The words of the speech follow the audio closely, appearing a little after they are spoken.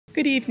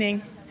Good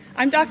evening.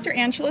 I'm Dr.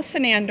 Angela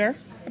Sinander,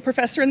 a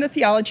professor in the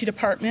theology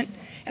department,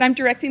 and I'm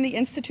directing the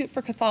Institute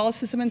for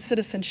Catholicism and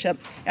Citizenship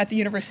at the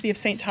University of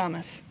St.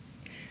 Thomas.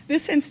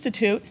 This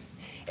institute,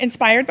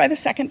 inspired by the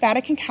Second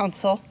Vatican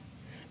Council,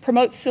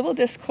 promotes civil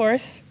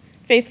discourse,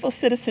 faithful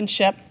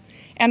citizenship,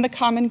 and the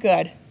common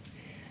good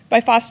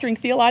by fostering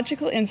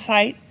theological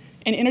insight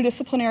and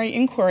interdisciplinary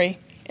inquiry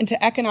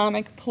into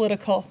economic,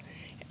 political,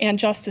 and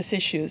justice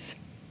issues.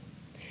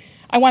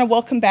 I want to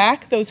welcome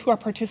back those who are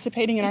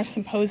participating in our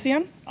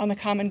symposium on the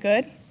common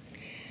good,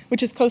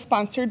 which is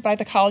co-sponsored by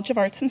the College of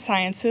Arts and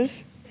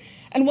Sciences,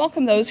 and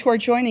welcome those who are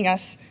joining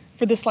us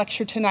for this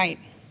lecture tonight.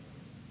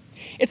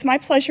 It's my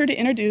pleasure to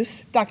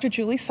introduce Dr.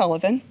 Julie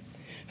Sullivan,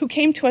 who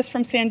came to us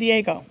from San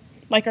Diego,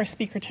 like our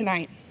speaker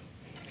tonight.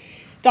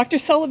 Dr.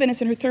 Sullivan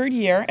is in her third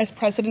year as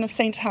president of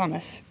St.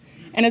 Thomas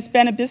and has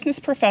been a business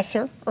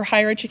professor or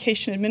higher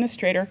education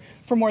administrator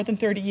for more than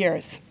 30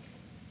 years.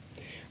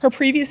 Her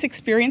previous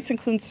experience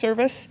includes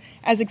service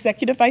as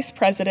executive vice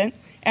president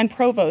and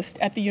provost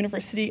at the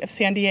University of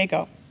San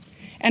Diego,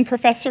 and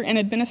professor and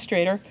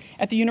administrator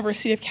at the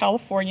University of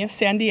California,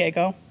 San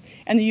Diego,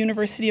 and the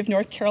University of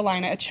North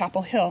Carolina at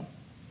Chapel Hill.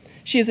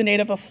 She is a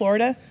native of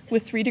Florida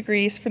with 3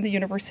 degrees from the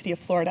University of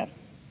Florida.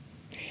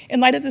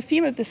 In light of the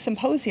theme of this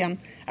symposium,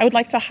 I would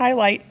like to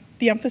highlight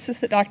the emphasis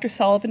that Dr.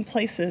 Sullivan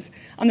places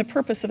on the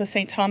purpose of a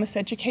St. Thomas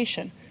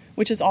education,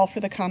 which is all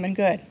for the common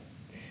good.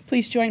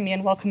 Please join me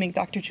in welcoming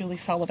Dr. Julie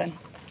Sullivan.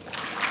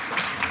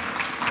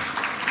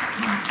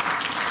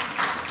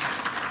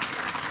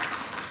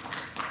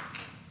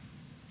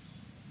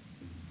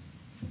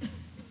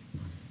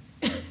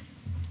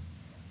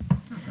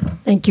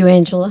 Thank you,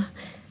 Angela.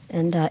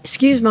 And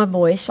excuse my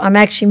voice. I'm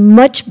actually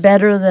much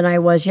better than I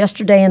was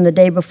yesterday and the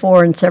day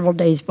before and several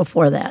days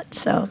before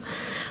that.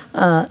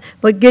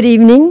 But good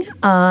evening.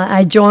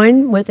 I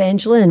join with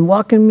Angela in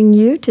welcoming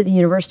you to the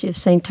University of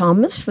St.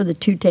 Thomas for the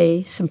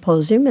 2-day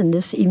symposium and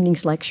this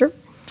evening's lecture.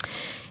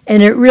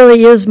 And it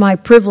really is my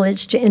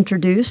privilege to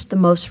introduce the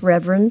Most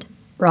Reverend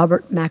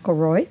Robert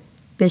McElroy,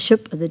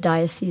 Bishop of the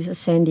Diocese of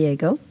San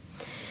Diego.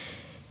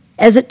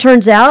 As it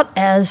turns out,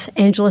 as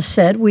Angela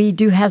said, we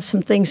do have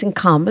some things in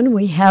common.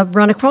 We have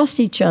run across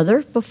each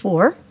other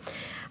before.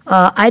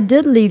 I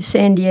did leave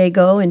San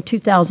Diego in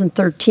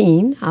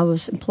 2013. I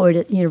was employed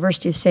at the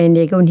University of San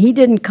Diego, and he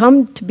didn't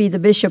come to be the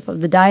bishop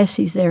of the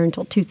diocese there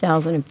until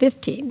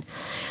 2015.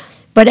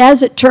 But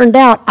as it turned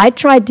out, I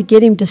tried to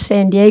get him to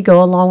San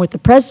Diego along with the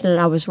president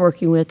I was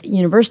working with at the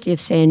University of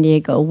San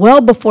Diego,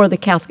 well before the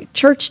Catholic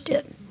Church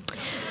did.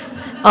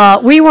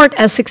 We weren't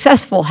as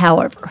successful,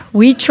 however.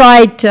 We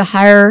tried to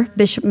hire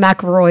Bishop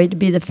McElroy to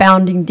be the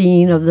founding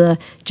dean of the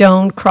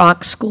Joan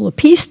Kroc School of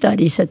Peace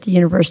Studies at the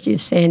University of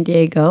San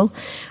Diego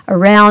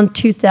around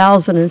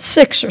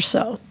 2006 or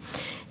so.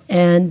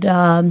 And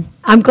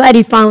I'm glad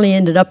he finally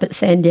ended up at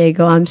San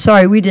Diego. I'm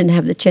sorry we didn't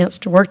have the chance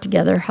to work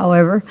together,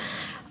 however.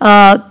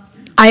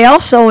 I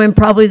also am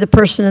probably the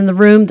person in the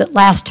room that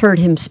last heard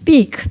him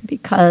speak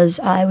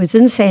because I was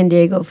in San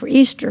Diego for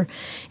Easter,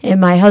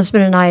 and my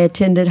husband and I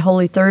attended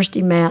Holy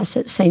Thursday Mass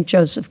at St.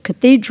 Joseph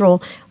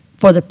Cathedral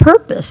for the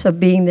purpose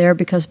of being there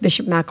because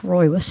Bishop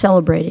McElroy was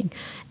celebrating.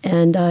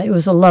 And it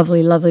was a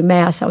lovely, lovely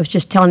Mass. I was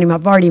just telling him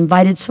I've already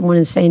invited someone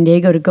in San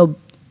Diego to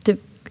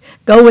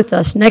go with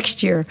us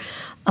next year.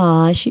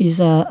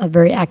 She's a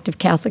very active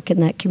Catholic in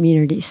that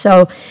community.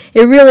 So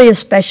it really is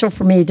special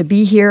for me to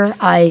be here.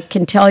 I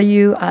can tell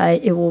you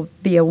it will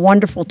be a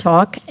wonderful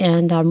talk,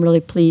 and I'm really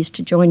pleased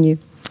to join you.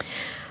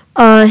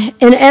 And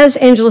as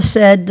Angela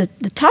said,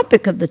 the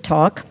topic of the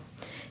talk,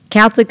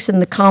 Catholics and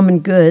the Common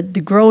Good,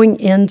 the growing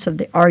ends of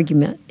the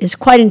argument, is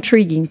quite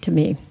intriguing to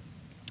me.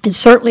 It's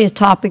certainly a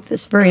topic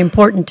that's very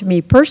important to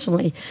me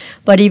personally,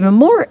 but even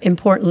more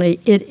importantly,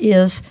 it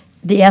is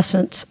the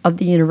essence of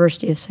the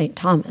University of St.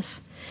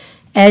 Thomas.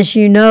 As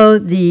you know,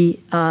 the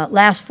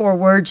last 4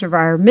 words of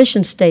our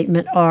mission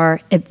statement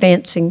are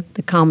advancing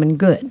the common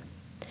good.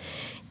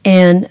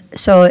 And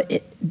so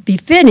it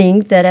befitting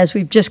that as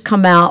we've just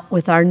come out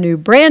with our new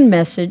brand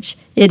message,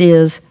 it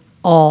is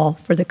all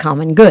for the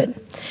common good.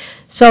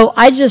 So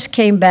I just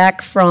came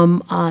back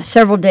from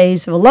several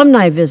days of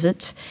alumni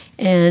visits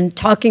and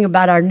talking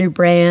about our new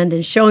brand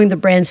and showing the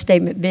brand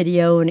statement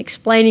video and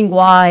explaining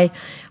why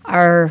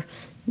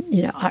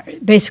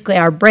basically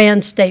our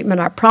brand statement,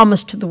 our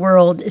promise to the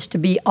world is to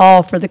be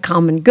all for the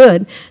common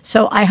good.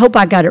 So I hope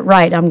I got it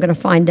right. I'm going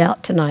to find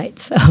out tonight.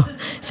 So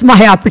it's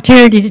my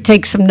opportunity to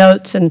take some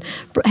notes and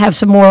have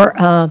some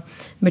more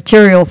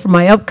material for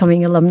my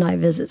upcoming alumni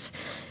visits.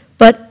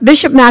 But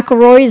Bishop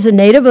McElroy is a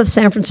native of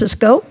San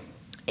Francisco.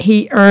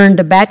 He earned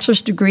a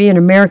bachelor's degree in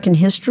American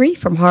history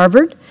from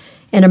Harvard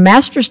and a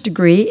master's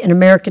degree in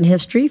American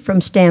history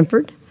from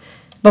Stanford,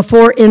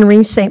 before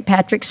entering St.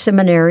 Patrick's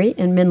Seminary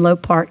in Menlo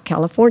Park,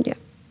 California.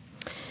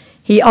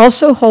 He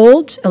also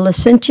holds a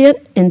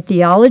licentiate in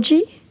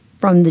theology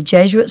from the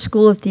Jesuit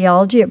School of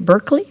Theology at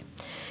Berkeley,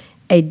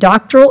 a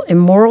doctoral in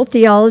moral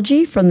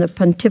theology from the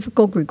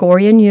Pontifical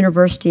Gregorian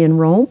University in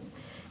Rome,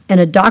 and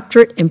a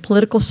doctorate in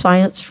political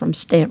science from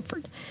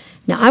Stanford.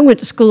 Now, I went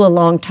to school a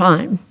long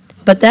time.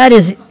 but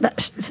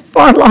that's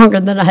far longer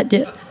than I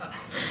did.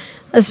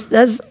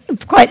 That's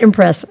quite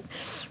impressive.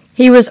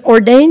 He was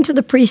ordained to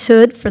the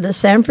priesthood for the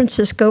San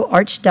Francisco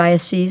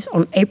Archdiocese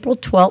on April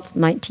 12,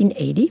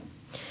 1980,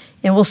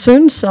 and will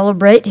soon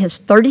celebrate his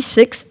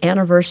 36th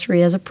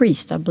anniversary as a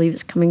priest. I believe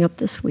it's coming up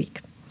this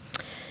week.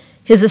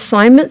 His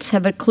assignments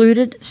have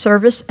included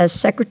service as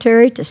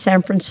secretary to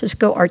San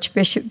Francisco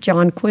Archbishop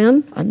John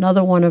Quinn,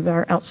 another one of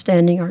our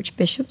outstanding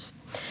archbishops,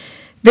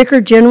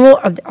 Vicar General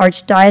of the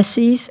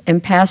Archdiocese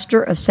and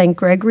pastor of St.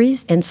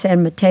 Gregory's and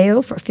San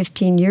Mateo for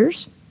 15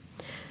 years.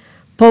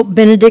 Pope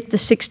Benedict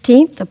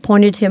XVI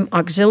appointed him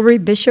auxiliary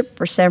bishop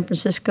for San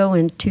Francisco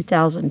in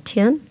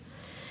 2010.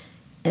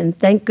 And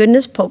thank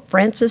goodness Pope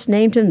Francis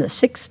named him the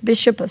 6th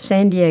Bishop of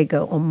San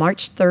Diego on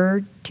March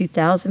 3rd,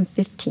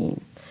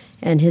 2015.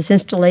 And his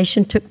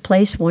installation took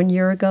place 1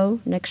 year ago,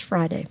 next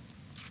Friday.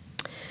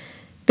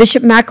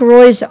 Bishop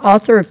McElroy is the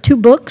author of 2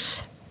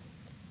 books.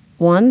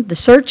 1, The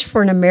Search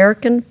for an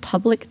American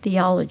Public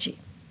Theology.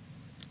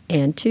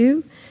 And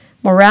 2,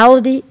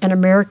 Morality and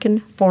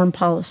American Foreign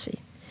Policy.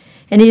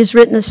 And he has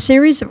written a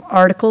series of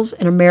articles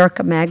in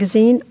America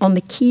Magazine on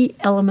the key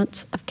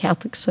elements of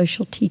Catholic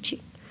social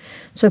teaching.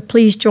 So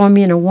please join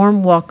me in a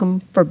warm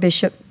welcome for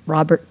Bishop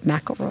Robert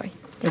McElroy.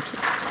 Thank you.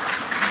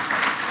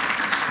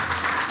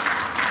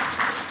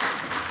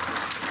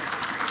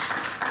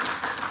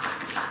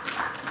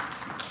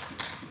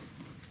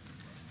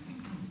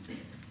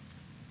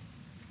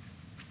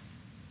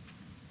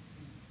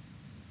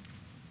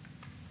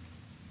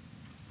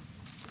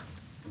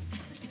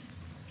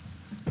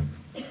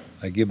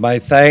 I give my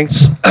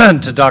thanks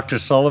to Dr.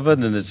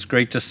 Sullivan, and it's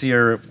great to see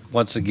her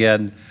once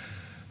again.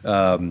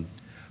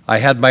 I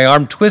had my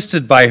arm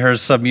twisted by her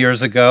some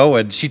years ago,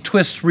 and she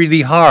twists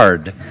really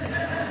hard.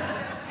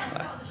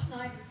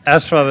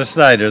 Ask Father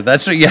Snyder.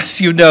 That's what, yes,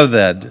 you know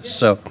that.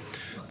 So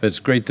it's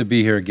great to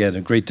be here again,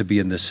 and great to be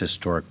in this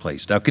historic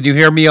place. Now, can you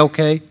hear me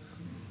okay?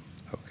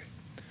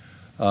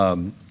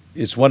 Okay.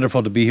 It's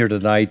wonderful to be here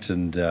tonight,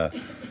 and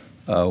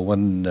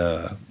when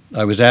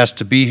I was asked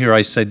to be here,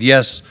 I said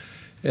yes.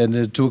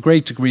 And to a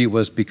great degree, it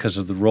was because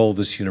of the role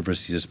this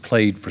university has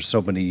played for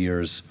so many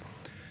years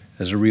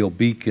as a real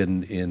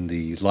beacon in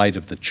the light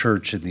of the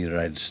church in the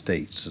United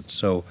States. And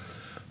so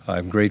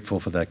I'm grateful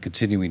for that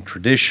continuing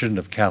tradition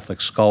of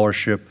Catholic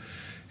scholarship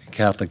and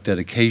Catholic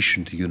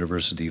dedication to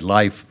university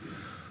life,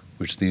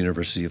 which the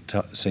University of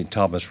St.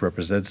 Thomas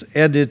represents,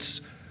 and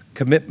its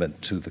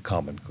commitment to the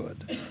common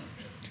good.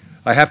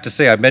 I have to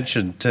say, I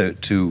mentioned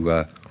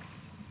to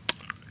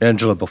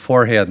Angela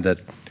beforehand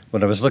that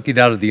when I was looking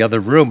out of the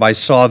other room, I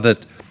saw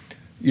that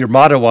your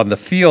motto on the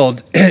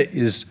field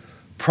is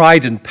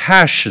pride and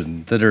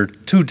passion that are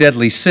 2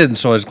 deadly sins,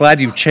 so I was glad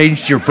you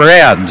changed your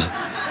brand.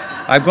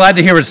 I'm glad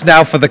to hear it's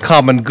now for the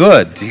common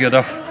good, you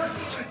know.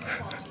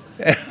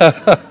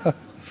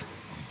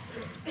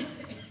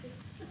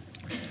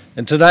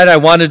 And tonight I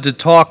wanted to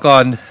talk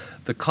on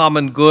the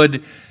common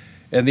good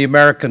and the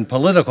American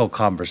political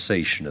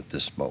conversation at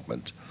this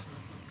moment.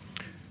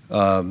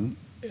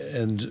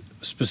 And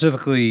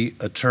specifically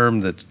a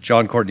term that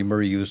John Courtney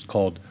Murray used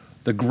called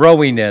the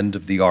growing end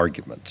of the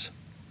argument.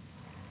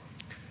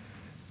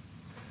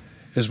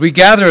 As we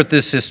gather at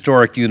this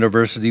historic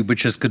university,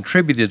 which has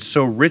contributed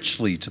so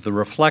richly to the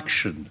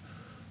reflection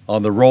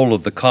on the role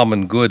of the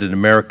common good in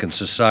American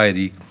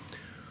society,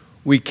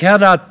 we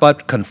cannot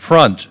but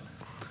confront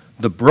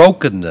the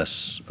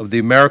brokenness of the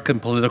American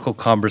political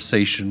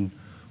conversation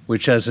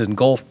which has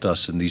engulfed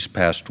us in these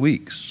past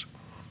weeks.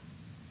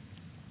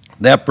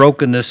 That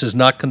brokenness is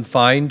not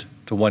confined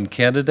to one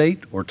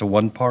candidate or to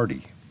one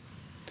party.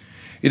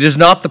 It is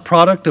not the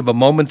product of a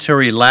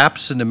momentary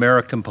lapse in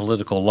American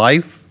political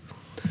life,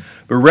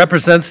 but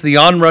represents the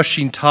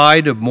onrushing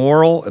tide of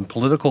moral and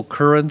political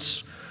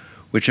currents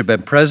which have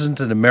been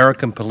present in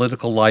American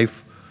political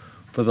life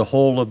for the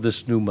whole of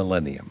this new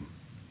millennium.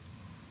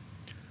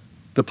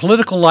 The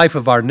political life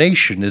of our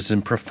nation is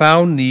in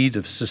profound need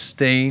of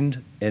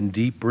sustained and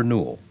deep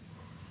renewal.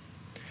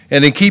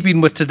 And in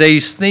keeping with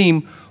today's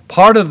theme,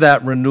 part of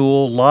that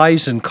renewal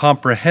lies in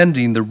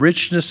comprehending the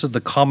richness of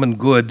the common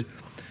good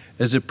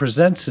as it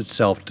presents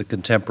itself to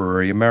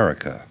contemporary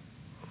America.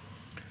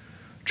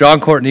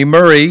 John Courtney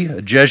Murray,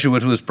 a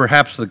Jesuit who is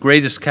perhaps the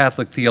greatest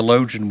Catholic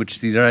theologian which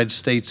the United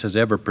States has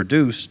ever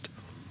produced,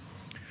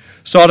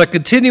 sought a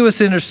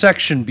continuous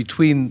intersection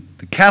between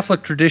the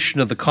Catholic tradition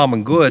of the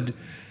common good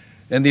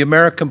and the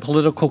American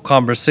political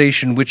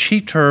conversation, which he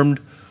termed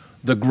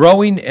the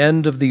growing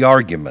end of the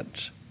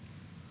argument.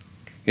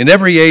 In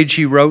every age,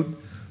 he wrote,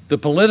 the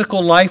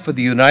political life of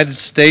the United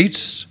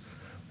States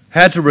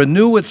had to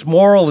renew its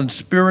moral and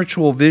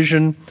spiritual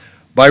vision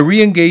by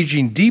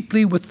re-engaging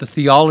deeply with the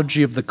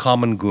theology of the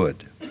common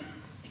good.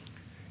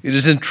 It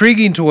is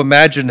intriguing to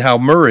imagine how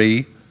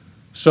Murray,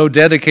 so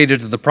dedicated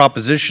to the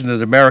proposition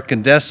that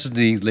American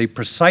destiny lay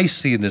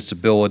precisely in its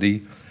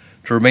ability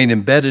to remain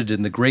embedded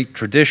in the great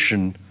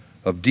tradition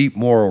of deep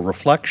moral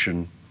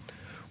reflection,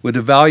 would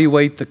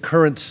evaluate the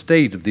current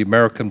state of the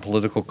American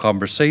political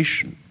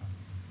conversation.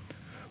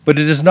 But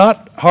it is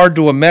not hard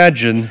to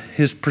imagine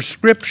his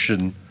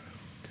prescription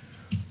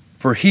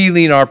for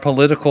healing our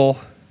political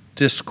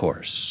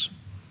discourse.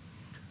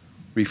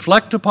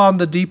 Reflect upon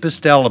the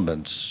deepest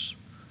elements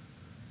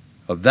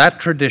of that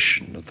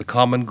tradition of the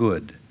common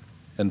good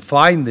and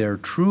find their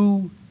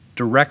true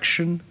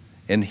direction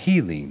and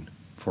healing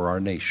for our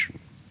nation.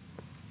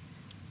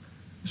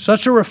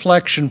 Such a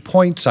reflection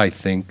points, I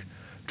think,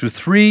 to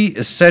three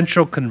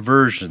essential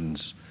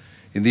conversions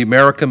in the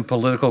American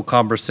political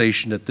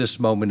conversation at this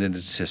moment in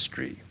its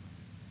history.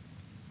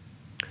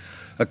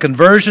 A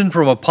conversion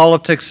from a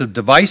politics of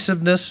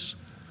divisiveness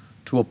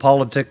to a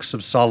politics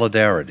of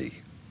solidarity.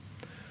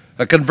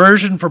 A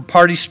conversion from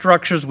party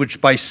structures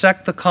which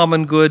bisect the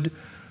common good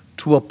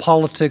to a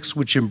politics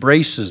which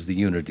embraces the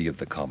unity of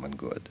the common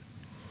good.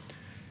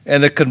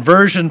 And a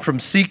conversion from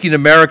seeking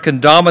American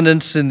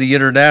dominance in the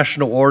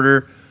international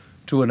order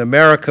to an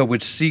America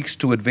which seeks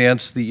to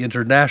advance the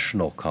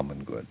international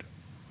common good.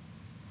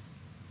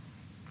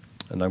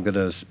 And I'm going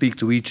to speak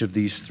to each of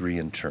these three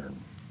in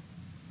turn.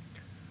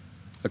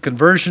 A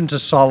conversion to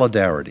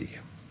solidarity.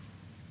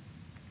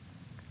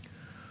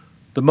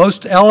 The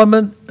most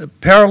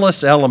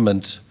perilous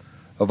element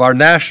of our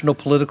national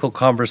political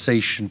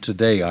conversation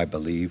today, I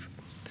believe,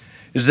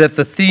 is that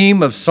the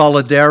theme of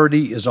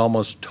solidarity is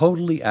almost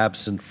totally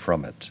absent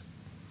from it.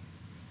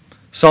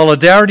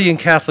 Solidarity in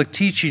Catholic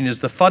teaching is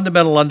the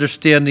fundamental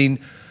understanding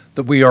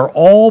that we are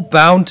all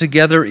bound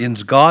together in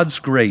God's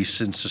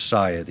grace in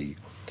society,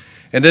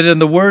 and that in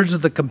the words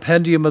of the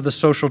Compendium of the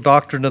Social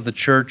Doctrine of the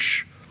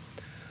Church,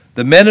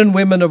 the men and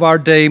women of our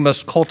day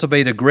must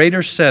cultivate a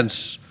greater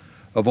sense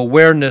of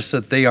awareness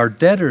that they are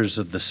debtors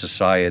of the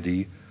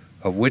society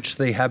of which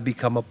they have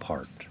become a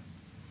part.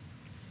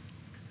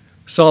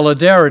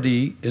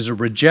 Solidarity is a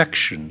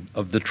rejection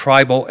of the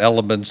tribal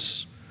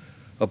elements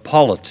of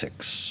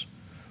politics,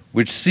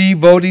 which see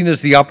voting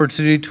as the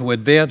opportunity to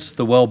advance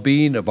the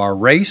well-being of our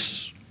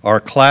race, our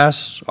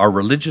class, our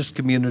religious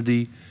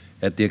community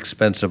at the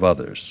expense of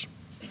others.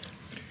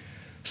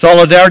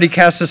 Solidarity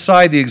casts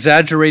aside the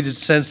exaggerated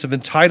sense of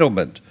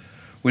entitlement,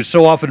 which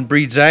so often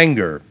breeds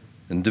anger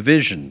and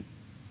division.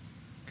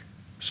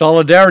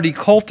 Solidarity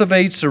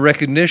cultivates a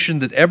recognition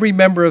that every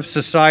member of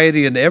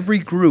society and every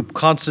group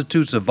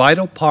constitutes a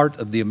vital part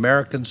of the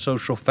American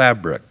social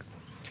fabric,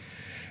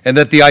 and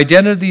that the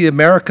identity of the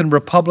American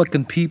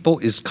Republican people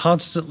is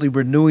constantly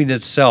renewing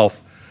itself,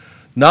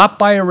 not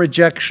by a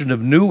rejection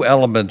of new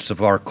elements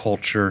of our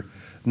culture,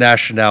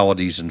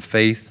 nationalities, and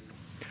faith,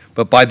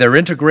 but by their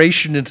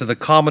integration into the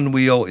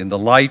commonweal in the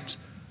light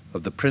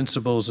of the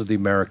principles of the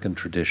American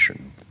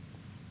tradition.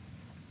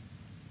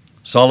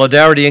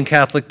 Solidarity in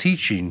Catholic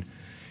teaching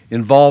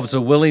involves a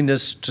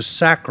willingness to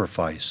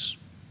sacrifice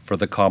for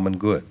the common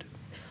good.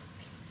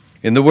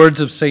 In the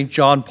words of St.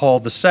 John Paul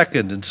II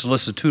in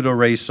Solicitudo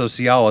Res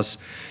Socialis,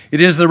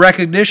 it is the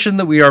recognition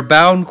that we are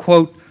bound,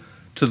 quote,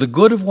 to the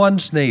good of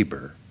one's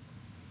neighbor,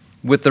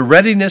 with the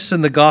readiness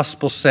in the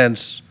gospel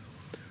sense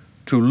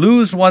to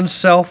lose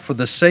oneself for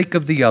the sake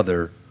of the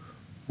other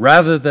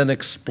rather than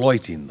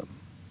exploiting them.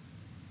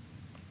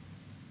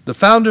 The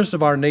founders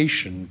of our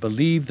nation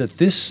believed that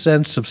this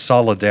sense of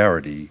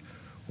solidarity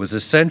was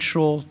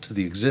essential to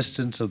the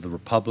existence of the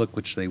republic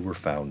which they were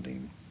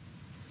founding.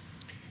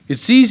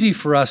 It's easy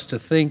for us to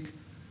think,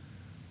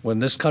 when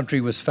this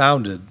country was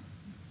founded,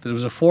 that it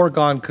was a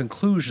foregone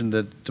conclusion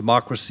that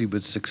democracy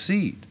would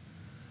succeed.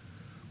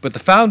 But the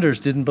founders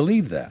didn't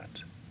believe that.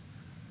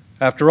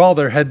 After all,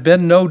 there had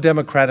been no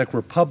democratic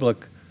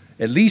republic,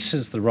 at least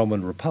since the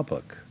Roman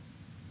Republic.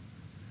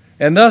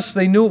 And thus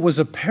they knew it was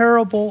a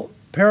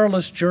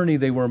perilous journey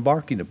they were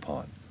embarking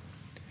upon.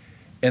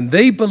 And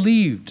they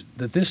believed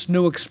that this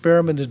new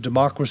experiment in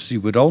democracy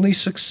would only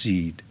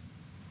succeed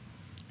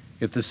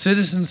if the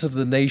citizens of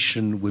the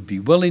nation would be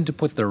willing to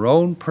put their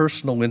own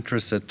personal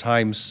interests at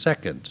times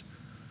second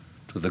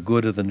to the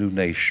good of the new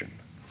nation.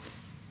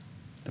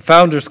 The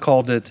founders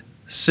called it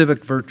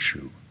civic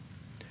virtue,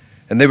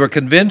 and they were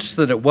convinced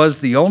that it was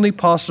the only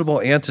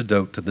possible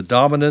antidote to the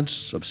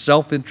dominance of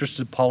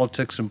self-interested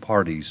politics and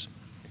parties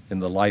in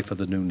the life of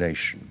the new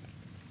nation.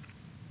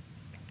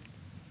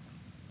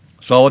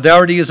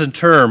 Solidarity is a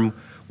term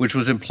which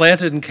was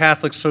implanted in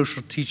Catholic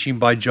social teaching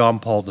by John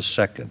Paul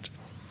II.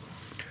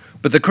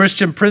 But the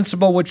Christian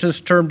principle which this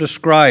term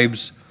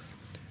describes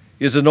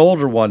is an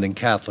older one in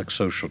Catholic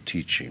social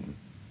teaching.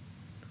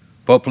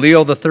 Pope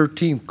Leo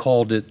XIII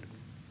called it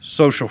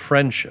social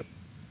friendship.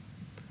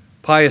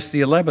 Pius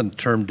XI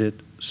termed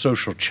it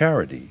social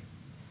charity,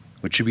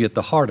 which should be at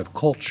the heart of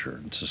culture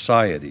and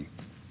society.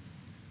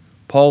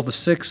 Paul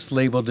VI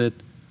labeled it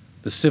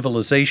the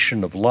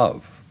civilization of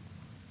love.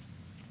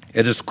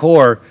 At its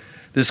core,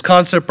 this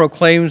concept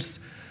proclaims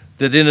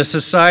that in a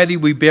society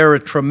we bear a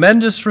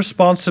tremendous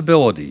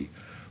responsibility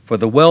for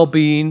the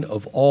well-being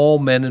of all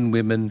men and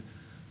women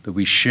that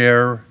we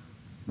share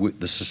with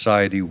the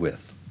society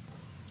with.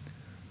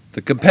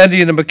 The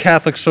Compendium of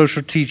Catholic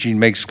Social Teaching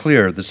makes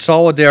clear that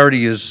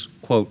solidarity is,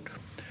 quote,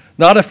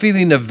 not a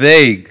feeling of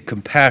vague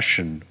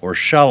compassion or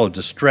shallow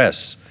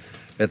distress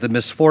at the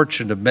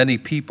misfortune of many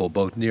people,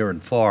 both near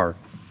and far.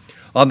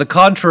 On the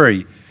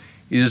contrary,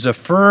 it is a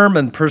firm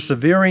and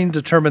persevering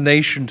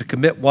determination to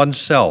commit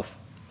oneself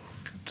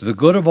to the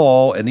good of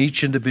all and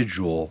each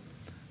individual,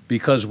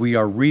 because we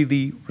are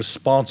really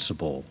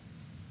responsible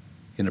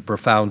in a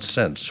profound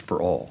sense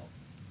for all.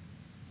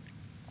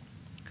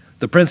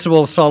 The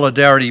principle of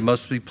solidarity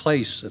must be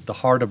placed at the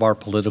heart of our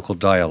political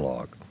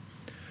dialogue,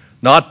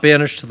 not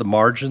banished to the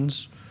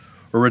margins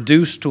or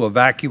reduced to a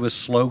vacuous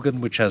slogan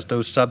which has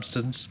no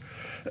substance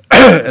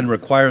and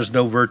requires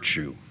no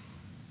virtue.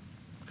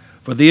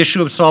 For the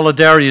issue of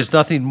solidarity is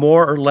nothing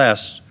more or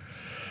less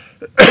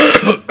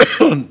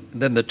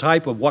than the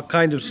type of what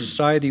kind of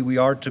society we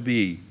are to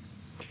be,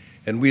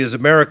 and we as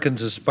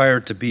Americans aspire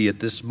to be at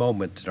this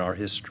moment in our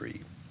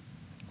history.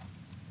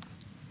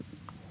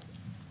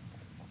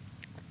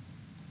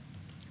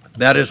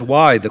 That is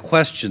why the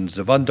questions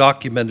of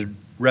undocumented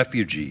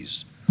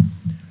refugees,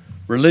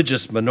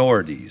 religious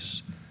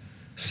minorities,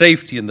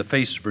 safety in the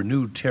face of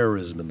renewed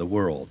terrorism in the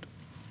world,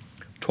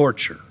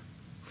 torture,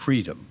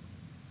 freedom,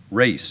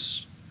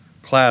 race,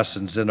 class,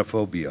 and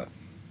xenophobia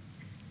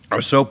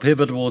are so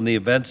pivotal in the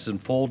events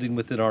unfolding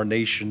within our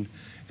nation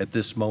at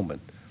this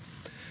moment,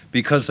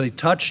 because they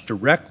touch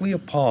directly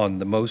upon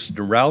the most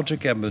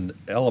neuralgic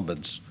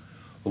elements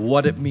of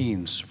what it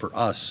means for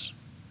us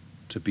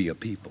to be a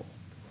people.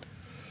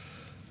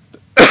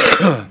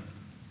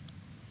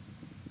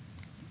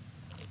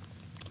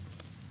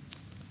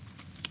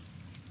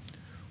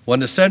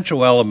 One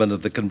essential element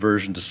of the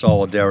conversion to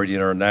solidarity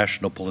in our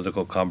national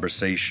political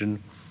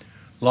conversation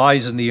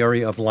lies in the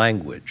area of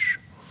language.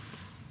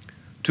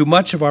 Too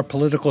much of our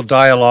political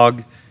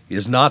dialogue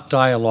is not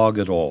dialogue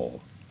at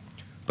all,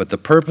 but the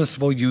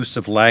purposeful use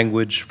of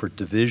language for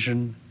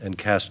division and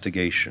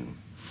castigation.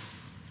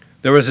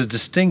 There is a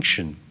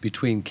distinction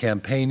between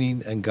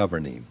campaigning and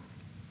governing.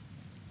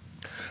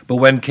 But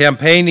when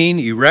campaigning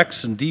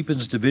erects and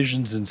deepens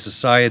divisions in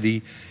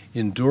society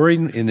in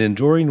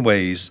enduring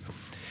ways,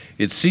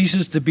 it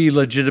ceases to be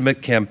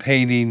legitimate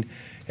campaigning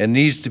and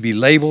needs to be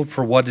labeled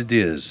for what it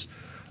is,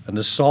 an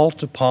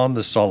assault upon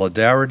the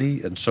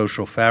solidarity and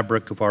social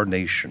fabric of our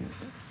nation.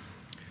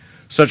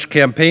 Such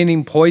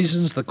campaigning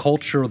poisons the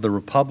culture of the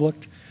Republic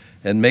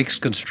and makes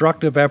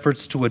constructive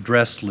efforts to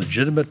address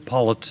legitimate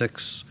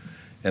politics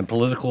and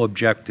political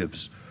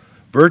objectives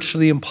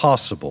virtually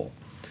impossible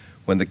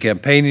when the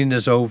campaigning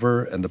is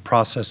over and the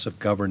process of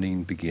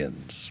governing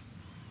begins.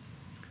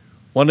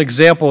 One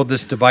example of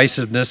this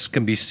divisiveness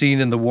can be seen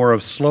in the war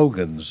of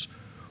slogans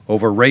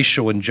over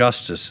racial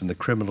injustice in the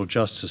criminal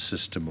justice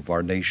system of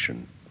our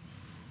nation.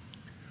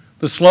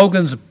 The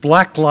slogans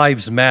 "Black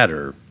Lives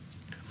Matter"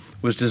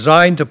 was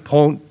designed to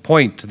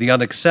point to the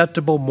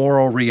unacceptable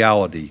moral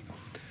reality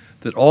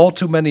that all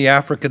too many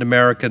African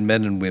American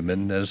men and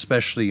women, and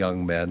especially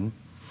young men,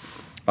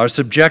 are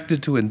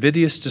subjected to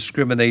invidious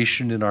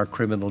discrimination in our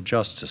criminal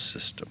justice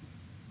system.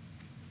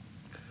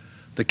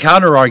 The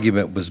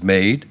counterargument was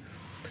made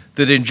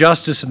that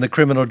injustice in the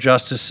criminal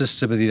justice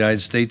system of the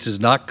United States is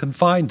not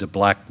confined to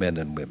black men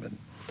and women,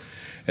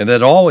 and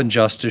that all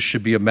injustice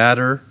should be a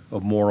matter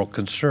of moral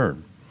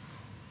concern.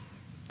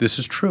 This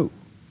is true.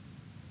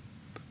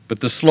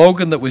 But the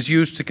slogan that was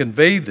used to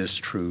convey this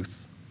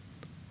truth,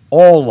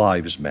 "All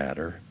lives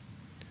matter,"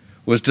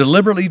 was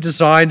deliberately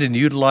designed and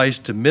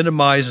utilized to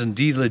minimize and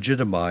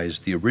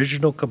delegitimize the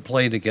original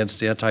complaint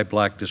against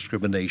anti-black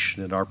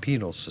discrimination in our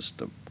penal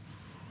system.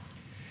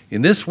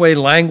 In this way,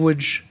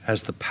 language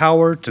has the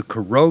power to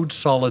corrode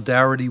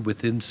solidarity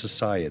within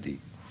society.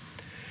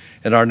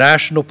 And our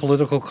national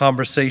political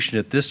conversation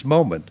at this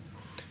moment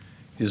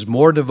is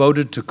more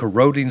devoted to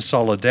corroding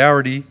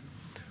solidarity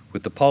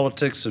with the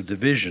politics of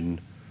division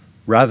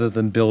rather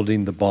than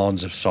building the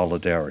bonds of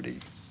solidarity.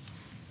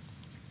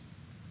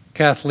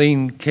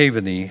 Kathleen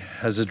Caveney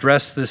has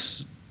addressed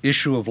this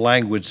issue of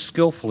language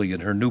skillfully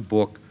in her new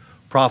book,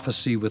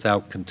 Prophecy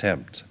Without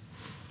Contempt.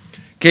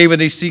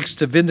 Caveney seeks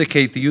to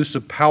vindicate the use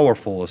of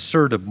powerful,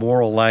 assertive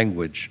moral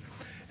language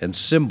and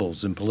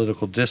symbols in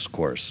political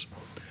discourse,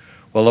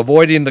 while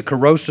avoiding the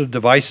corrosive,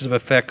 divisive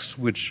effects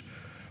which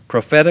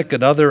prophetic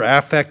and other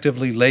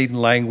affectively laden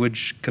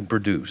language can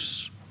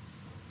produce.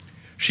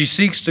 She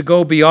seeks to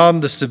go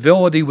beyond the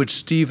civility which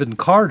Stephen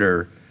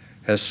Carter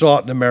has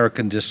sought in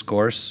American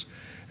discourse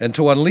and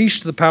to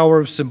unleash the power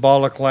of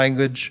symbolic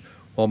language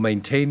while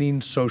maintaining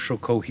social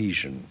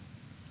cohesion.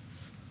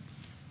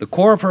 The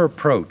core of her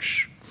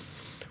approach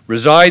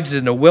resides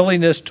in a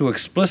willingness to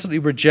explicitly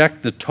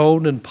reject the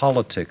tone and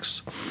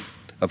politics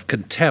of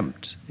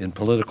contempt in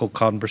political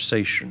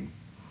conversation.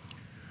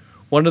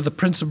 One of the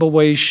principal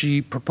ways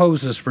she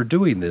proposes for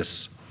doing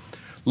this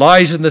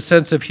lies in the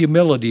sense of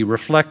humility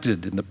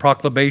reflected in the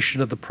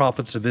proclamation of the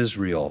prophets of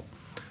Israel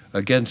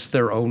against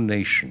their own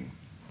nation.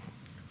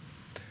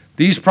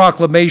 These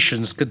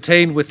proclamations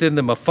contained within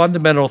them a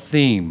fundamental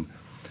theme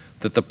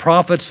that the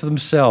prophets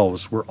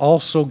themselves were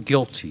also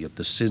guilty of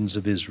the sins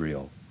of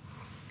Israel.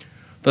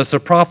 Thus, the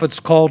prophets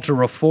called to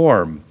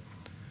reform,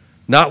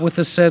 not with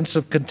a sense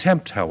of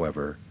contempt,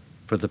 however,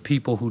 for the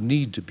people who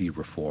need to be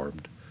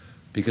reformed,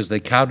 because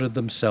they counted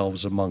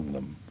themselves among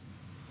them.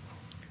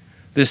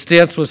 This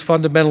stance was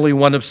fundamentally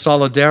one of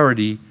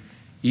solidarity,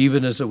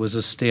 even as it was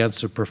a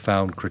stance of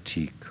profound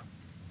critique.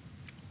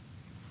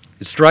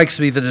 It strikes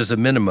me that as a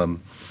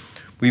minimum,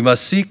 we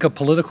must seek a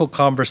political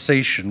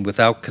conversation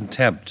without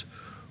contempt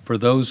for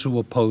those who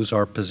oppose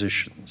our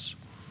positions.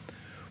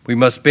 We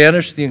must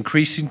banish the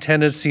increasing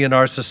tendency in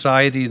our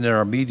society and in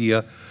our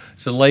media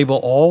to label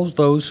all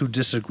those who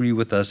disagree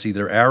with us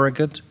either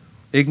arrogant,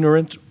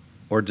 ignorant,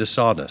 or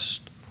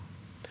dishonest.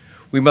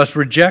 We must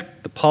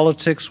reject the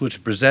politics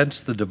which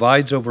presents the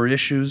divides over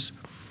issues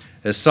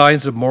as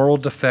signs of moral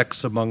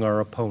defects among our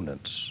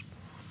opponents.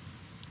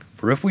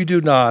 For if we do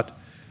not,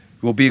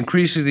 it will be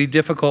increasingly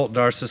difficult in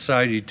our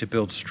society to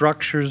build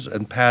structures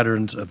and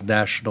patterns of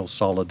national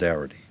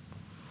solidarity.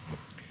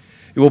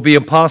 It will be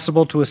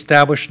impossible to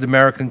establish an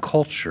American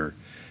culture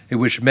in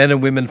which men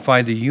and women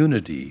find a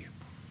unity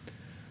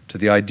to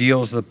the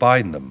ideals that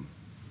bind them.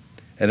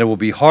 And it will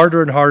be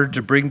harder and harder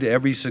to bring to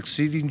every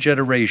succeeding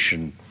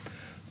generation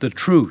the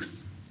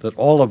truth that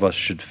all of us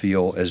should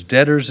feel as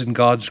debtors in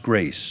God's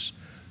grace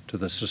to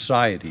the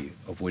society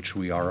of which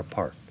we are a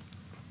part.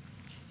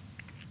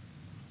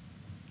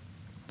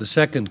 The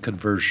second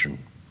conversion,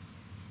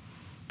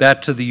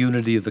 that to the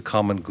unity of the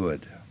common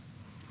good.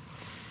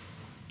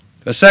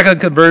 A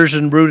second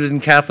conversion rooted in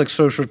Catholic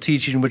social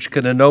teaching which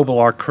can ennoble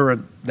our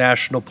current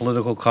national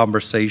political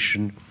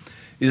conversation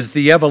is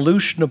the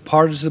evolution of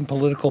partisan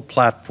political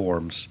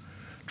platforms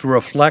to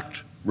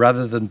reflect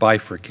rather than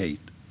bifurcate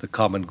the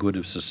common good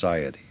of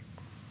society.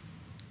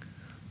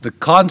 The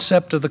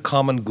concept of the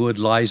common good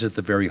lies at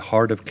the very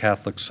heart of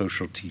Catholic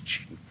social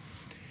teaching.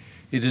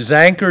 It is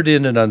anchored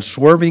in an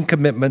unswerving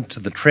commitment to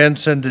the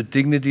transcendent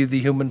dignity of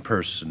the human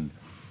person,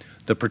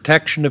 the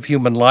protection of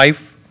human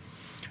life,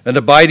 an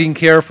abiding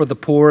care for the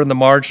poor and the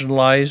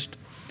marginalized,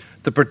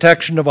 the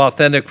protection of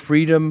authentic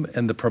freedom,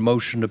 and the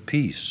promotion of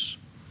peace.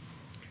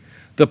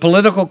 The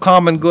political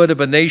common good of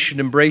a nation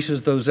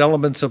embraces those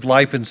elements of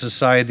life and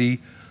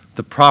society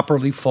that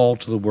properly fall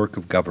to the work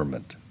of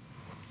government.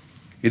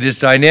 It is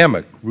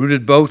dynamic,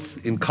 rooted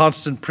both in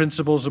constant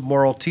principles of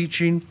moral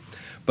teaching,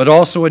 but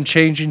also in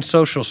changing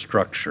social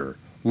structure,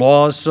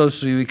 laws,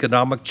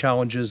 socioeconomic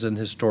challenges, and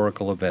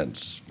historical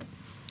events.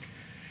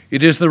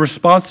 It is the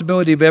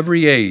responsibility of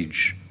every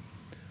age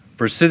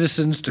for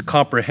citizens to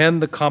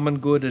comprehend the common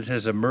good that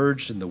has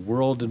emerged in the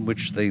world in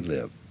which they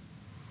live.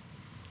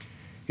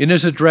 In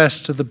his address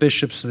to the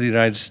bishops of the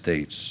United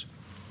States,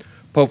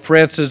 Pope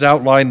Francis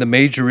outlined the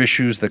major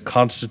issues that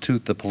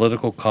constitute the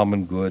political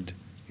common good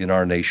in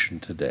our nation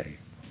today.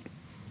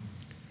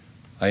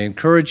 I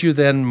encourage you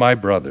then, my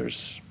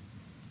brothers,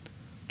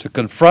 to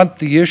confront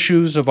the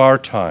issues of our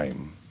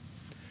time.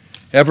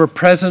 Ever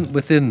present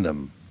within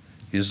them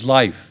is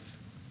life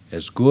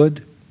as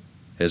good,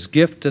 as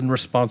gift and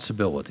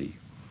responsibility.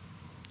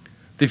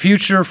 The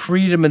future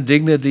freedom and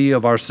dignity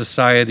of our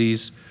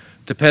societies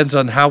depends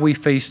on how we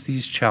face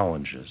these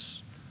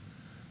challenges.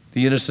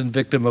 The innocent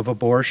victim of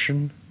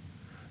abortion,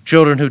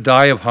 children who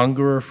die of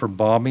hunger or from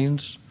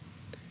bombings,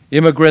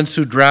 immigrants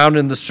who drown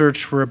in the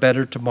search for a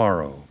better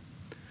tomorrow,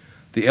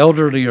 the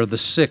elderly or the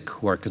sick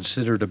who are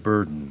considered a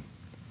burden,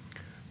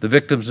 the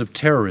victims of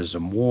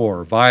terrorism,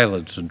 war,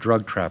 violence, and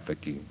drug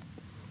trafficking,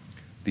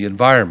 the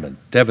environment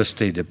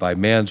devastated by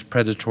man's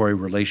predatory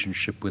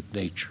relationship with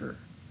nature,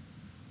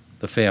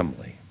 the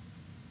family.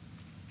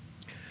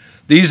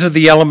 These are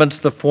the elements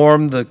that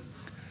form the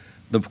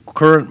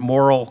current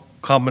moral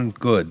common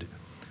good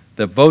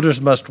that voters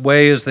must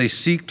weigh as they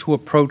seek to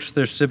approach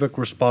their civic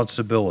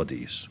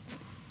responsibilities.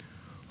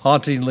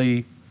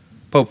 Hauntingly,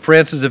 Pope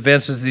Francis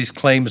advances these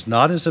claims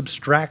not as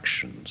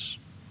abstractions,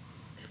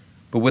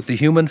 but with the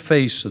human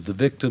face of the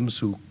victims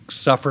who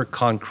suffer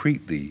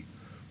concretely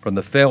from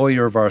the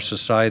failure of our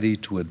society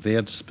to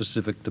advance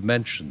specific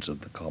dimensions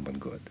of the common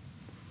good.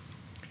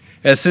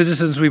 As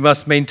citizens, we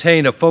must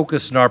maintain a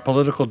focus in our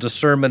political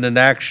discernment and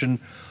action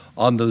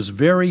on those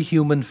very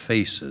human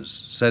faces,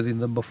 setting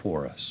them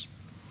before us,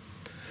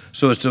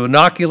 so as to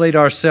inoculate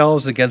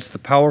ourselves against the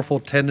powerful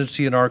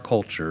tendency in our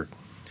culture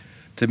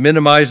to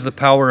minimize the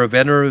power of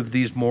any of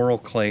these moral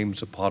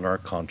claims upon our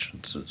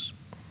consciences.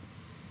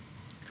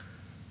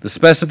 The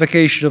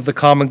specification of the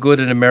common good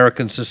in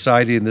American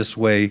society in this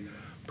way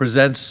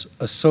presents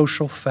a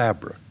social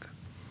fabric,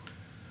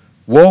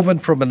 woven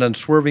from an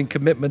unswerving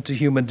commitment to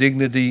human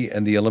dignity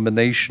and the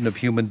elimination of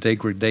human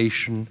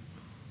degradation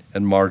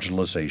and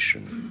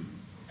marginalization.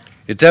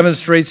 It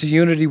demonstrates a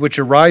unity which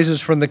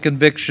arises from the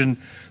conviction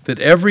that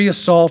every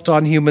assault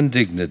on human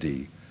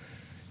dignity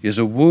is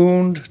a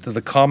wound to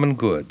the common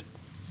good,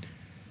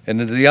 and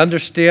in the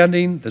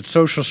understanding that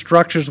social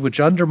structures which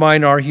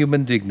undermine our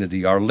human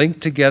dignity are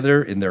linked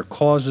together in their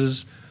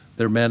causes,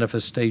 their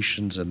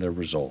manifestations, and their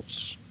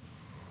results.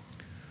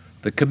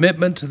 The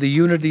commitment to the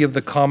unity of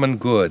the common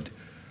good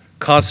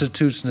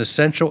constitutes an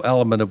essential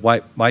element of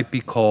what might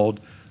be called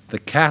the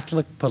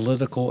Catholic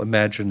political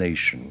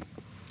imagination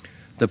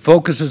that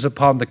focuses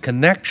upon the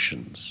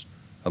connections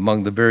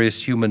among the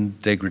various human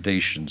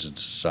degradations in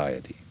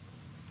society.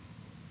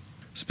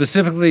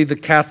 Specifically, the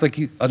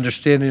Catholic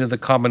understanding of the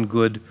common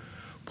good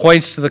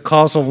points to the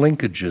causal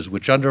linkages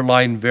which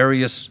underline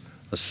various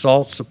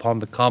assaults upon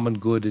the common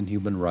good and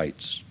human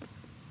rights.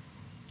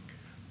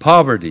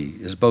 Poverty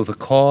is both a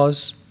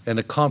cause and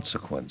a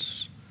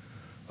consequence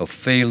of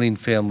failing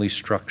family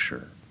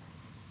structure.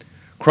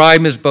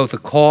 Crime is both a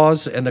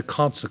cause and a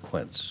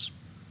consequence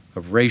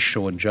of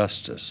racial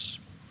injustice.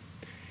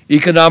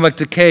 Economic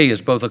decay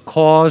is both a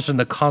cause and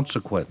a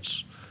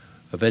consequence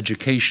of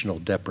educational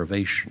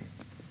deprivation.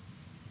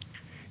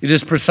 It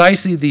is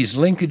precisely these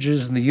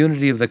linkages in the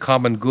unity of the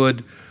common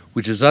good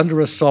which is under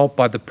assault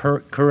by the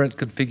current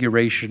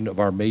configuration of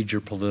our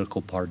major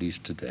political parties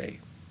today.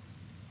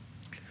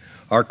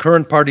 Our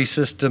current party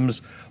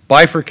systems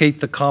bifurcate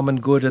the common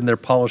good in their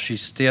policy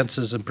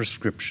stances and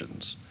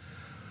prescriptions.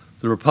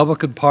 The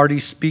Republican Party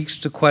speaks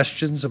to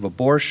questions of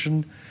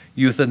abortion,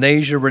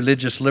 euthanasia,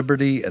 religious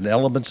liberty, and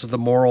elements of the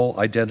moral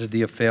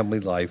identity of family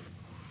life,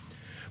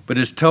 but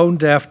is tone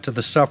deaf to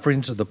the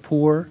sufferings of the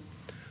poor,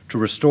 to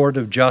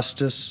restorative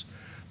justice,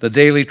 the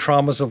daily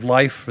traumas of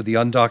life for the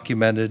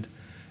undocumented,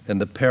 and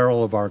the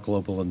peril of our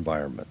global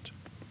environment.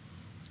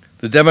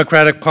 The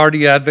Democratic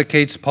Party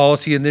advocates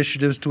policy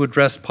initiatives to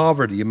address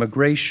poverty,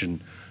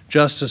 immigration,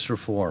 justice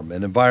reform,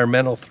 and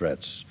environmental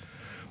threats,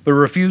 but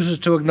refuses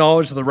to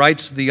acknowledge the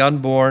rights of the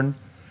unborn,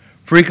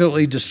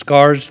 frequently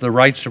discards the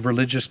rights of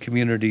religious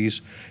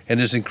communities, and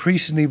is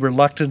increasingly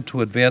reluctant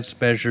to advance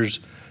measures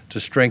to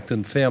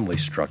strengthen family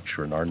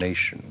structure in our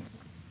nation.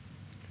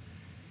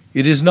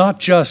 It is not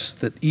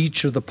just that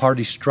each of the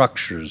party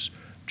structures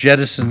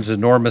jettisons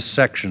enormous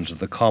sections of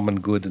the common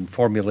good in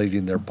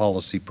formulating their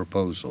policy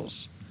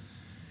proposals.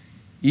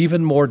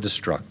 Even more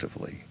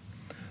destructively,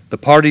 the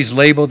parties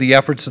label the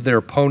efforts of their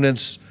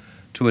opponents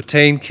to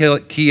attain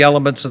key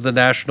elements of the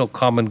national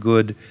common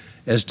good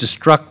as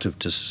destructive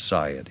to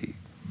society.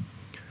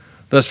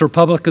 Thus,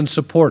 Republican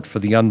support for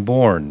the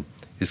unborn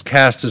is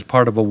cast as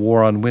part of a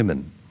war on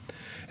women,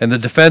 and the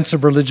defense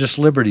of religious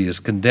liberty is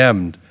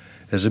condemned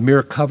as a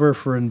mere cover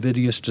for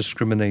invidious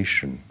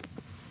discrimination.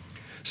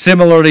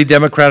 Similarly,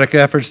 Democratic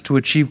efforts to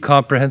achieve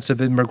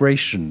comprehensive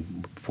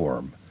immigration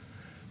reform,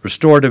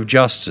 restorative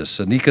justice,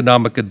 and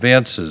economic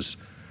advances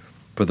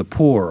for the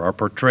poor are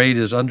portrayed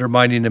as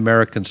undermining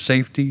American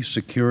safety,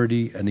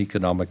 security, and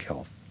economic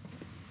health.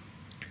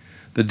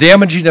 The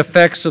damaging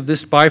effects of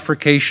this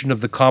bifurcation of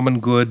the common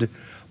good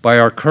by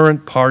our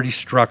current party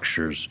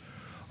structures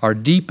are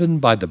deepened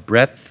by the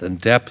breadth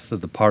and depth of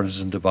the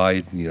partisan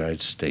divide in the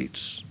United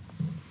States.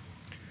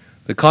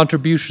 The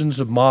contributions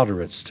of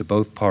moderates to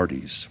both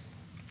parties,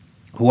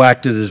 who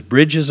acted as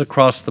bridges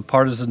across the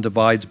partisan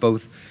divides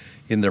both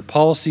in their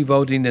policy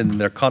voting and in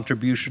their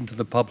contribution to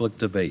the public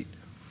debate,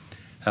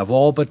 have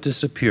all but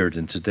disappeared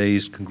in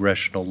today's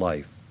congressional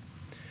life.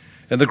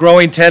 And the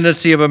growing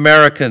tendency of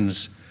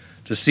Americans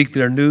to seek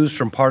their news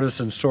from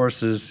partisan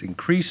sources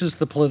increases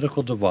the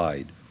political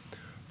divide,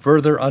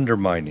 further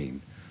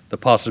undermining the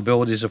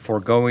possibilities of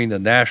forging a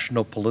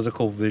national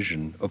political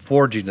vision, of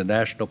forging a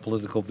national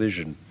political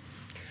vision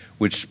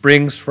which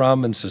springs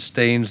from and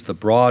sustains the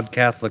broad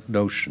Catholic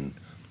notion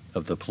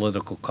of the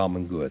political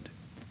common good.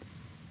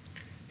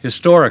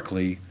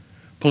 Historically,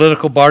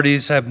 political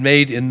parties have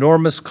made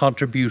enormous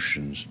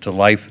contributions to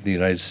life in the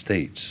United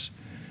States.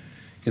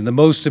 In the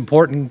most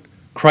important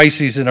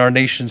crises in our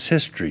nation's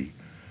history,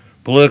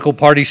 political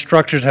party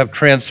structures have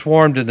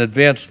transformed and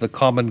advanced the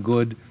common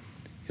good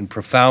in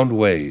profound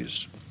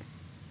ways.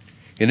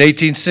 In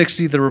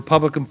 1860, the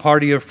Republican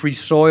Party of free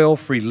soil,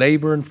 free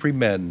labor, and free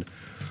men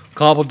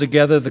cobbled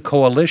together the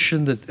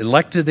coalition that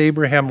elected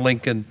Abraham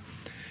Lincoln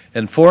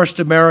and forced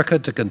America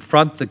to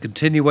confront the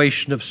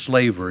continuation of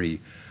slavery,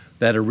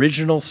 that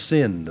original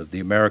sin of the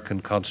American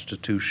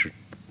Constitution.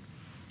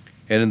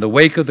 And in the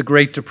wake of the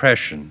Great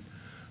Depression,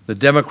 the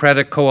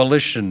Democratic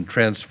coalition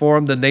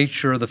transformed the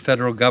nature of the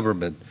federal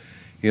government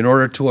in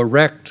order to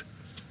erect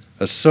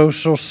a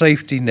social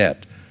safety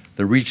net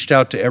that reached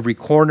out to every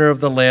corner of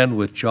the land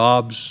with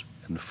jobs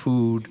and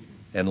food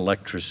and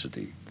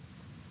electricity.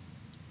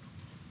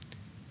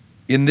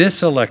 In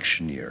this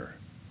election year,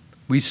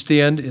 we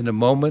stand in a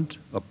moment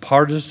of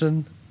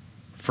partisan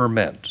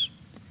ferment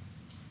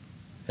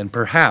and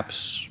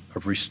perhaps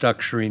of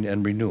restructuring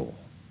and renewal.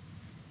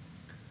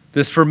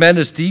 This ferment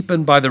is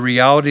deepened by the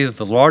reality that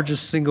the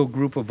largest single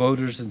group of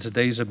voters in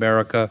today's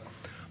America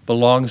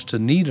belongs to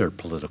neither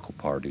political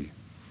party,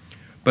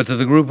 but to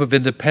the group of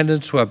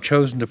independents who have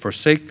chosen to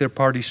forsake their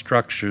party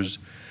structures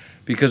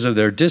because of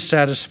their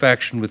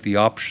dissatisfaction with the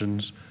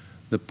options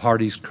the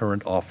parties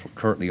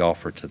currently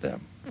offer to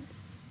them.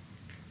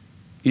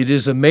 It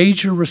is a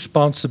major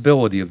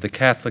responsibility of the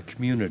Catholic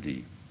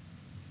community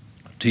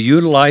to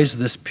utilize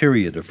this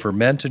period of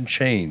ferment and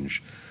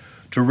change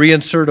to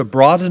reinsert a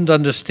broadened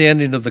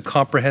understanding of the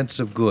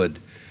comprehensive good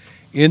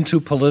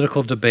into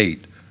political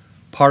debate,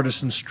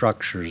 partisan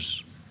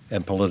structures,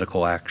 and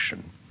political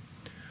action.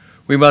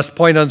 We must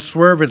point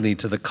unswervingly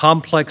to the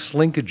complex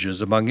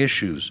linkages among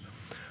issues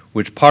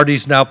which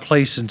parties now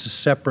place into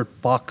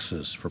separate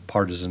boxes for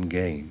partisan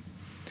gain.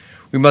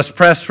 We must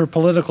press for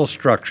political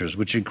structures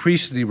which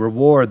increasingly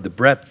reward the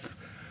breadth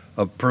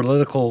of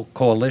political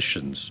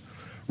coalitions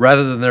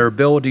rather than their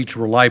ability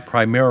to rely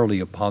primarily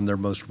upon their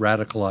most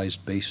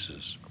radicalized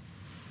bases.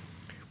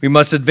 We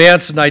must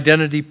advance an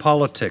identity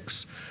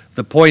politics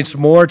that points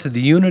more to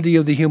the unity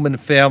of the human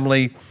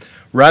family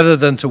rather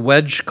than to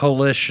wedge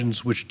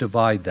coalitions which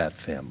divide that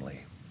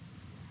family.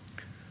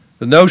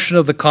 The notion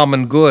of the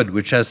common good,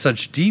 which has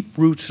such deep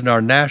roots in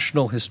our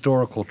national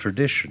historical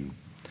tradition,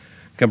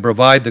 can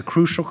provide the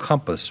crucial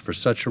compass for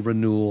such a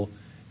renewal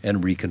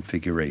and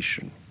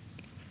reconfiguration.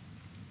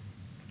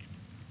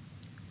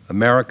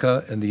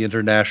 America and the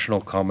international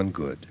common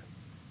good.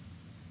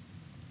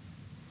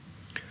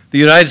 The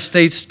United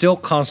States still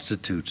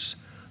constitutes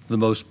the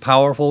most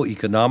powerful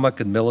economic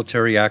and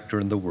military actor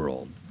in the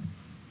world.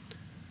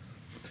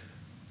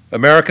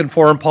 American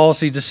foreign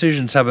policy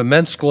decisions have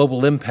immense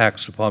global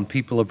impacts upon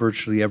people of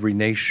virtually every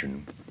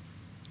nation.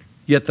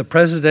 Yet the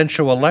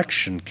presidential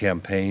election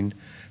campaign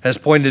has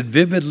pointed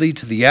vividly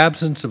to the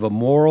absence of a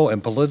moral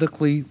and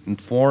politically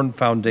informed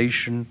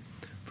foundation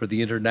for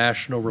the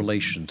international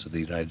relations of the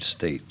United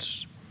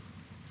States.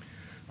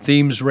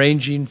 Themes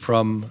ranging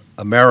from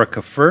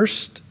America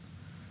first,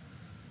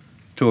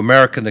 to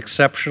American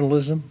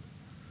exceptionalism,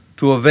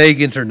 to a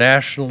vague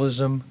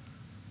internationalism,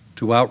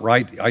 to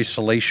outright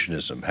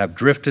isolationism have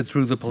drifted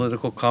through the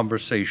political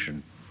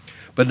conversation,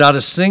 but not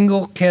a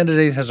single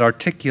candidate has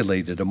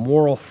articulated a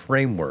moral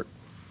framework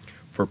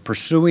for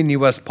pursuing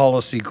U.S.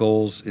 policy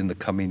goals in the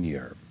coming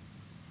year.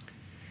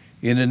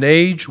 In an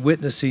age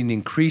witnessing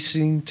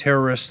increasing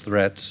terrorist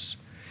threats,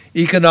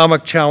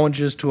 economic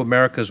challenges to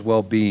America's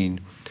well-being,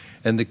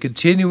 and the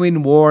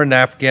continuing war in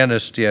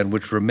Afghanistan,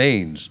 which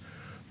remains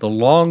the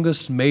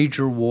longest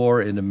major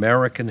war in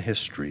American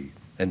history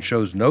and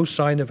shows no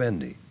sign of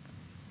ending,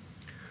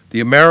 the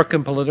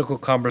American political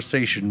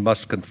conversation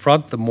must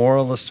confront the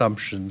moral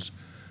assumptions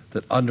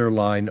that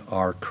underline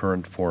our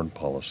current foreign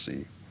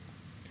policy.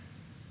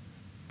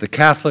 The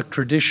Catholic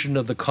tradition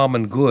of the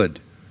common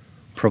good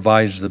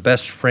provides the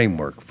best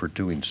framework for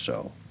doing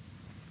so.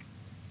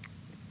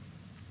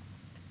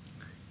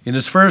 In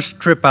his first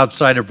trip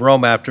outside of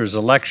Rome after his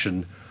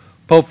election,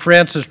 Pope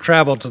Francis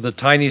traveled to the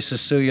tiny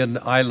Sicilian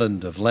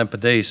island of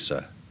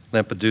Lampedusa,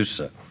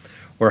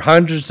 where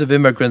hundreds of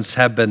immigrants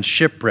have been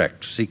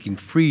shipwrecked seeking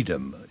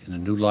freedom in a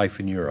new life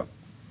in Europe.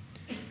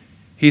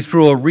 He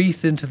threw a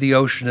wreath into the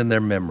ocean in their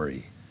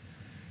memory,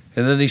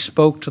 and then he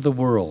spoke to the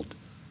world,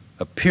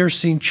 a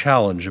piercing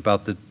challenge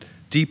about the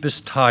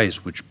deepest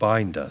ties which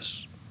bind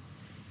us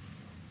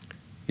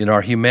in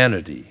our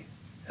humanity,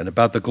 and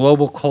about the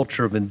global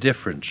culture of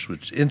indifference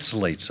which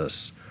insulates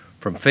us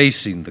from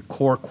facing the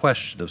core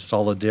question of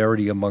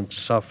solidarity amongst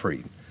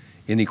suffering,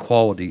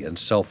 inequality, and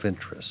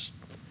self-interest.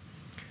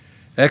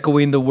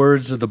 Echoing the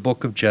words of the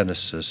book of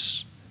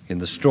Genesis in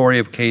the story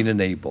of Cain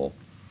and Abel,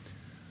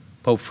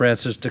 Pope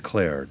Francis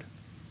declared,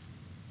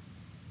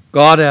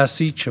 God asks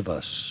each of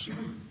us,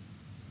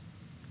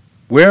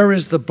 where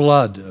is the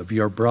blood of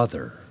your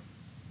brother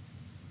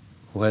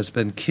who has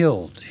been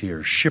killed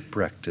here,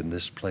 shipwrecked in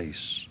this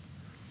place?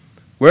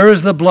 Where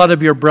is the blood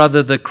of your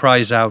brother that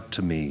cries out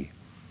to me?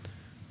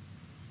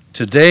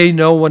 Today,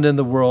 no one in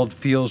the world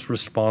feels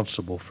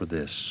responsible for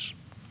this,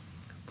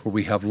 for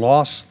we have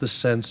lost the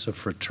sense of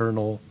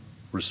fraternal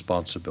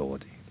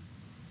responsibility.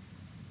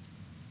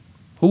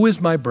 Who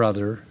is my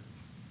brother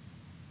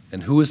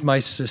and who is my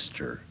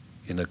sister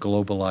in a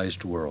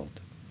globalized world?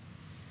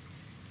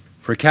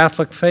 For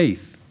Catholic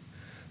faith,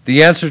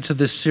 the answer to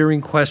this searing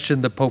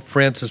question that Pope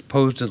Francis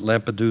posed at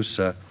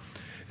Lampedusa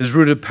is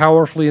rooted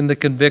powerfully in the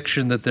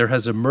conviction that there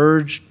has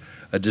emerged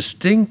a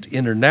distinct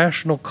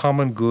international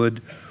common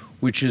good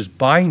which is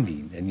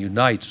binding and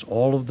unites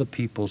all of the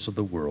peoples of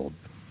the world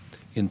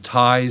in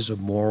ties of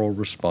moral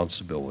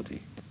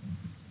responsibility.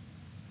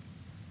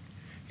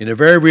 In a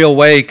very real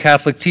way,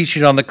 Catholic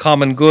teaching on the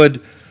common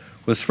good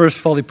was first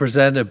fully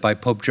presented by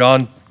Pope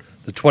John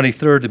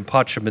XXIII in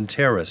Pacem in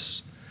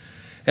Terris,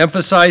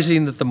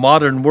 emphasizing that the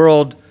modern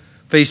world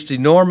faced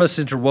enormous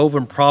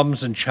interwoven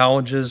problems and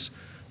challenges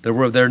that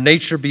were of their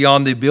nature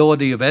beyond the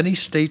ability of any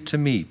state to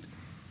meet.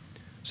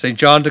 St.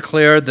 John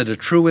declared that a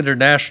true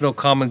international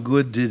common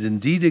good did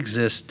indeed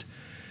exist,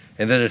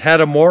 and that it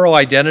had a moral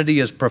identity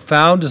as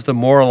profound as the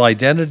moral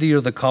identity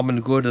or the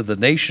common good of the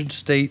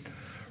nation-state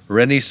or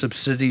any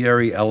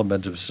subsidiary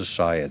element of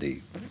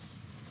society.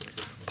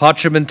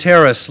 Pacem in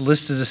Terris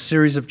listed a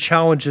series of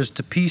challenges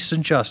to peace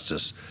and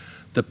justice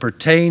that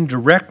pertained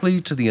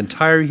directly to the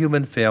entire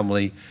human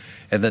family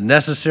and that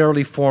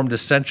necessarily formed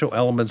essential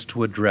elements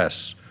to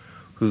address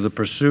through the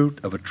pursuit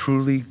of a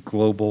truly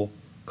global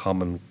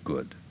common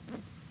good.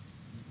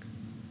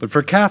 But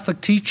for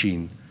Catholic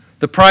teaching,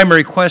 the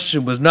primary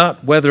question was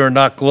not whether or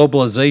not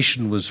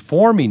globalization was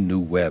forming new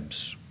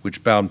webs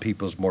which bound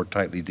peoples more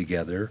tightly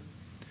together.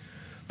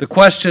 The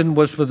question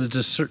was for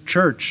the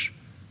Church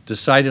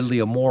decidedly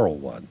a moral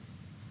one.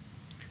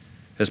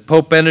 As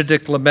Pope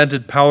Benedict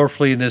lamented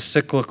powerfully in his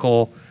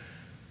cyclical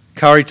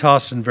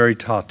Caritas in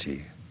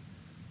Veritate,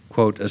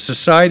 quote, as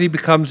society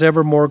becomes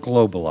ever more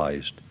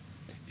globalized,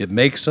 it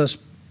makes us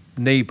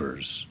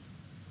neighbors,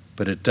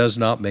 but it does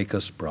not make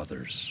us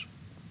brothers.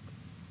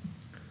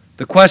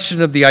 The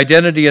question of the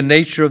identity and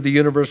nature of the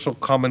universal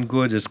common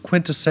good is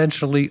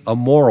quintessentially a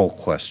moral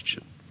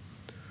question.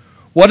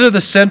 What are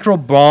the central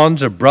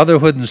bonds of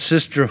brotherhood and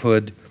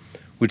sisterhood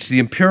which the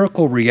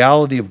empirical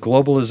reality of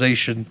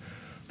globalization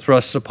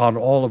thrusts upon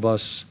all of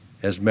us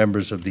as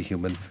members of the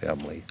human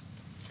family.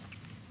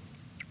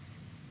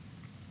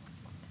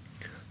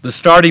 The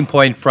starting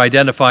point for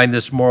identifying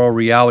this moral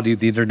reality of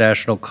the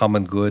international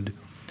common good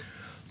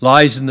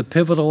lies in the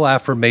pivotal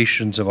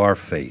affirmations of our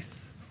faith.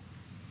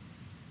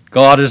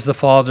 God is the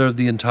Father of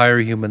the entire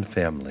human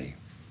family.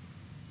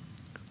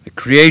 That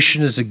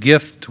creation is a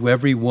gift to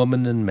every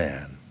woman and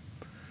man.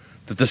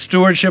 That the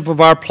stewardship of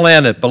our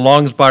planet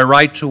belongs by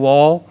right to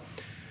all,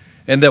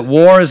 and that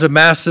war is a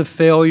massive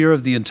failure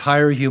of the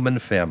entire human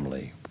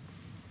family.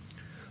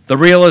 The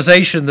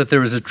realization that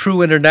there is a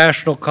true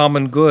international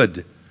common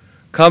good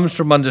comes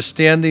from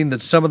understanding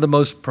that some of the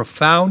most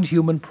profound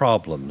human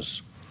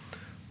problems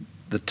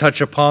that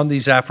touch upon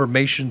these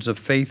affirmations of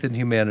faith in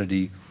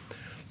humanity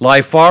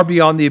lie far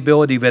beyond the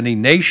ability of any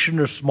nation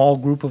or small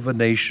group of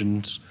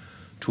nations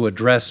to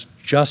address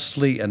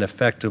justly and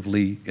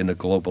effectively in a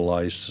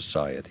globalized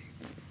society.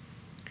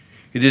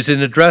 It is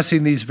in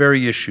addressing these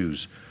very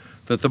issues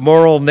that the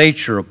moral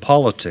nature of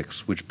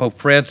politics, which Pope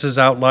Francis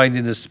outlined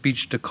in his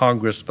speech to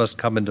Congress, must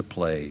come into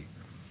play.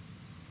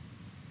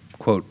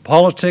 Quote,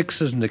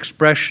 "Politics is an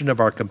expression of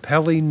our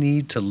compelling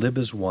need to live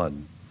as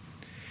one,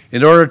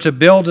 in order to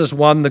build as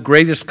one the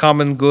greatest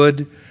common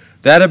good,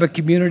 that of a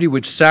community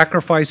which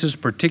sacrifices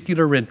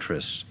particular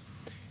interests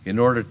in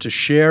order to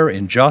share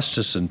in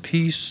justice and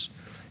peace,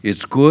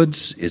 its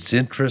goods, its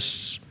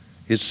interests,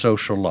 its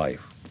social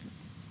life."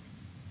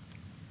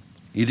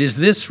 It is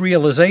this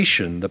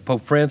realization that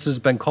Pope Francis has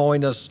been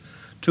calling us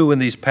to in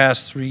these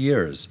past 3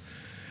 years,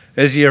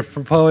 as he has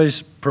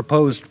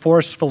proposed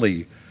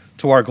forcefully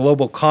to our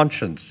global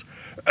conscience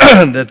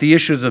that the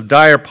issues of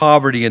dire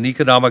poverty and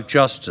economic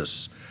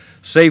justice,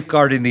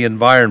 safeguarding the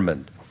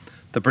environment,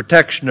 the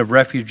protection of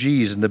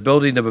refugees, and the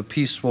building of a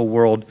peaceful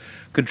world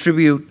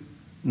contribute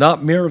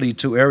not merely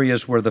to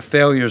areas where the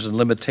failures and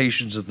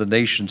limitations of the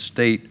nation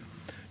state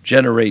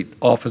generate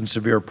often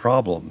severe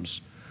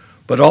problems,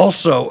 but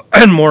also,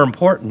 and more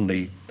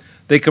importantly,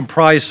 they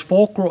comprise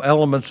fulcral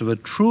elements of a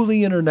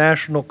truly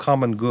international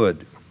common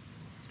good,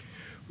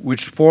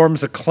 which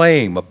forms a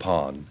claim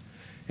upon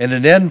and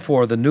an end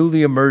for the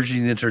newly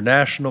emerging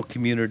international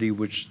community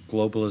which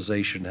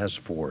globalization has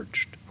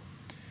forged.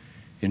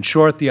 In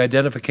short, the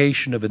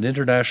identification of an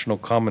international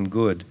common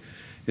good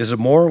is a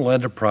moral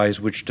enterprise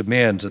which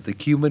demands that the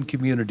human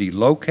community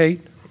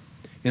locate,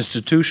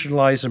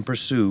 institutionalize, and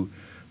pursue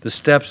the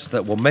steps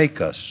that will make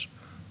us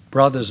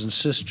brothers and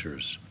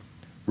sisters,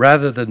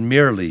 rather than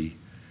merely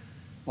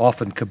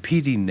often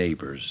competing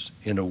neighbors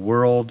in a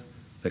world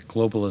that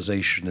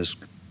globalization is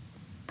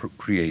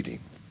creating.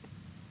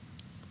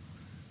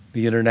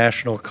 The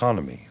international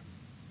economy.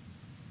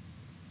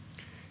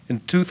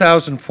 In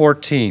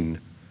 2014,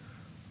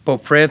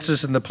 Pope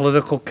Francis and the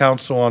Political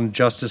Council on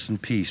Justice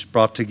and Peace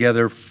brought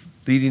together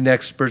leading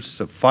experts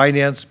of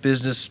finance,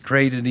 business,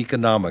 trade, and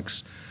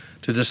economics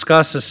to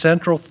discuss a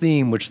central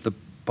theme which the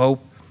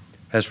Pope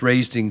has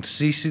raised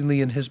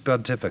unceasingly in his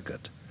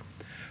pontificate: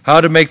 how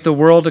to make the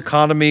world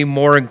economy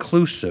more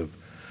inclusive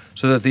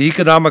so that the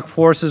economic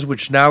forces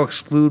which now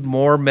exclude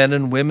more men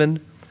and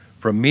women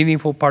from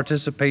meaningful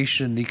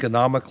participation in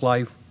economic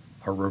life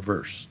are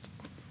reversed.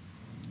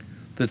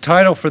 The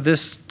title for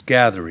this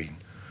gathering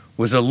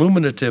was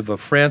illuminative of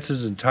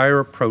France's entire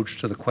approach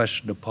to the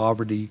question of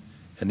poverty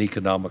and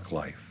economic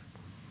life: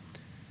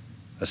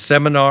 a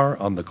seminar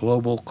on the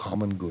global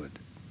common good.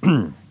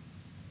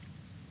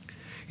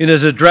 In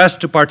his address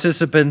to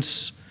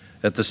participants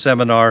at the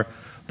seminar,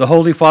 the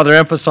Holy Father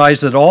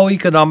emphasized that all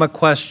economic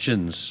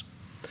questions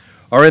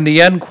are in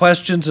the end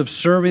questions of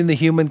serving the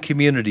human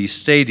community,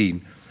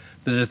 stating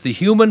that if the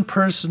human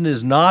person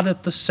is not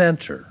at the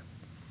center,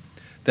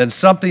 then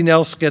something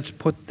else gets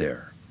put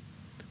there,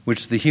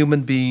 which the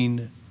human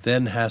being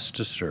then has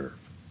to serve.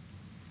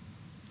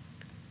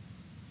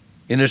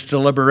 In its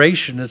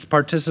deliberation, the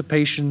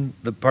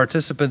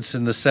participants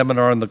in the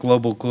seminar on the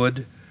global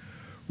good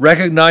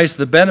recognized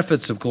the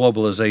benefits of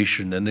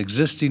globalization and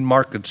existing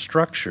market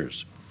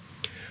structures,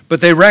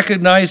 but they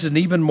recognized an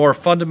even more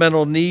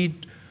fundamental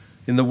need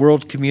in the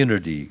world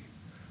community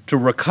to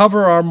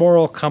recover our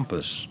moral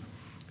compass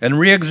and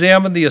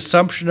re-examine the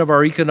assumption of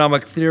our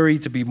economic theory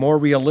to be more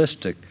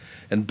realistic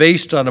and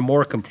based on a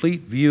more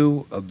complete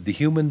view of the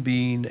human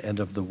being and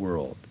of the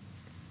world.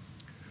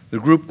 The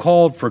group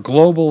called for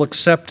global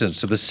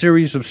acceptance of a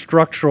series of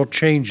structural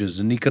changes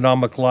in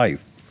economic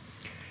life,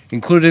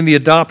 including the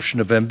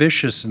adoption of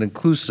ambitious and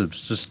inclusive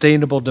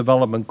sustainable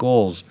development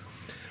goals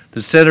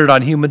that centered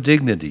on human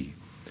dignity,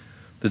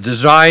 the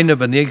design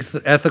of an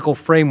ethical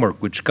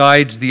framework which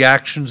guides the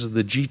actions of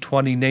the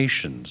G20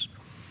 nations,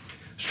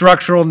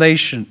 structural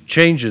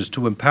changes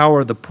to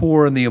empower the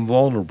poor and the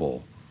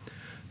vulnerable,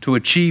 to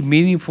achieve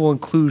meaningful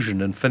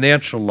inclusion in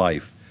financial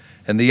life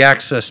and the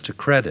access to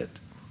credit,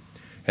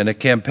 and a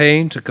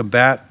campaign to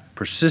combat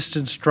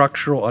persistent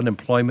structural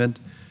unemployment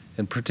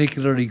and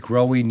particularly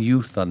growing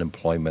youth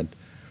unemployment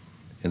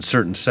in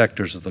certain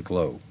sectors of the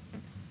globe.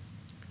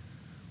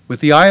 With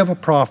the eye of a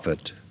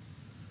prophet,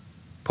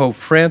 Pope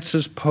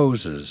Francis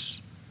poses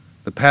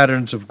the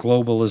patterns of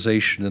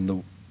globalization in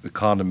the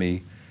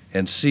economy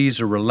and sees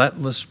a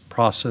relentless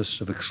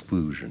process of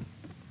exclusion.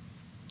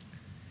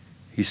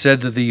 He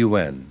said to the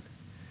UN,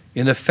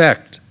 "In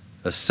effect,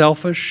 a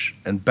selfish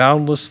and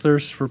boundless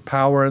thirst for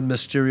power and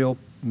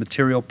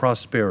material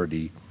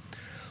prosperity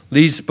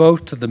leads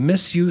both to the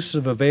misuse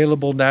of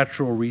available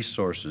natural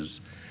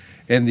resources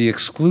and the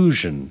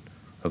exclusion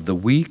of the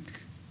weak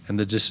and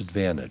the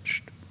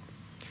disadvantaged.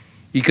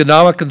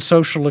 Economic and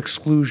social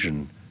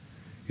exclusion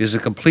is a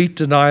complete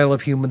denial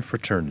of human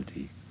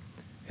fraternity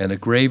and a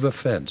grave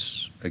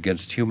offense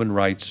against human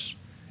rights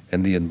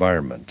and the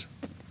environment."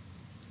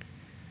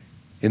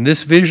 In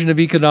this vision of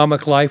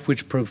economic life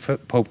which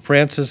Pope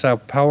Francis so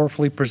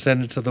powerfully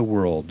presented to the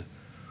world,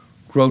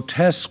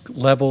 grotesque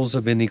levels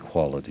of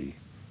inequality,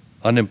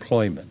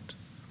 unemployment,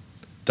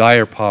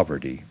 dire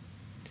poverty,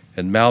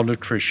 and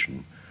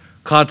malnutrition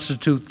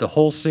constitute the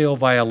wholesale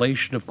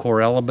violation of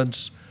core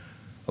elements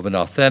of an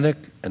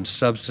authentic and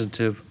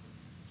substantive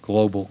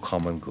global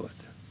common good.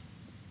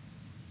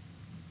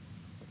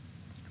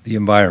 The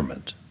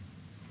environment.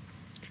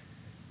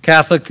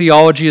 Catholic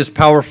theology is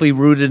powerfully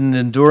rooted in an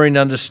enduring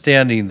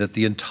understanding that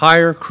the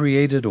entire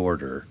created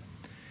order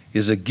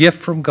is a gift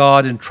from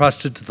God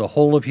entrusted to the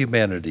whole of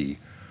humanity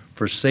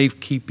for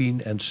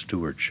safekeeping and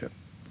stewardship.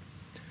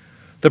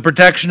 The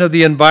protection of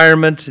the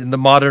environment in the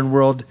modern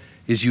world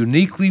is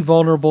uniquely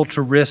vulnerable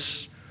to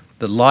risks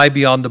that lie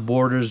beyond the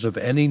borders of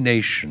any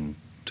nation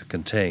to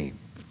contain.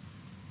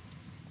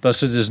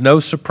 Thus, it is no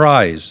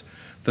surprise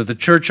that the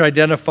Church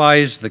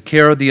identifies the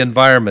care of the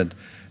environment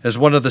as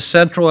one of the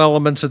central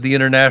elements of the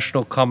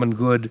international common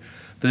good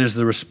that is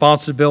the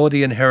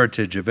responsibility and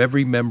heritage of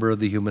every member of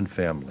the human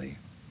family.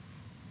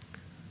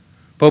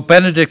 Pope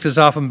Benedict has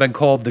often been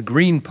called the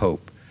Green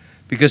Pope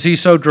because he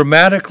so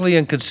dramatically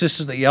and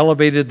consistently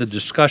elevated the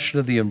discussion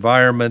of the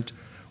environment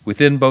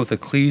within both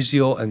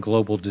ecclesial and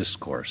global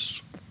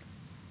discourse.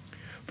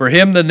 For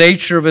him, the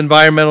nature of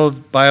environmental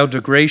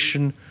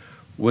biodegradation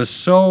was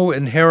so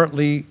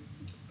inherently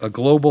a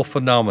global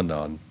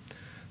phenomenon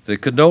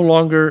that could no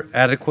longer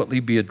adequately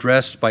be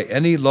addressed by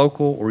any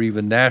local or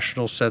even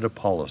national set of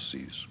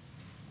policies.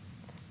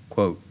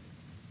 Quote,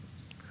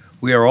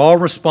 "We are all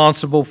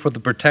responsible for the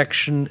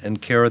protection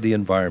and care of the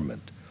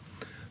environment.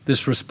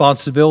 This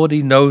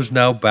responsibility knows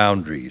no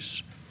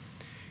boundaries.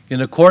 In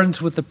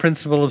accordance with the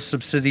principle of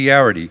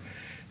subsidiarity,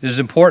 it is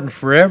important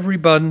for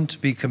everyone to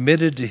be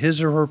committed to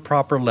his or her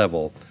proper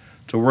level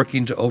to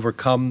working to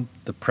overcome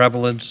the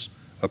prevalence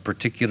of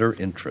particular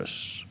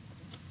interests."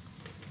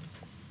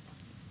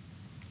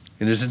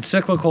 In his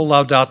encyclical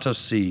Laudato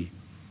Si,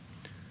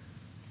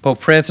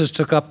 Pope Francis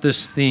took up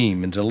this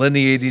theme in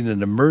delineating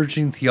an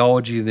emerging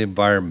theology of the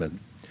environment,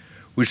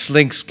 which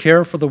links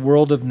care for the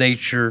world of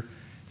nature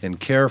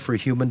and care for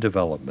human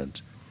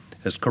development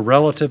as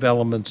correlative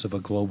elements of a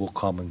global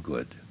common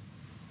good.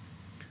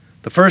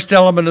 The first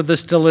element of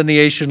this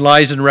delineation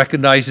lies in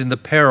recognizing the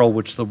peril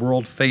which the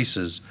world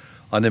faces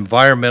on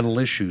environmental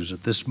issues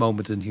at this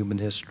moment in human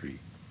history.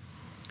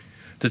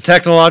 The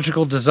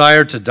technological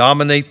desire to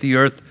dominate the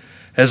earth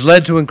has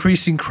led to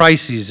increasing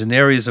crises in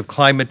areas of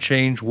climate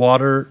change,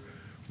 water,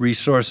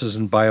 resources,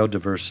 and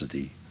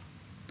biodiversity.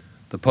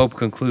 The Pope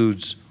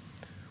concludes,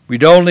 we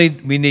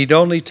need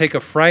only take a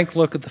frank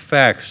look at the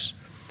facts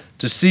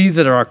to see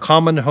that our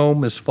common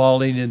home is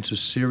falling into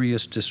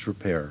serious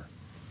disrepair.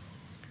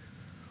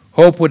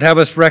 Hope would have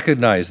us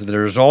recognize that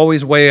there is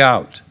always way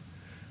out,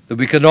 that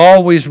we can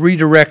always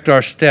redirect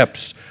our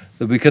steps,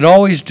 that we can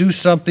always do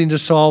something to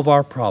solve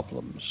our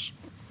problems.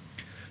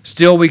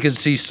 Still, we can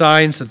see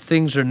signs that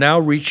things are now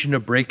reaching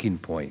a breaking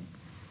point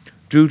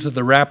due to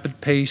the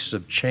rapid pace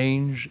of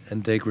change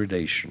and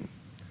degradation.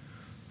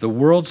 The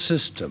world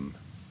system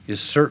is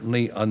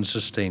certainly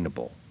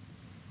unsustainable.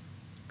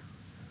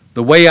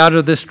 The way out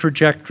of this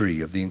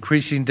trajectory of the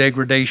increasing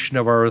degradation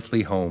of our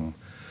earthly home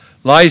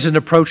lies in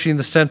approaching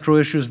the central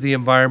issues of the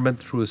environment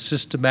through a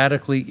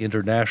systematically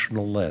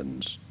international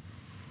lens.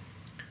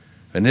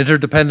 An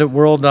interdependent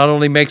world not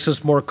only makes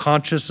us more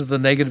conscious of the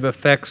negative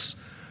effects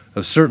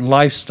of certain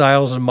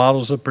lifestyles and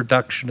models of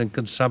production and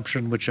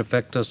consumption which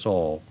affect us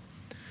all.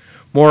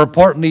 More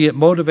importantly, it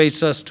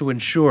motivates us to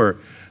ensure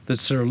that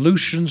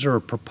solutions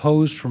are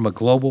proposed from a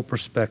global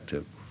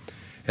perspective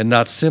and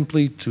not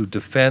simply to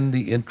defend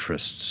the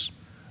interests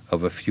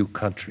of a few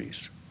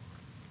countries.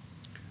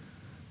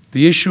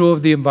 The issue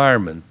of the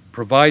environment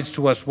provides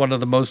to us one of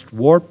the most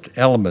warped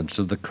elements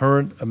of the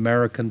current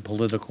American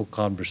political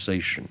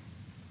conversation.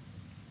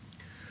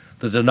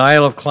 The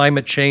denial of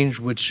climate change,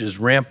 which is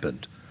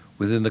rampant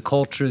within the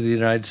culture of the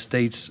United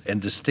States,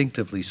 and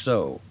distinctively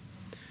so,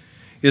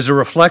 is a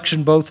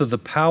reflection both of the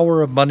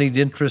power of moneyed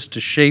interest to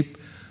shape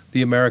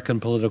the American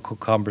political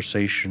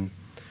conversation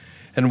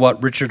and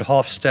what Richard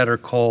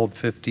Hofstadter called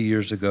 50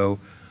 years ago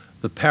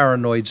the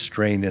paranoid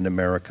strain in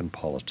American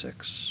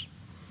politics.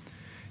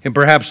 In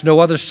perhaps no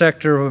other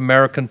sector of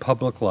American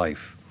public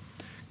life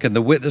can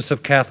the witness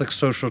of Catholic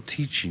social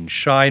teaching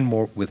shine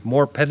with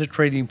more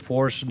penetrating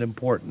force and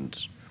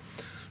importance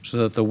so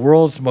that the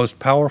world's most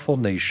powerful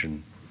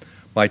nation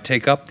might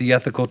take up the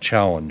ethical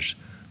challenge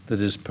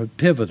that is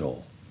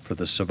pivotal for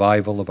the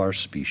survival of our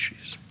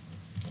species.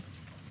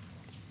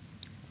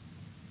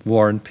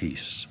 war and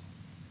peace.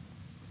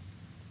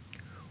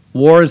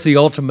 War is the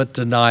ultimate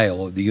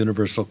denial of the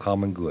universal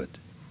common good.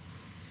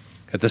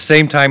 At the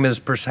same time, it is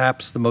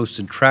perhaps the most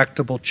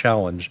intractable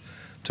challenge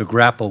to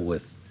grapple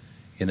with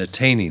in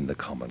attaining the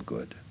common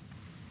good.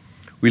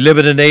 We live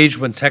in an age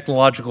when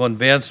technological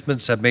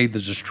advancements have made the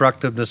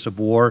destructiveness of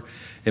war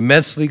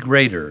immensely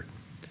greater,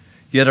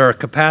 yet our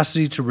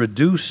capacity to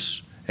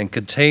reduce and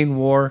contain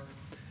war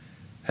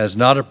has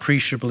not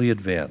appreciably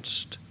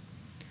advanced.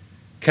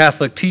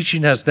 Catholic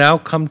teaching has now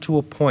come to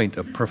a point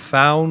of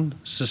profound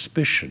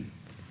suspicion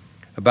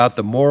about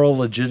the moral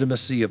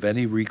legitimacy of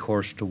any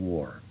recourse to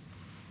war.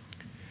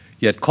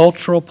 Yet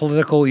cultural,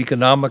 political,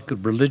 economic,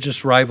 and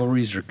religious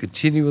rivalries are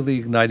continually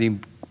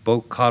igniting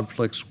both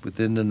conflicts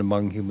within and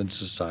among human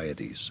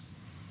societies.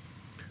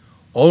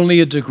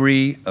 Only a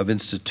degree of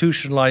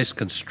institutionalized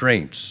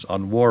constraints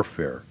on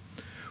warfare,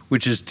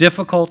 which is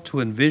difficult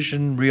to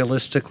envision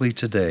realistically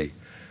today,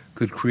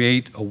 could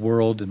create a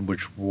world in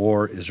which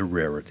war is a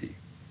rarity.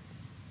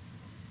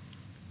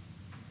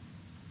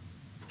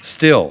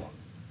 Still,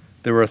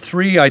 there are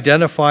three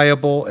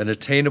identifiable and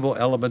attainable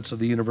elements of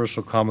the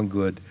universal common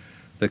good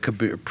that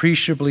could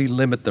appreciably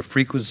limit the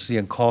frequency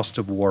and cost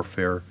of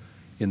warfare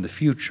in the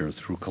future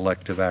through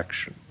collective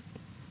action.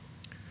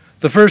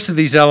 The first of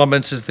these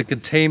elements is the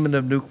containment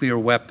of nuclear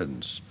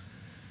weapons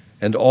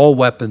and all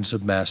weapons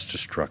of mass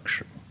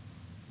destruction.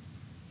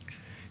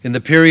 In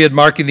the period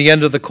marking the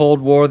end of the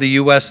Cold War, the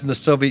U.S. and the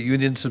Soviet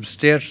Union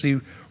substantially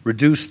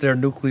reduced their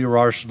nuclear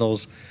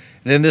arsenals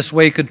and in this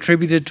way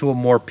contributed to a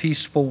more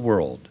peaceful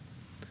world.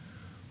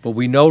 But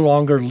we no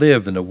longer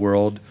live in a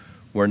world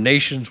where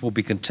nations will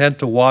be content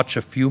to watch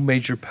a few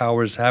major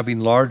powers having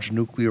large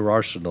nuclear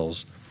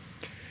arsenals,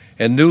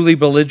 and newly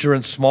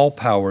belligerent small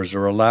powers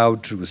are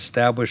allowed to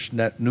establish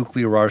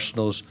nuclear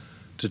arsenals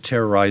to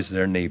terrorize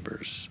their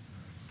neighbors.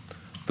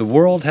 The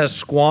world has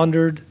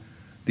squandered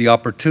the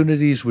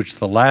opportunities which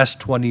the last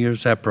 20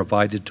 years have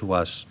provided to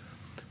us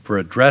for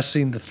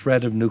addressing the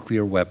threat of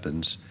nuclear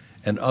weapons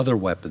and other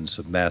weapons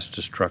of mass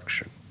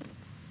destruction.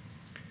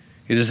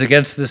 It is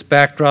against this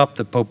backdrop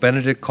that Pope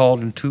Benedict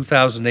called in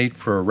 2008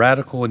 for a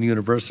radical and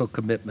universal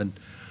commitment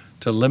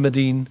to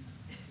limiting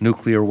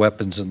nuclear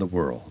weapons in the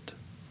world.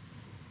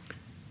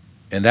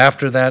 And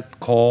after that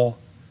call,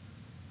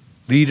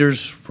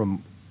 leaders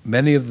from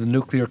many of the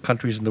nuclear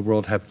countries in the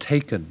world have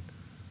taken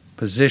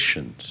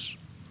positions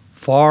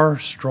far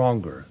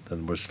stronger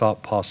than was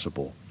thought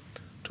possible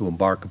to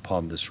embark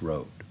upon this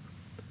road.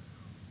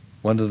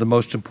 One of the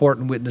most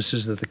important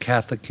witnesses that the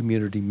Catholic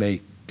community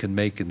can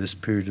make in this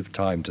period of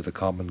time to the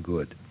common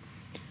good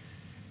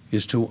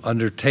is to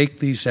undertake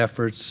these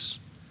efforts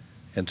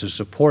and to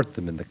support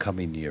them in the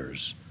coming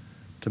years,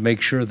 to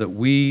make sure that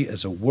we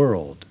as a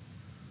world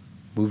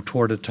move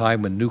toward a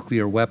time when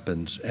nuclear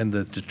weapons and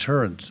the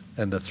deterrence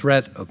and the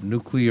threat of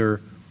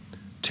nuclear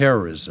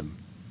terrorism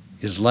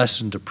is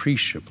lessened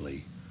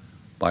appreciably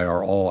by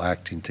our all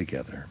acting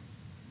together.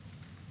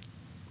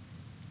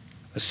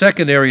 A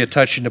second area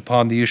touching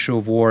upon the issue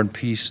of war and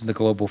peace in the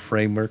global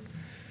framework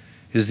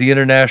is the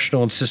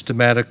international and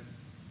systematic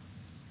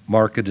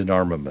market in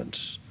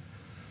armaments.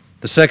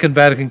 The Second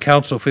Vatican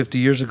Council 50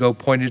 years ago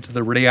pointed to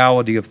the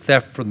reality of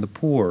theft from the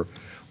poor,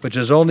 which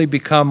has only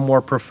become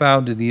more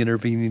profound in the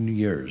intervening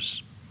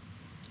years.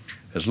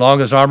 As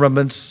long as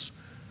armaments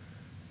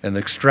and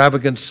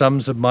extravagant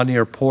sums of money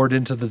are poured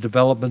into the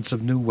developments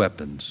of new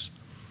weapons,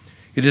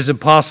 it is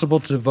impossible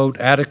to devote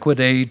adequate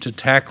aid to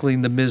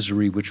tackling the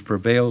misery which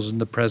prevails in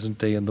the present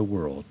day in the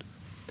world.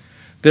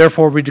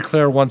 Therefore, we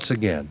declare once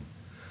again,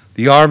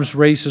 the arms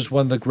race is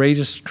one of the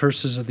greatest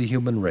curses of the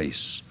human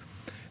race,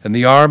 and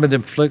the harm it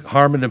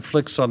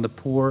inflicts on the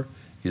poor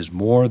is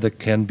more that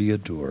can be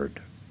endured.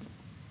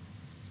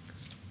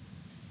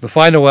 The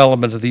final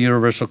element of the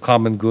universal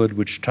common good,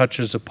 which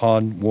touches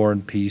upon war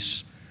and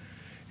peace,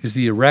 is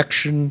the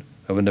erection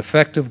of an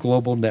effective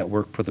global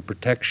network for the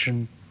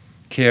protection,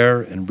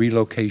 care, and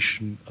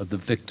relocation of the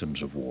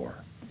victims of war.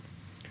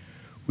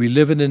 We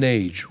live in an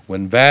age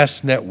when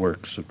vast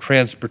networks of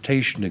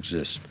transportation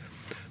exist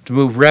to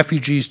move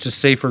refugees to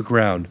safer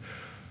ground,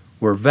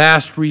 where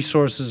vast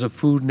resources of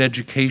food and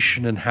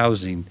education and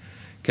housing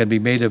can be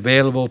made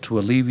available to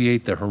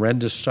alleviate the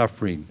horrendous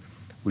suffering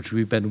which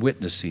we've been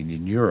witnessing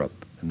in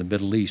Europe and the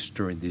Middle East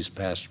during these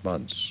past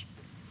months.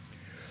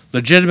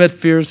 Legitimate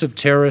fears of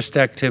terrorist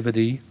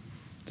activity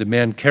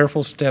demand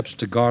careful steps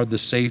to guard the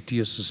safety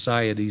of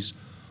societies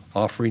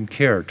offering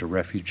care to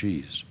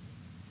refugees.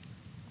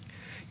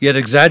 Yet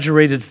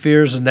exaggerated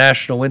fears and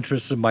national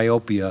interests and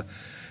myopia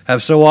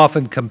have so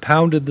often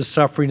compounded the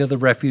suffering of the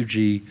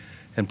refugee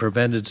and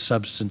prevented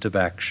substantive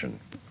action.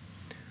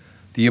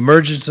 The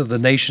emergence of the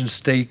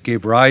nation-state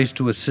gave rise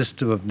to a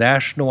system of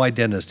national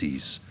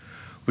identities,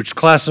 which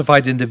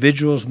classified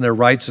individuals and their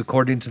rights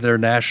according to their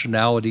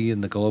nationality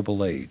in the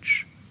global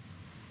age.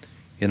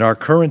 In our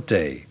current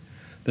day,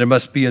 there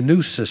must be a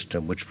new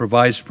system which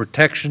provides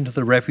protection to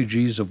the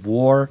refugees of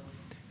war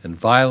and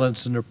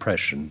violence and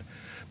oppression,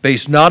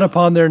 based not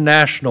upon their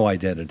national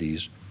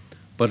identities,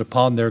 but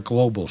upon their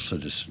global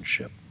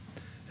citizenship,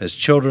 as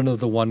children of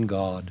the one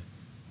God,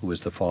 who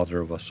is the Father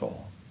of us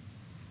all.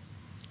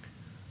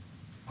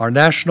 Our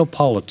national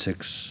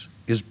politics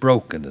is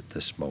broken at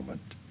this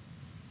moment.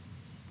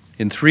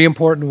 In three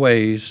important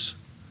ways: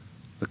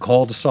 the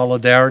call to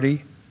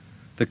solidarity,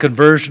 the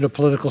conversion of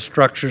political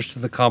structures to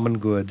the common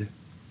good,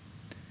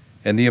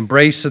 and the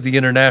embrace of the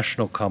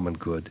international common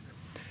good.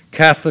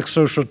 Catholic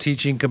social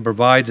teaching can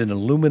provide an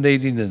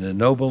illuminating and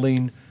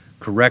ennobling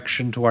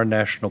correction to our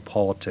national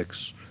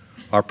politics,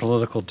 our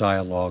political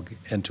dialogue,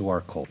 and to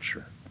our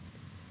culture.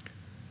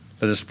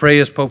 Let us pray,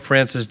 as Pope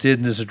Francis did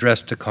in his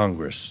address to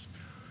Congress,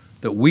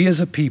 that we as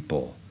a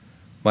people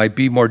might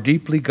be more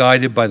deeply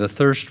guided by the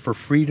thirst for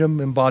freedom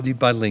embodied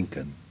by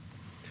Lincoln,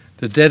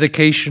 the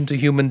dedication to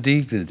human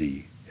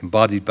dignity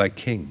embodied by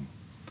King,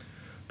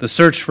 the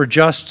search for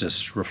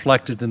justice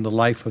reflected in the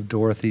life of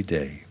Dorothy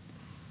Day,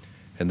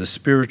 and the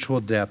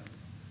spiritual depth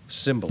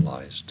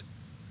symbolized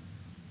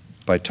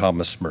by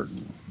Thomas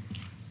Merton.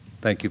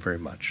 Thank you very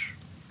much.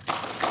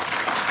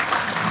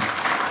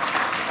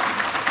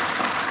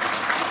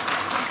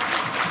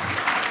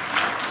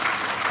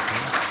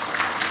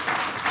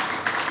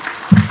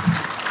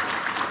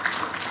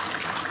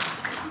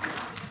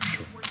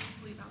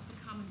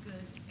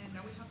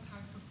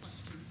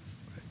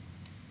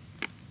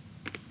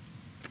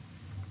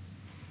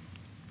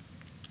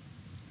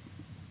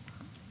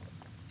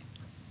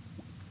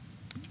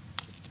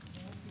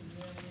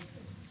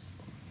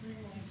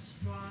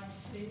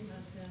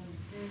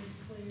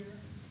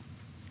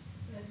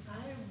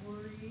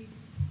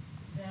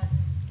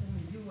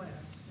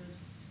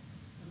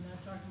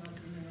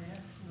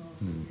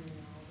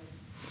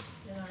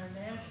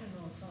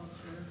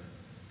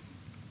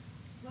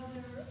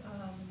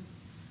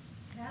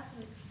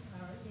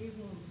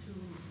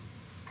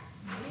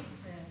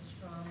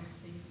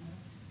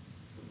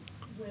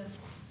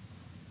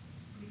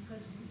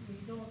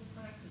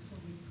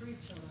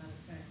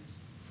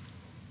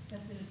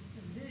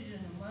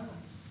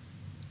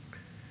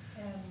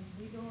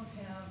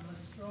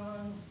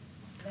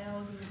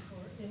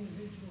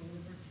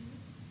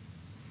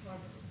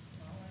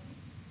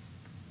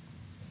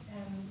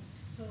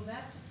 So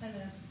that's the kind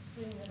of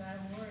thing that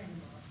I'm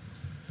worrying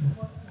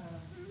about,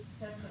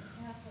 that the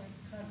Catholic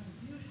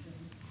contribution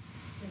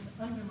is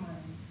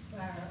undermined by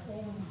our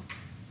own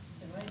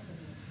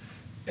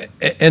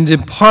divisiveness. And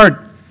in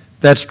part,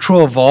 that's true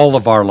of all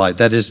of our life.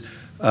 That is,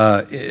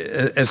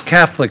 as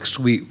Catholics,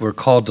 we're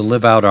called to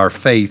live out our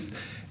faith,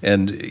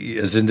 and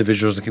as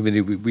individuals in the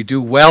community, we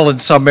do well in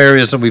some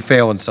areas and we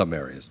fail in some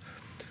areas.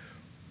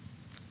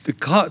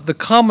 The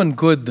common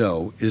good,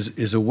 though,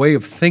 is a way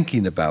of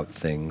thinking about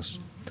things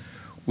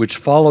which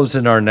follows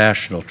in our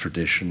national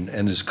tradition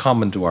and is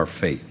common to our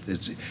faith.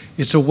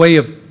 It's a way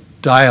of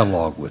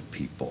dialogue with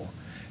people.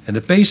 And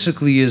it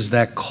basically is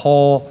that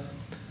call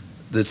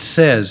that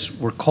says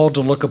we're called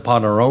to look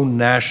upon our own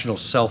national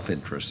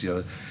self-interest. You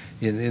know,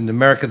 in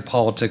American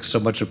politics, so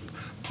much of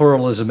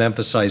pluralism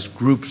emphasized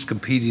groups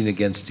competing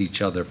against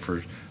each other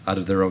out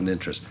of their own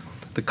interest.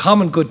 The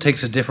common good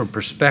takes a different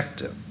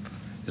perspective.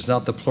 It's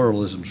not that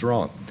pluralism's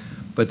wrong,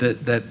 but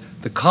that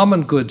the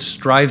common good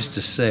strives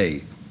to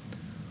say,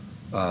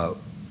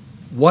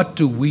 what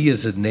do we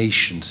as a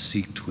nation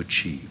seek to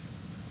achieve?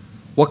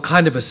 What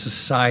kind of a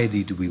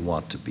society do we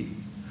want to be?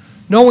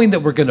 Knowing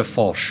that we're going to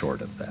fall short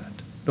of that,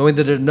 knowing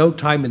that at no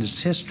time in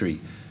its history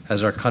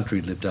has our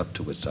country lived up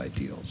to its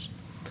ideals.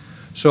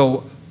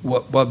 So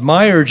what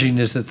my urging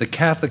is that the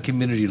Catholic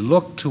community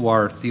look to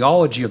our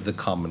theology of the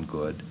common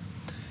good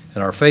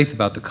and our faith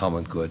about the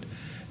common good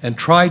and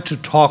try to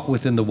talk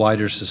within the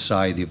wider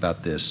society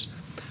about this,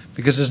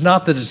 because it's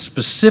not that it's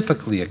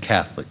specifically a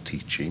Catholic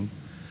teaching.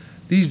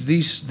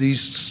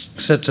 These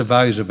sets of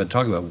values I've been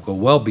talking about go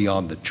well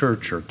beyond the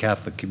church or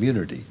Catholic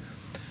community.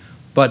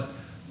 But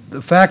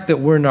the fact that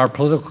we're in our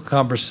political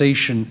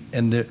conversation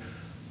and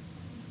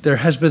there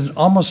has been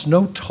almost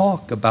no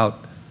talk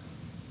about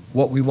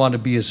what we want to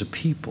be as a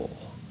people,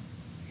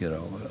 you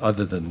know,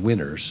 other than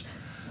winners.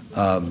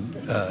 And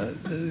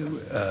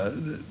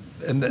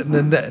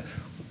then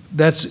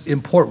that's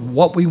important,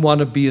 what we want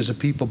to be as a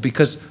people,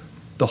 because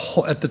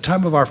at the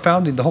time of our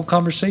founding, the whole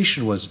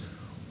conversation was,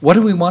 what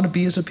do we want to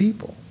be as a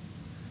people?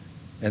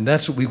 And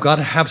that's what we've got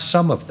to have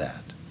some of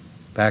that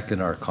back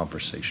in our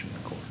conversation in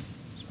the court.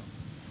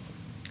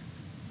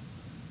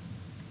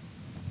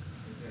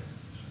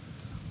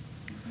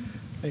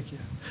 Thank you.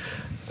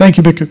 Thank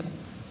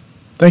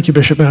you,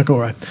 Bishop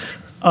McElroy.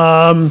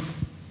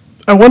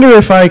 I wonder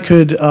if I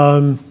could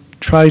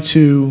try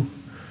to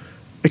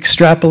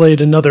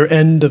extrapolate another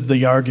end of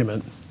the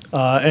argument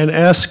and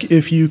ask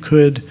if you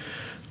could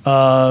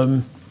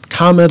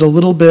comment a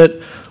little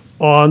bit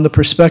on the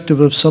perspective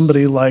of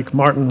somebody like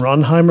Martin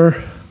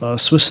Ronheimer, a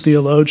Swiss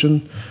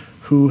theologian,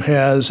 who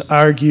has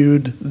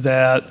argued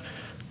that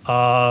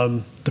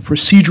the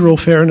procedural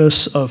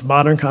fairness of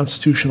modern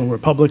constitutional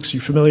republics,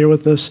 you're familiar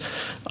with this,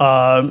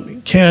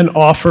 can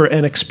offer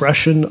an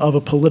expression of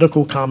a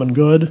political common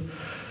good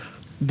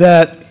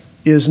that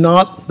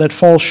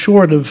falls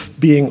short of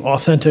being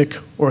authentic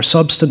or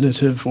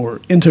substantive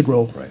or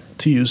integral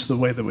to use the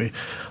way that we.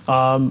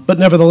 But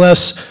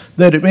nevertheless,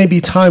 that it may be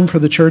time for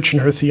the church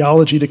and her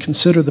theology to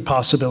consider the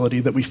possibility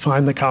that we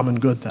find the common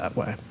good that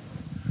way.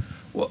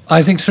 Well,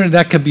 I think certainly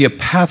that can be a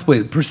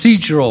pathway.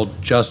 Procedural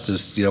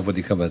justice, when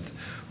you come at,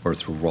 or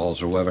through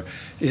walls or whatever,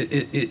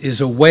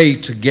 is a way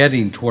to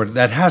getting toward,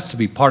 that has to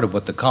be part of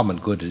what the common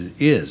good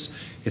is.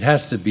 It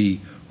has to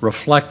be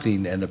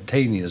reflecting and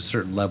obtaining a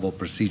certain level of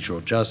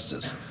procedural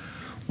justice.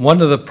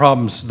 One of the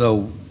problems,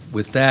 though,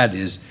 with that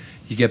is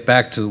you get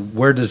back to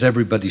where does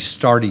everybody's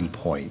starting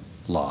point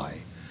lie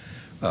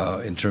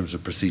in terms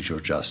of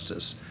procedural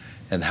justice,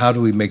 and how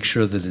do we make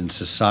sure that in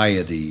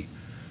society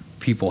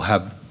people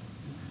have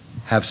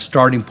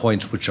starting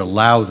points which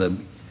allow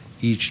them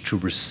each to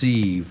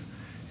receive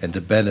and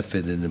to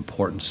benefit in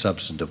important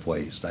substantive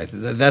ways.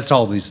 That's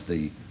always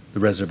the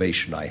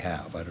reservation I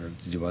have. I don't know,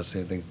 did you want to say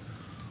anything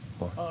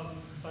more?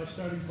 By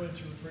starting points,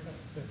 you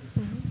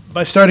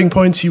By starting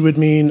points, you would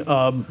mean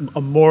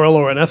a moral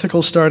or an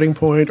ethical starting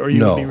point, or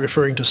you would be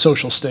referring to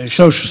social status?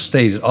 Social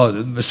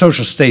status,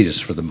 social status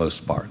for the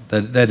most part.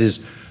 That is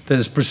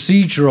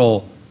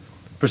procedural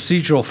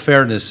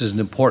fairness is an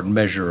important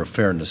measure of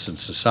fairness in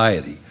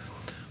society.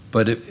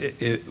 But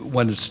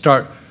when it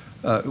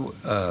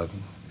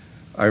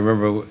I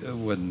remember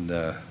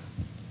when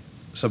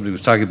somebody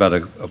was talking about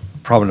a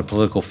prominent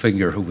political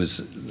figure who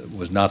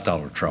was not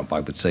Donald Trump, I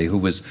would say, who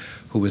was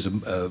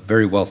a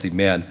very wealthy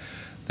man.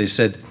 They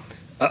said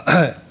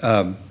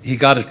he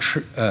got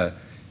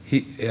he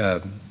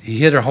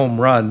hit a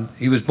home run.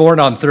 He was born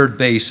on third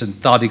base and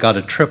thought he got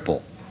a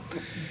triple,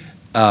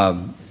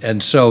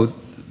 and so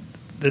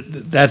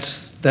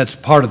that's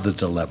part of the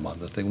dilemma.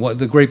 The thing.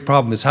 The great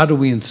problem is, how do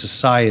we in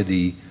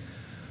society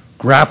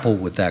grapple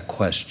with that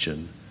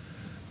question?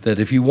 That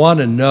if you want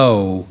to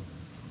know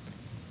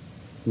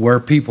where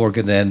people are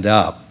going to end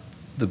up,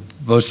 the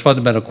most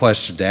fundamental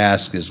question to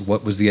ask is,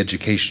 what was the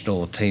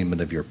educational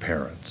attainment of your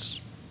parents?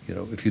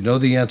 If you know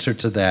the answer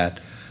to that,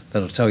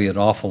 that'll tell you an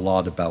awful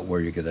lot about where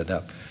you're going to end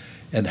up.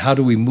 And how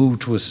do we move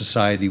to a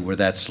society where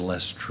that's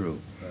less true?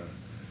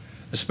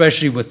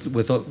 Especially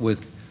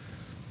with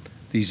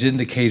these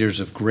indicators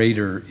of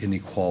greater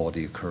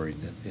inequality occurring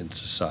in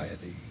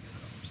society.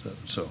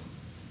 So.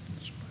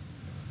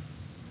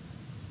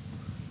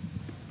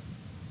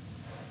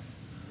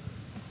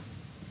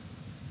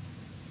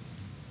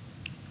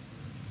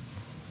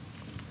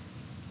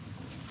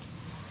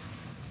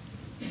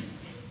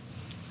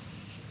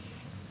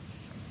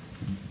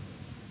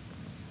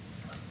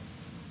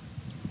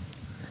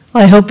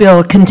 Well, I hope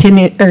you'll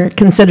continue or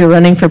consider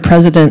running for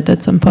president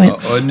at some point.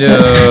 Oh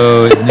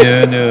no,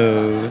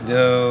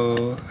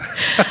 no.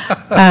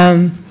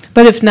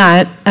 But if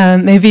not,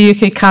 maybe you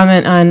could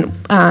comment on,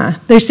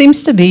 there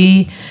seems to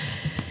be,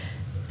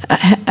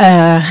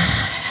 to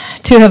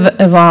have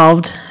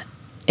evolved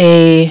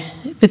a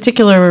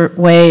particular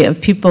way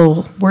of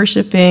people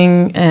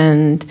worshiping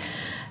and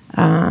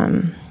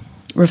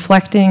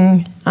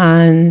reflecting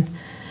on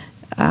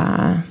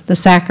the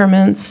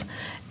sacraments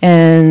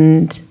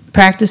and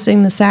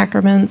practicing the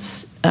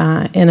sacraments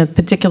in a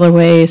particular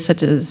way,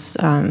 such as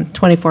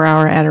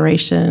 24-hour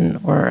adoration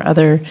or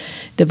other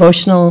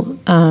devotional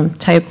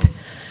type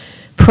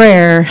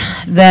prayer,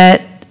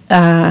 that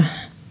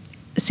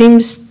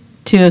seems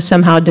to have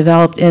somehow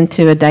developed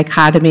into a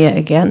dichotomy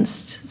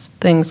against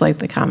things like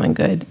the common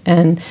good.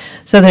 And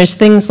so there's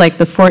things like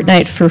the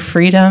Fortnight for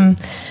Freedom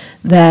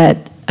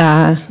that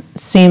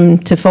seem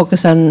to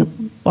focus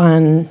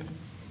on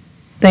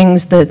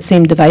things that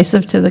seem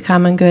divisive to the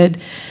common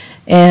good.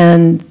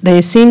 And they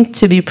seem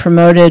to be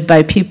promoted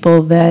by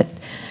people that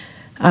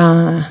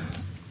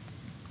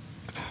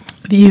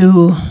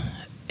view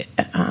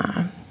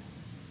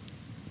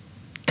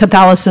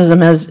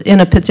Catholicism as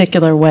in a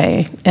particular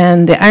way.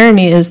 And the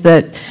irony is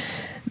that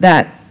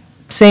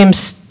same,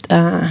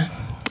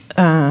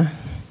 I'm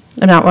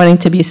not wanting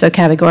to be so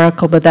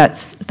categorical, but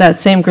that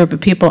same group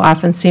of people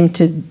often seem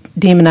to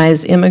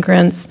demonize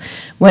immigrants,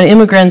 when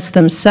immigrants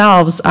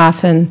themselves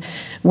often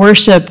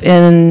worship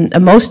in a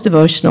most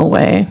devotional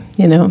way,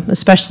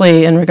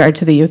 especially in regard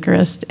to the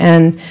Eucharist.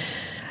 And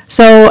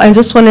so I'm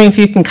just wondering if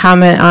you can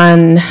comment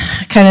on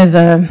kind of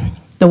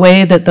the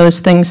way that those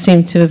things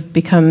seem to have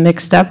become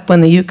mixed up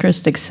when the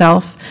Eucharist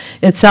itself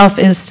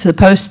is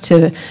supposed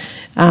to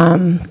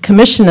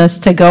commission us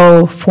to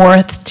go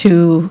forth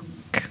to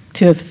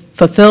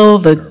fulfill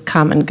the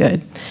common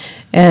good.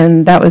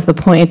 And that was the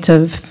point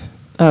of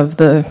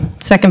the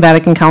Second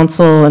Vatican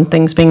Council and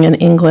things being in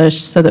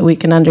English so that we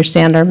can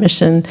understand our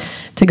mission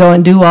to go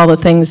and do all the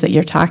things that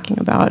you're talking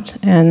about.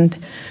 And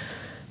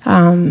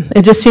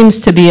it just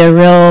seems to be a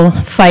real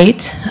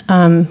fight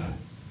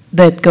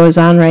that goes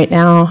on right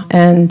now,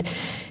 and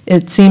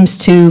it seems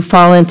to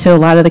fall into a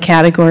lot of the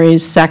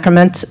categories.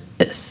 Sacrament,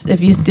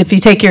 if you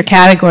take your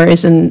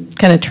categories and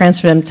kind of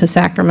transfer them to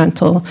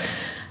sacramental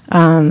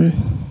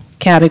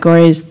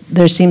categories,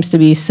 there seems to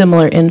be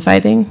similar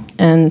infighting,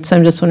 and so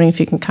I'm just wondering if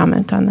you can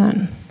comment on that.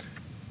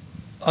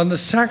 On the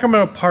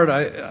sacramental part,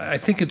 I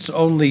think it's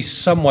only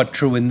somewhat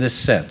true in this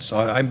sense.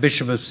 I'm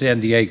Bishop of San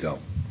Diego.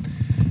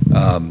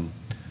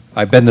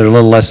 I've been there a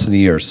little less than a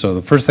year. So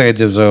the first thing I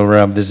did was I went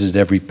around and visited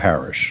every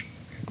parish.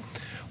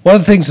 One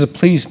of the things that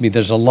pleased me,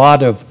 there's a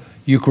lot of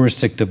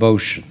Eucharistic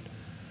devotion.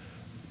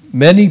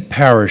 Many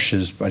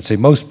parishes, I'd say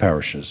most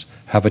parishes,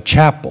 have a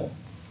chapel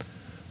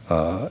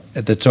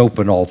that's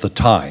open all the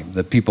time.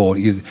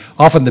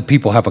 Often the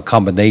people have a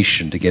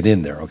combination to get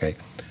in there, okay?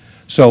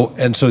 So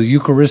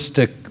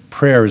Eucharistic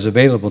prayer is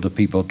available to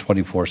people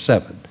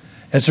 24/7.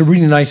 It's a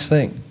really nice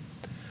thing.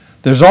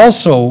 There's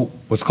also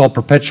what's called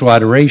perpetual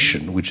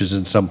adoration, which is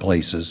in some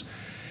places,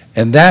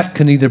 and that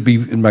can either be,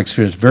 in my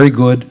experience, very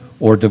good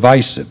or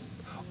divisive.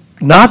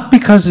 Not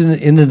because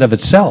in and of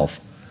itself,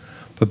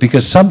 but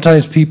because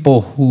sometimes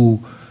people who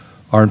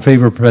are in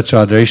favor of perpetual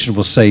adoration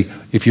will say,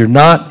 if you're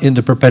not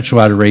into perpetual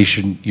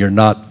adoration, you're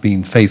not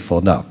being faithful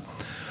enough.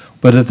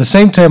 But at the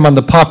same time, on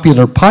the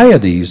popular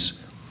pieties,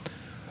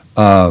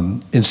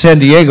 in San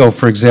Diego,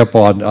 for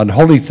example, on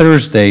Holy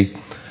Thursday,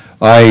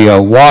 I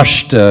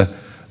washed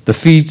the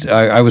feet.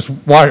 I was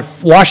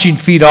washing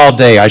feet all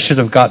day. I should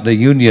have gotten a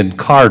union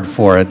card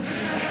for it.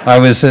 I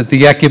was at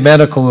the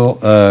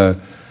ecumenical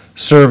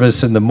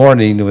service in the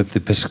morning with the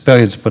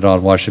Episcopalians put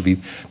on wash of feet.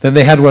 Then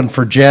they had one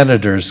for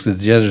janitors. The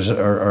janitors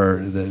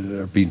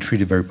are being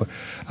treated very poor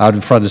out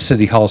in front of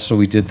City Hall, so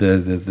we did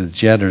the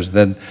janitors.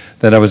 Then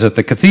I was at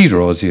the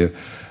cathedral,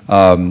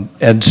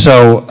 and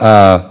so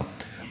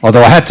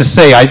although I had to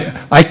say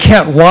I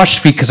can't wash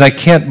feet because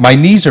my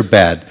knees are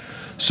bad.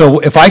 So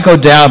if I go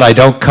down, I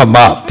don't come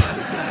up.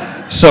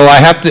 So I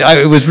have to.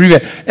 It was really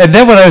bad. And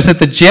then when I was at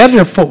the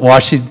janitor foot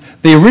washing,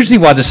 they originally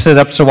wanted to sit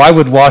up so I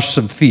would wash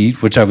some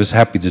feet, which I was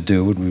happy to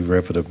do, and we were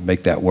able to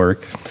make that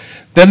work.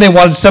 Then they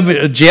wanted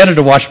a janitor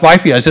to wash my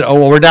feet. I said, oh,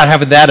 well, we're not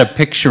having a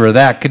picture of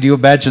that. Could you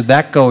imagine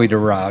that going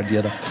around,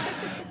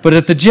 But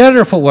at the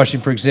janitor foot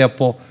washing, for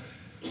example,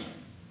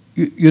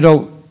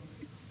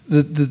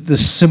 the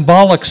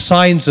symbolic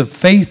signs of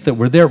faith that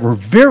were there were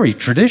very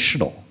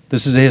traditional.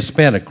 This is a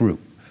Hispanic group.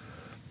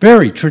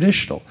 Very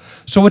traditional.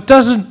 So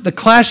the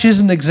clash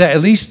isn't exact, at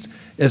least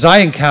as I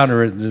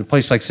encounter it in a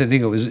place like San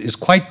Diego, is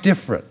quite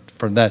different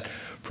from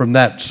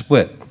that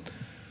split.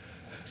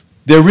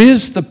 There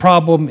is the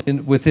problem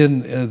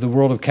within the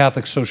world of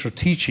Catholic social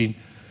teaching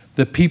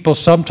that people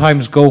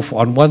sometimes go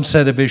on one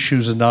set of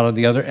issues and not on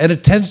the other, and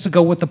it tends to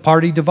go with the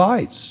party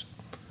divides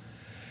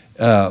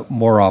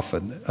more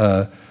often.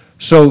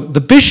 So the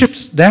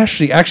bishops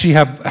nationally actually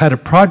have had a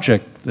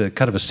project,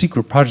 kind of a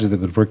secret project they've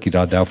been working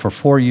on now for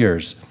 4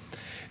 years.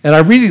 And I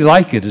really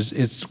like it.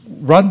 It's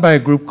run by a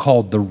group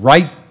called the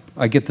right,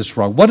 I get this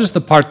wrong. What is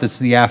the part that's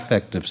the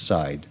affective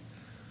side?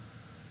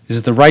 Is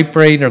it the right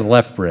brain or the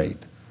left brain?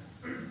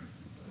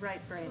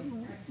 Right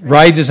brain.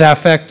 Right is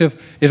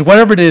affective? It's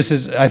whatever it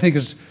is I think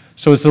it's,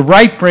 so it's the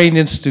Right Brain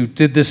Institute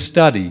did this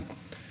study,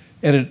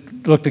 and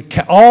it looked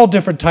at all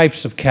different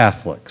types of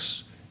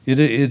Catholics.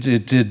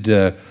 It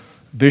did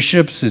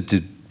bishops, it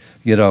did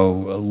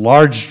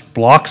large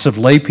blocks of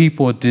lay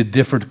people, it did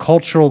different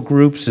cultural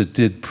groups, it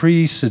did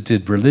priests, it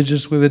did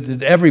religious women, it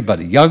did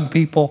everybody, young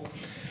people,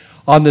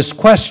 on this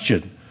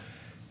question,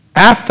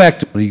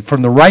 affectively,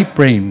 from the right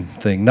brain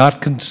thing, not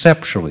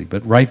conceptually,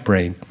 but right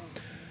brain,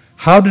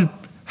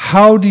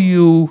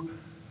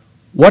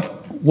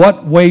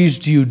 what ways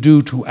do you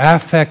do to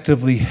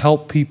affectively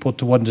help people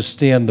to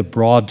understand the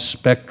broad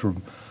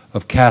spectrum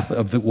of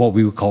what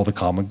we would call the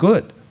common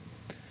good?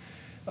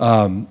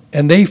 And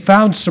they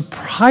found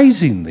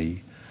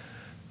surprisingly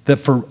that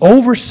for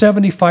over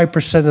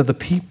 75% of the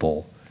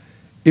people,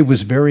 it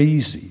was very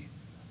easy,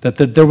 that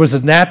there was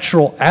a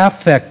natural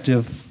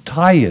affective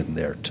tie-in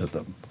there to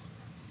them.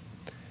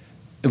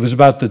 It was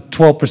about the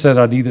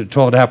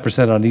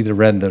 12.5% on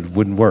either end that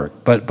wouldn't work.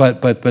 But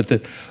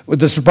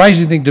the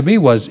surprising thing to me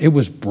was it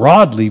was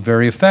broadly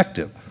very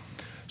effective.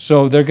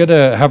 So they're going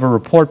to have a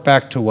report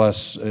back to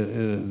us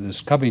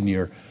this coming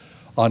year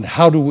on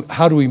how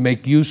do we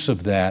make use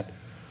of that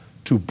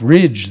to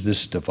bridge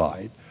this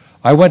divide.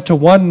 I went to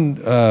one,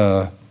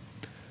 the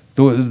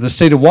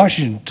state of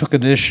Washington took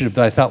an initiative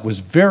that I thought was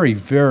very,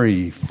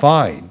 very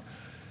fine.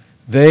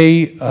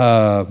 They,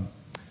 I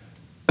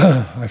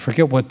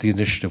forget what the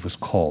initiative was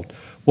called.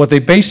 What they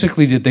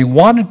basically did, they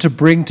wanted to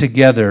bring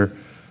together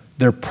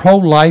their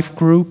pro-life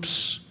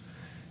groups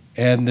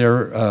and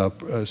their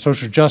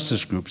social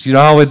justice groups. You know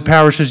how in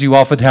parishes you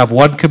often have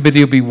one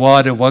committee will be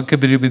one and one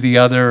committee will be the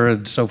other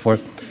and so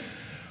forth.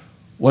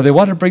 Well, they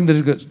wanted to bring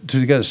the two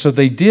together. So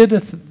they did,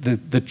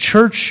 the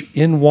church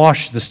in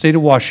the state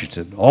of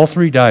Washington, all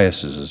three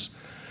dioceses,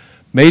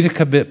 made a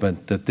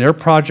commitment that their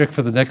project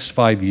for the next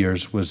 5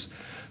 years was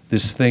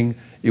this thing.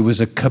 It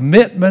was a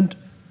commitment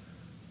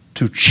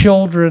to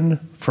children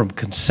from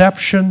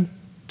conception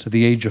to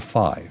the age of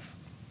 5.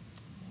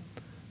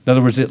 In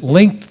other words, it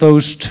linked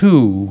those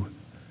two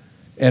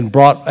and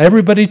brought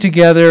everybody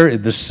together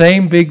in the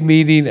same big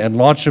meeting and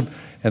launched them.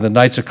 And the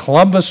Knights of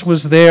Columbus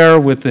was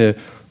there with the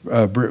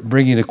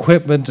bringing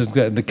equipment,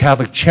 and the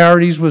Catholic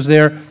Charities was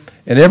there,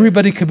 and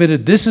everybody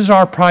committed, this is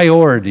our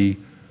priority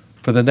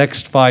for the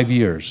next 5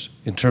 years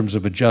in terms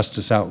of a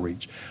justice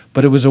outreach.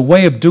 But it was a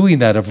way of doing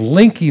that, of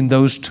linking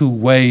those two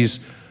ways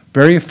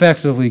very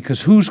effectively,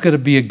 because who's going to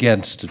be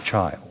against a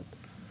child?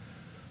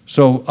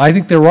 So I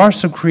think there are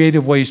some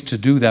creative ways to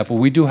do that, but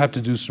we do have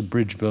to do some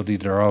bridge building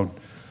in our own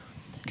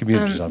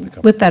communities on the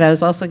country. With that, I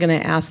was also going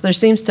to ask, there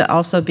seems to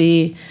also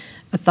be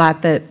a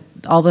thought that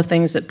all the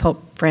things that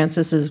Pope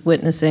Francis is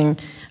witnessing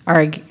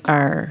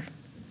are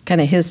kind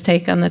of his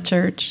take on the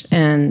church,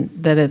 and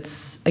that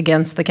it's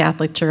against the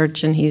Catholic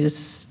Church, and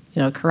he's,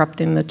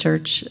 corrupting the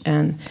church.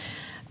 And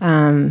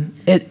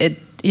it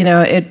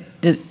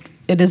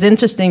is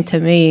interesting to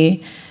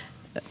me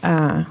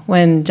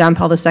when John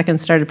Paul II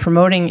started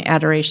promoting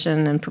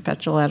adoration and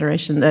perpetual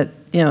adoration that,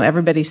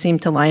 everybody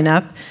seemed to line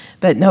up,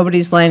 but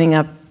nobody's lining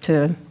up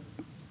to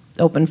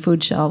open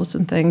food shelves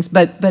and things.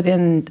 But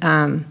in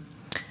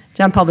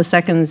John Paul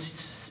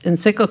II's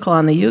encyclical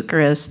on the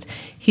Eucharist,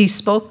 he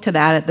spoke to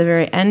that at the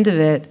very end of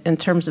it in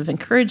terms of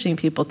encouraging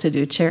people to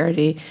do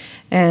charity.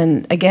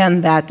 And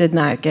again, that did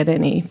not get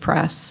any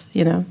press,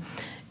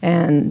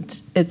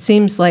 And it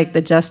seems like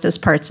the justice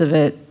parts of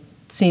it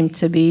seem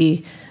to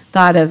be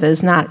thought of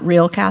as not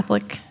real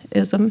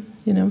Catholicism,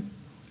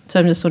 So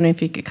I'm just wondering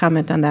if you could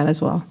comment on that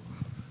as well.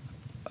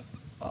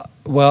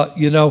 Well,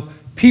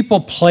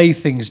 people play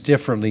things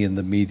differently in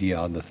the media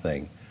on the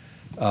thing.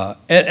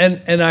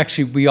 And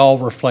actually, we all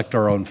reflect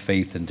our own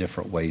faith in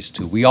different ways,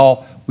 too. We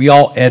all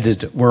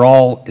edit, we're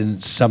all, in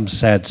some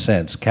sad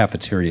sense,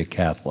 cafeteria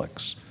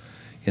Catholics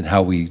in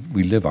how we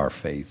live our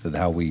faith and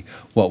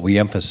what we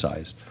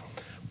emphasize.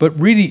 But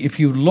really, if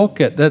you look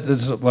at that,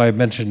 this is why I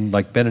mentioned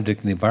like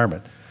Benedict and the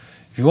environment.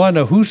 If you want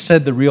to know who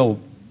said the real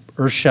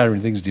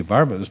earth-shattering things to the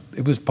environment,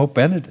 it was Pope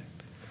Benedict.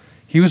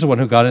 He was the one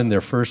who got in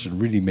there first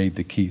and really made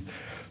the key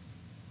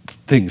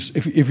things.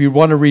 If you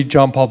want to read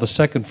John Paul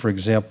II, for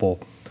example,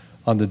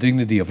 on the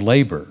dignity of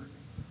labor,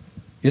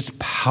 it's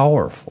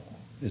powerful.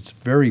 It's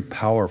very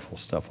powerful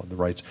stuff on the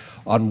rights,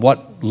 on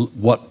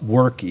what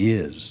work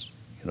is.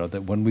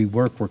 That when we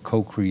work, we're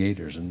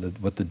co-creators, and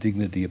what the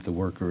dignity of the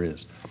worker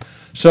is.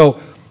 So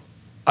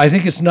I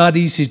think it's not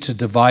easy to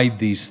divide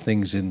these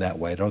things in that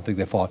way. I don't think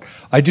they fall.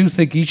 I do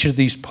think each of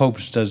these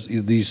popes does,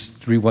 these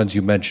three ones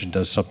you mentioned,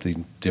 does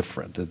something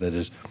different. That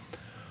is,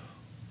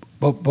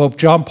 Pope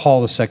John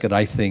Paul II,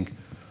 I think,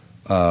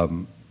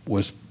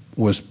 was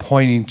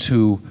pointing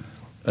to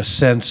a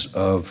sense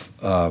of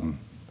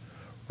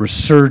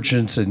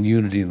resurgence and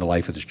unity in the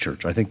life of the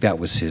church. I think that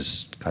was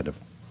his kind of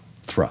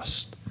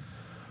thrust.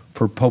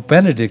 For Pope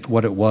Benedict,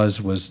 what it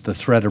was the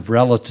threat of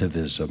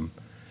relativism,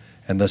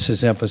 and thus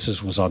his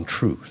emphasis was on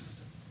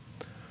truth.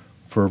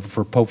 For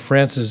Pope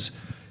Francis,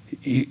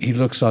 he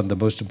looks on the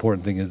most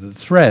important thing, the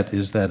threat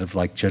is that of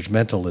like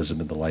judgmentalism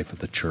in the life of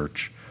the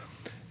church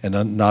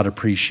and not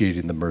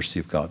appreciating the mercy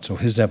of God. So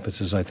his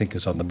emphasis, I think,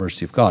 is on the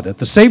mercy of God. At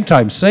the same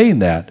time, saying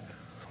that,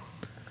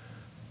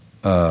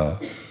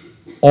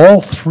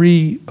 all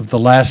three of the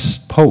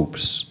last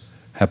popes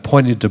have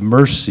pointed to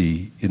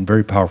mercy in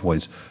very powerful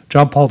ways.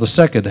 John Paul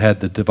II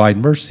had the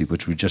divine mercy,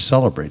 which we just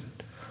celebrated.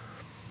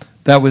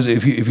 That was,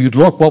 if you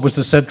look, what was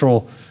the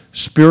central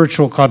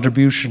spiritual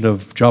contribution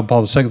of John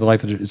Paul II, the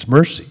life of it's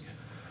mercy.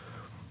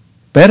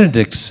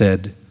 Benedict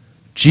said,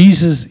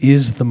 Jesus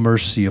is the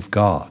mercy of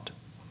God.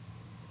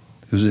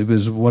 It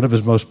was one of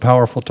his most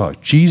powerful talks.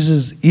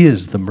 Jesus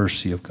is the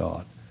mercy of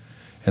God.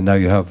 And now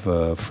you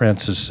have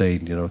Francis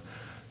saying,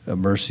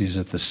 mercy is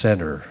at the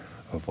center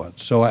of what.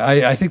 So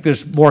I think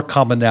there's more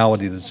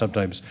commonality than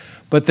sometimes,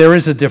 but there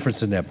is a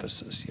difference in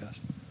emphasis, yes.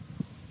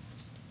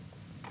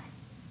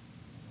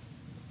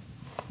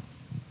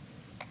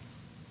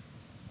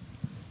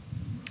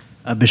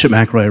 Bishop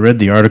McElroy, I read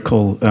the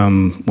article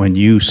when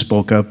you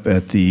spoke up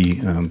at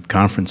the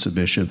Conference of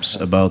Bishops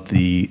about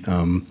the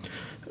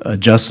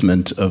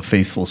adjustment of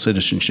faithful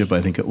citizenship,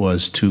 I think it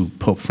was, to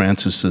Pope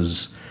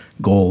Francis's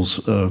goals,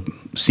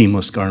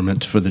 seamless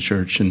garment for the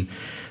church. And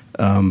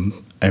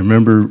I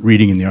remember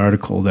reading in the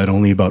article that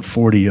only about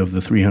 40 of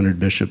the 300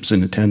 bishops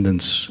in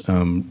attendance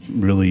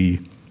really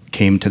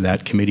came to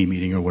that committee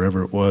meeting or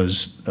whatever it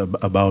was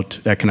about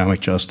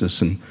economic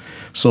justice and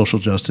social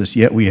justice,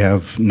 yet we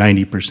have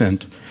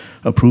 90%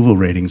 approval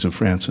ratings of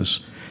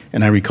Francis.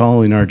 And I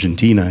recall in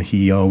Argentina,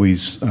 he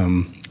always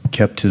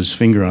kept his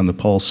finger on the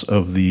pulse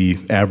of the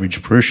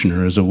average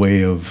parishioner as a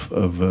way of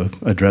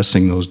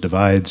addressing those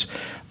divides.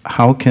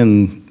 How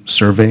can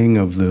surveying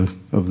of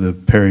the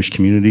parish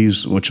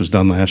communities, which was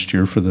done last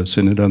year for the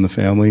Synod on the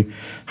Family,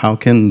 how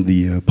can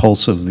the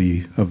pulse of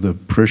the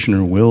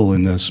parishioner will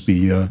in this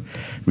be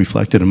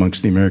reflected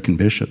amongst the American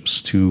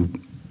bishops to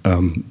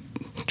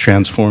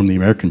transform the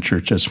American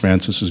church as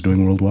Francis is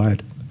doing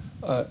worldwide?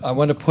 I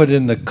want to put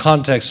in the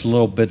context a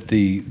little bit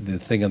the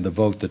thing on the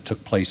vote that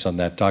took place on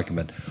that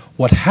document.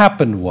 What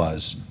happened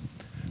was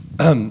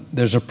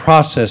there's a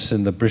process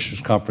in the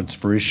Bishops' Conference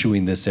for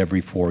issuing this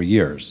every 4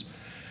 years.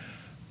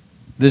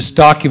 This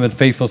document,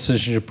 Faithful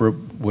Citizenship,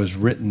 was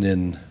written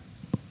in,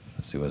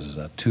 let's see, was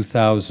it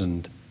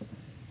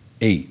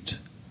 2008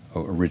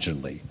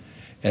 originally.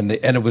 And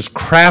it was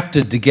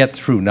crafted to get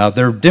through. Now,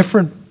 there are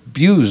different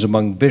views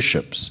among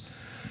bishops.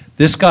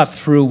 This got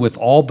through with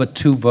all but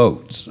 2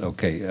 votes.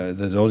 Okay,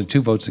 there are only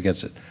 2 votes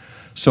against it.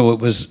 So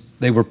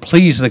they were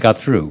pleased they got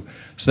through.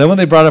 So then when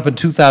they brought it up in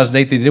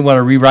 2008, they didn't want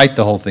to rewrite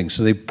the whole thing,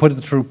 so they put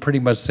it through pretty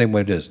much the same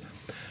way it is.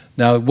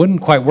 Now, it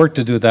wouldn't quite work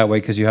to do it that way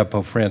because you have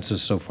Pope Francis and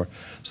so forth.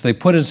 So they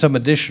put in some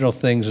additional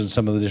things and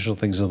some additional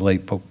things of the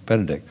late Pope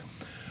Benedict.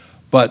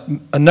 But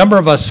a number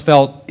of us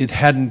felt it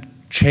hadn't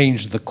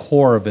changed the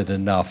core of it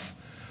enough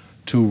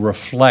to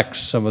reflect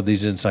some of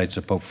these insights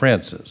of Pope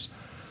Francis.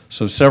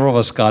 So several of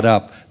us got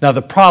up. Now,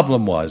 the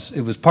problem was,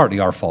 it was partly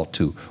our fault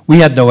too. We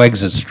had no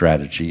exit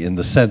strategy in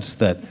the sense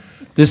that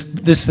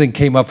this thing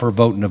came up for a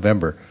vote in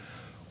November.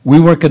 We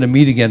weren't going to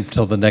meet again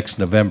until the next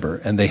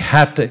November, and they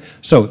had to,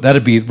 so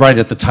that'd be right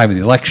at the time of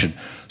the election.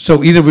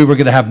 So either we were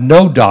going to have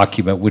no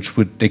document, which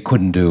they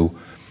couldn't do,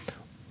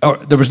 or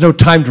there was no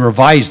time to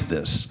revise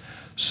this.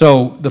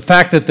 So the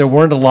fact that there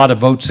weren't a lot of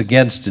votes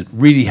against it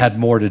really had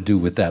more to do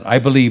with that. I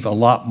believe a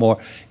lot more.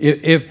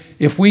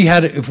 If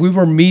we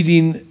were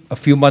meeting a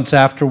few months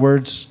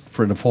afterwards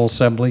for the full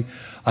assembly,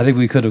 I think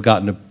we could have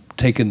gotten it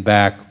taken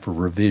back for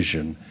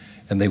revision,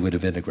 and they would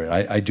have integrated.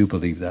 I do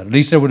believe that. At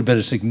least there would have been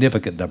a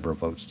significant number of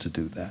votes to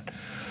do that.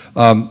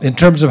 In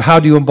terms of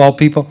how do you involve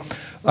people,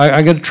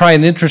 I'm going to try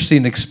an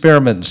interesting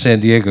experiment in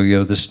San Diego. You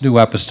know, this new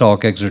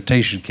apostolic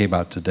exhortation came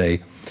out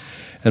today,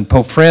 and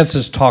Pope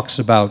Francis talks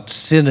about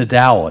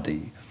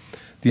synodality,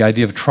 the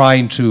idea of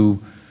trying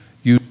to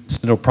use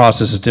the synodal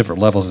process at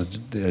different levels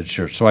of the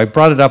church. So I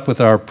brought it up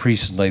with our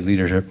priests and lay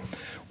leadership.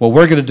 What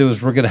we're going to do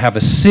is we're going to have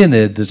a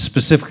synod that's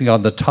specifically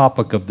on the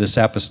topic of this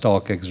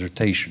apostolic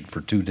exhortation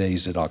for 2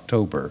 days in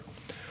October,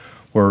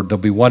 where there'll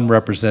be one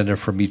representative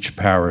from each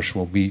parish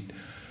will meet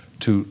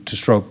to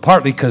stroke,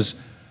 partly because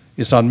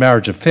it's on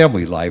marriage and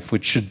family life,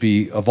 which should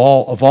be, of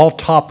all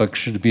topics,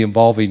 should be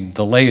involving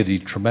the laity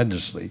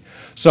tremendously.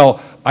 So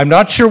I'm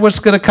not sure what's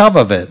going to come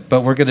of it,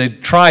 but we're going to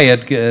try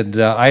it,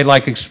 and I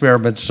like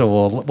experiments,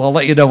 so we'll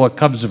let you know what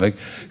comes of it.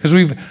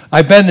 Because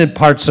I've been in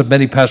parts of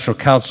many pastoral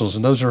councils,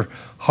 and those are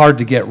hard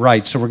to get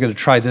right, so we're going to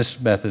try this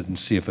method and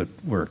see if it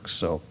works.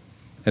 So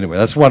anyway,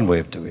 that's one way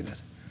of doing it.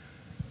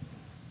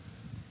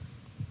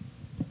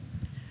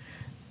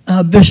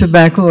 Bishop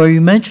McElroy,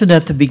 you mentioned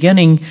at the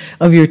beginning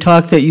of your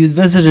talk that you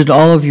visited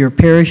all of your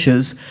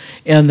parishes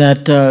and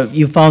that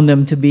you found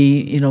them to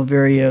be, you know,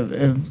 very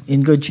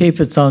in good shape,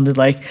 it sounded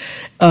like.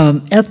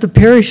 At the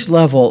parish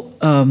level,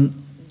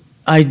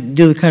 I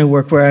do the kind of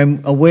work where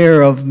I'm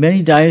aware of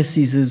many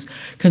dioceses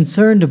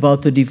concerned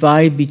about the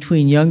divide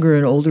between younger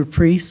and older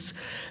priests.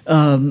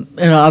 And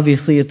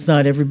obviously, it's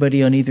not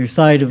everybody on either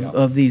side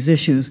of these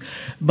issues.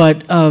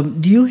 But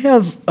do you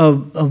have a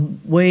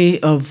way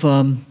of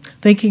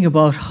thinking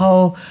about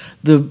how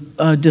the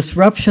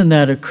disruption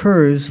that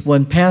occurs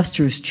when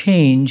pastors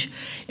change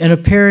in a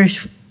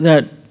parish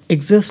that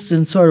exists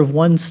in sort of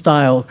one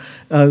style,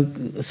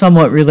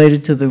 somewhat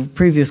related to the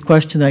previous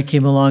question that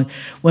came along,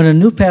 when a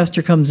new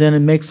pastor comes in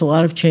and makes a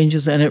lot of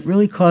changes and it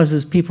really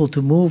causes people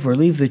to move or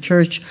leave the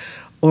church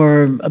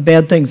or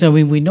bad things. I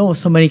mean, we know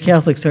so many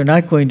Catholics are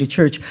not going to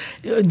church.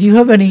 Do you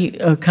have any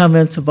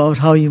comments about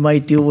how you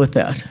might deal with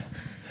that?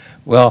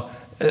 Well,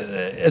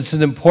 it's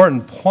an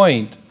important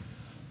point.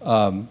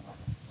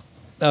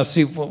 Now,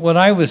 see, when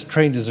I was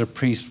trained as a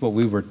priest, what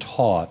we were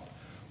taught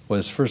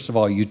was, first of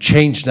all, you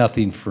change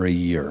nothing for a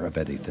year of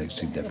anything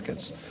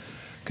significance.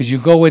 Because you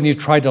go in, you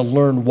try to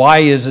learn why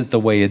is it the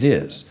way it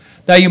is.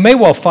 Now, you may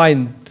well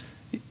find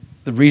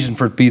the reason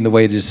for it being the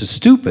way it is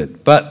stupid,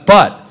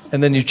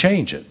 and then you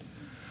change it.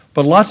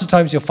 But lots of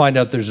times you'll find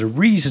out there's a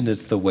reason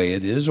it's the way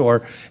it is,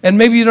 and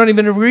maybe you don't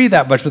even agree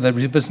that much with that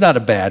reason, but it's not a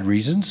bad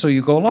reason, so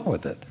you go along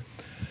with it.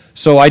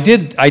 So I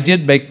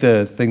did make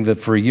the thing that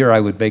for a year I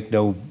would make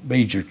no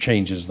major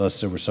changes unless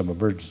there was some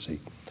emergency.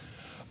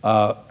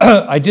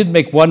 I did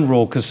make one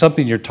rule because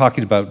something you're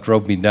talking about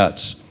drove me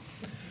nuts,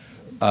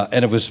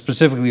 and it was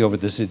specifically over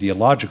this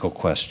ideological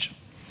question.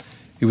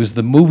 It was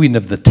the moving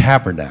of the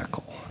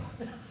tabernacle.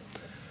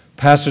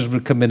 Pastors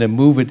would come in and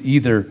move it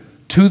either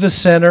to the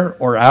center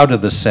or out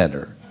of the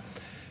center,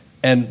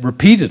 and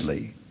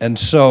repeatedly. And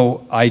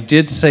so I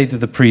did say to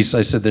the priests,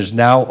 I said, there's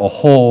now a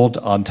hold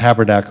on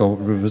tabernacle.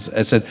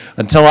 I said,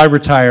 until I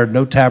retire,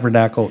 no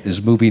tabernacle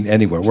is moving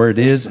anywhere. Where it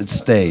is, it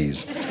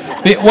stays.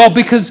 Well,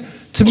 because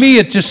to me,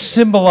 it just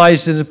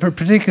symbolized in a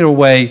particular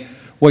way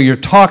what you're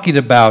talking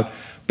about,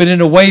 but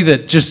in a way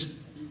that just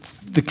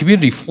the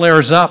community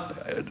flares up,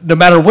 no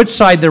matter which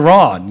side they're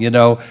on, you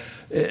know.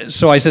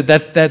 So I said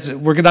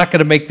we're not going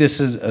to make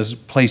this as a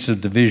place of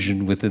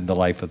division within the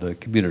life of the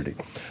community.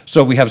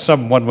 So we have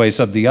some one way,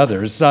 some the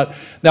other. It's not.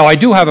 Now I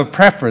do have a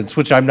preference,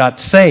 which I'm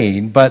not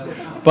saying, but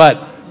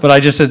I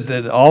just said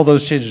that all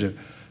those changes.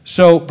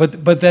 So,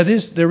 but there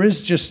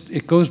is just,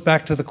 it goes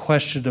back to the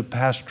question of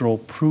pastoral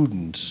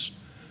prudence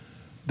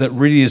that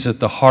really is at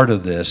the heart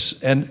of this,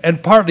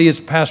 and partly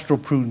it's pastoral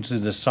prudence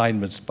in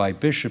assignments by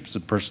bishops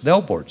and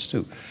personnel boards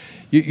too.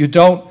 You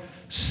don't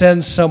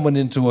send someone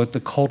into the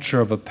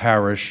culture of a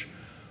parish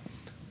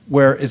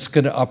where it's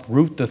going to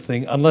uproot the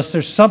thing unless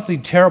there's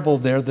something terrible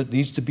there that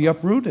needs to be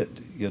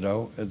uprooted, you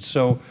know. And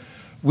so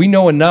we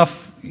know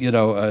enough, you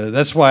know,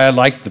 that's why I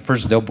like the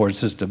personnel board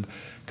system,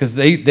 because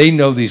they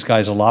know these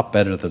guys a lot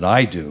better than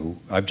I do.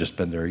 I've just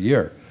been there a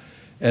year.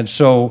 And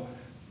so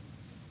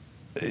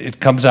it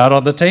comes out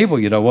on the table,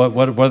 you know,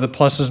 what are the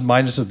pluses and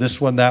minuses of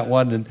this one, that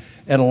one,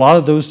 and a lot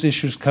of those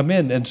issues come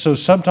in. And so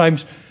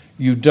sometimes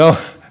you don't,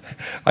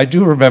 I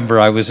do remember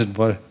I was in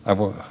one,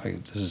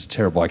 this is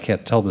terrible, I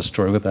can't tell this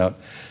story without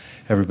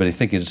everybody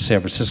thinking it's San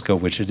Francisco,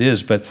 which it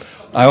is, but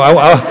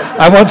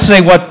I won't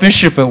say what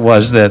bishop it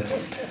was then.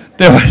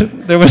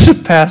 There was a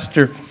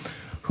pastor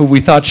who we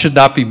thought should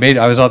not be made,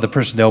 I was on the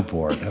personnel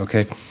board,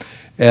 okay?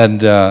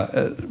 And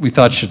we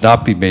thought should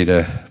not be made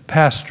a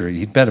pastor.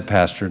 He'd been a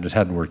pastor and it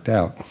hadn't worked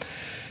out.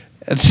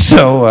 And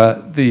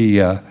so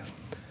the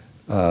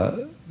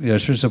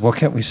usher said, well,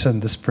 can't we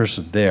send this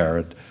person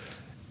there?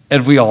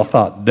 And we all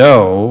thought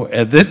no.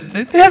 And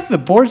then the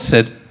board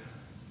said,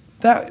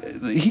 that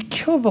he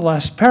killed the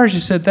last parish. He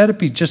said that'd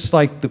be just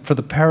like for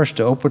the parish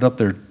to open up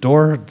their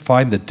door and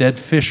find the dead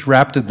fish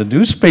wrapped in the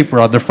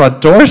newspaper on the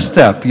front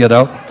doorstep, you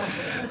know?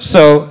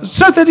 So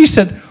then he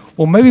said,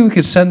 well, maybe we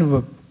could send him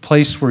a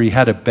place where he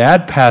had a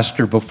bad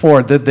pastor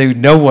before, that they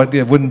know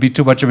it wouldn't be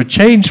too much of a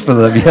change for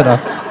them, you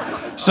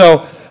know.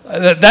 So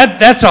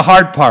that's a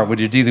hard part when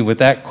you're dealing with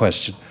that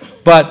question.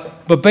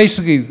 But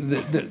basically,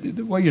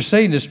 what you're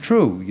saying is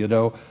true, you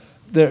know.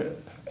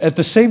 At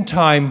the same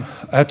time,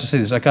 I have to say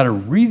this, I got a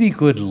really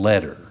good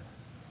letter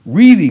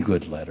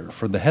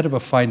from the head of a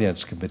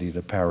finance committee at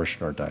a parish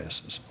in our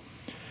diocese.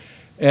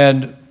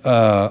 And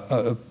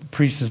a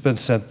priest has been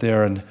sent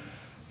there, and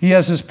he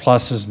has his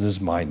pluses and his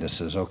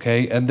minuses,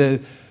 okay? And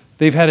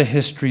they've had a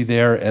history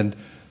there, and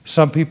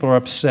some people are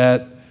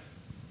upset.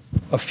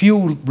 A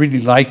few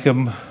really like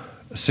him,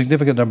 a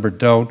significant number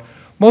don't.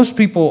 Most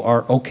people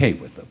are okay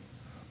with them,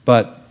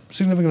 but a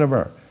significant number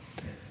are.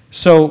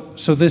 So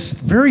this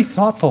very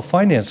thoughtful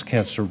finance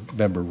council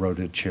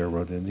member chair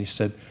wrote in, and he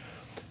said,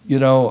 you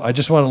know, I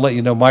just want to let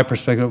you know my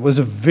perspective. It was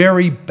a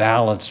very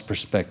balanced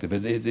perspective.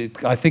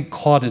 It I think,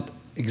 caught it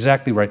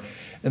exactly right.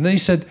 And then he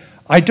said,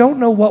 I don't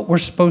know what we're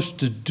supposed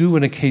to do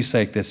in a case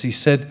like this. He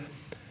said,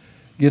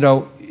 you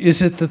know,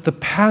 is it that the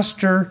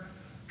pastor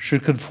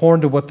should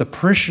conform to what the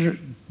parishioners,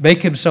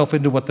 make himself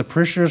into what the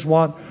parishioners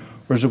want,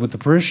 or is it what the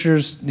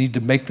parishioners need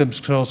to make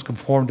themselves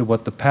conform to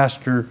what the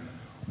pastor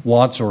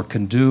wants or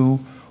can do?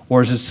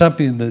 Or is it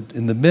something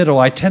in the middle?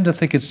 I tend to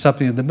think it's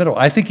something in the middle.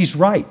 I think he's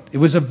right. It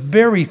was a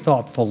very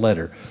thoughtful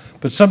letter.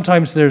 But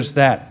sometimes there's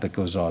that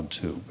goes on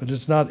too. But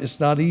it's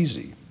not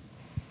easy.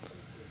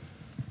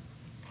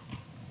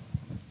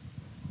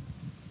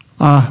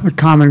 The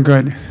common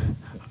good.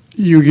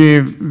 You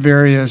gave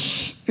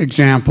various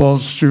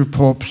examples through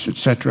popes,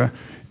 etc.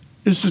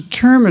 Is the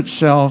term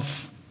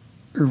itself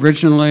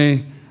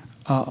originally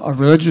a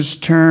religious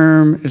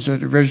term? Is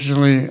it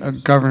originally a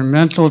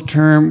governmental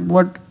term?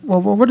 What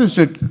does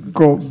it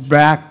go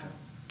back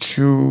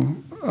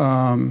to?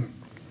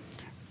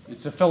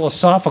 It's a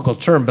philosophical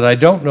term, but I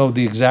don't know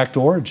the exact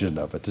origin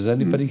of it. Does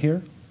anybody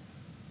here?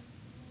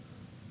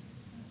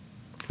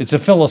 It's a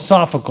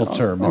philosophical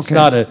term.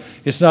 Okay.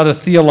 It's not a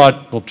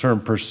theological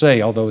term per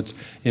se, although it's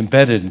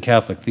embedded in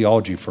Catholic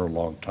theology for a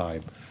long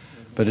time.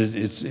 But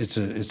it's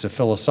a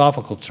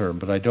philosophical term,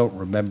 but I don't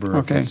remember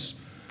if it's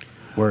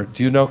where.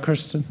 Do you know,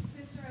 Kristen?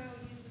 Cicero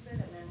uses it,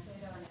 and then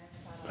Plato and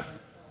Aristotle,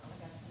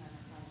 Augustine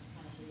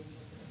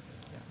and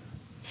kind of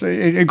So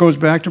it goes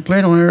back to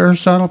Plato and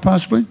Aristotle,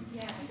 possibly?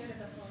 Yeah, go to the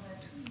full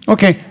list.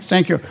 Okay,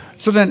 thank you.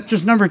 So then,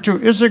 just number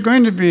 2, is there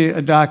going to be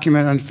a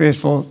document on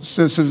faithful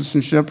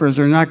citizenship, or is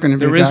there not going to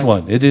be? There is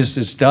one.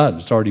 It's done.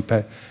 It's already.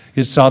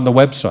 It's on the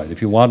website.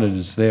 If you want it,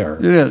 it's there.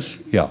 It is?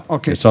 Yeah.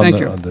 Okay, it's on thank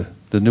you.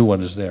 The new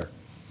one is there.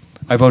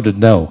 I voted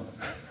no.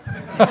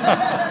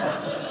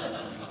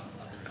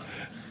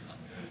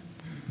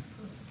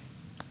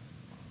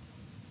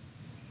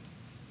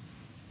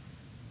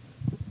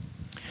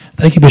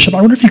 Thank you, Bishop. I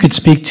wonder if you could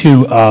speak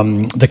to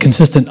the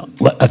consistent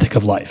ethic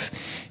of life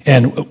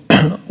and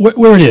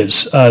where it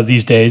is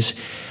these days,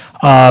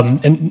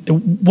 and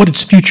what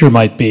its future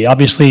might be.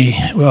 Obviously,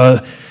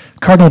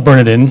 Cardinal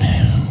Bernardin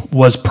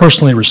was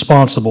personally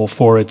responsible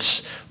for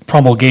its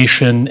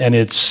promulgation and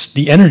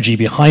the energy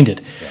behind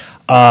it.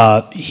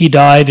 He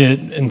died,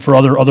 and for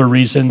other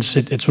reasons,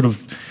 it sort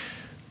of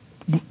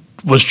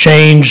was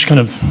changed, kind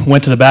of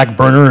went to the back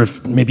burner,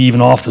 maybe even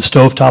off the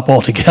stovetop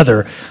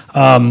altogether.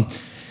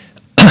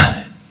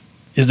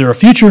 Is there a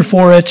future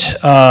for it?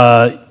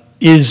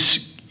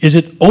 Is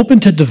it open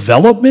to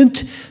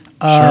development? Sure.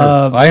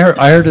 I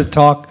heard a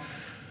talk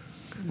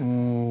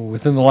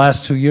within the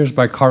last 2 years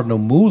by Cardinal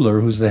Mueller,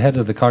 who's the head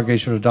of the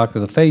Congregation of the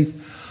Doctrine of the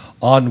Faith,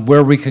 on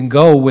where we can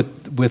go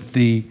with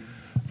the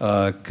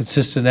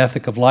consistent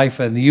ethic of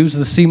life and the use of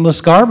the seamless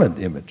garment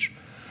image.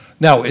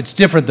 Now, it's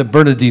different than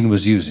Bernardine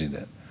was using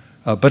it,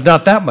 but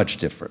not that much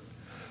different.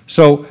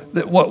 So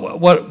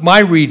what my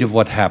read of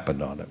what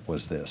happened on it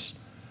was this.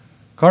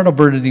 Cardinal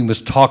Bernardine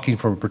was talking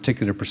from a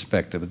particular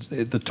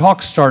perspective. The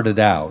talk started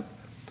out,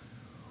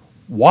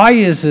 why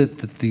is it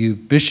that the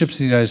bishops of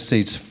the United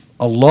States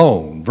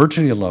alone,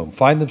 virtually alone,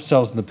 find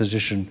themselves in the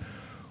position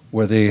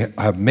where they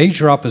have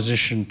major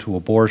opposition to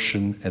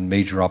abortion and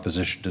major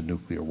opposition to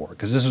nuclear war?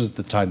 Because this was at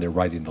the time they're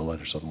writing the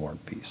letters on war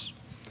and peace.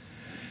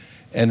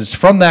 And it's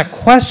from that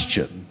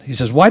question, he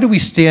says, why do we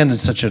stand in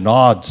such an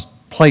odd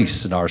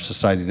place in our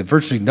society that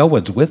virtually no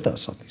one's with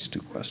us on these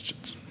two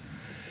questions?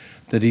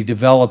 That he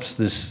develops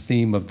this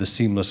theme of the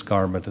seamless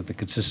garment and the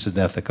consistent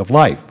ethic of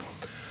life.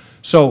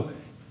 So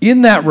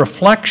in that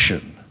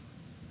reflection,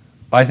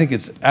 I think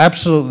it's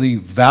absolutely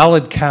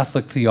valid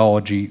Catholic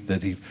theology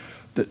that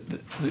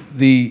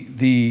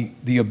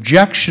the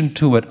objection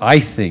to it, I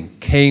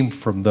think, came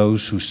from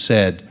those who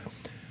said,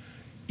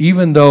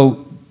 even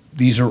though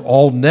these are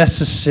all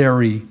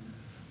necessary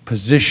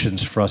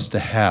positions for us to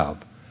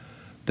have,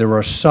 there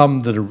are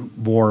some that are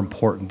more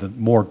important,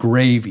 more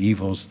grave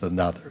evils than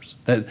others.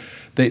 That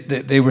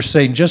they were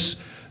saying, just,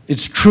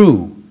 it's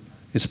true,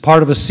 it's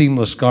part of a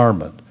seamless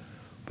garment,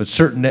 but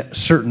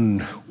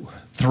certain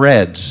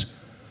threads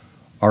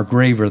are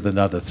graver than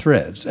other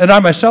threads. And I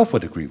myself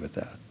would agree with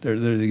that.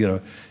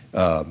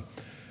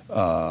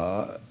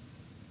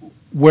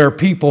 Where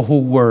people who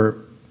were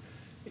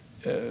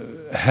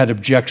had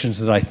objections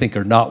that I think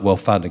are not well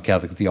founded in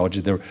Catholic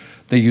theology,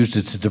 they used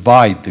it to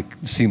divide the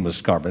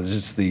seamless garment.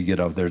 It's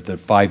the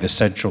 5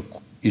 essential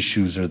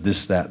issues or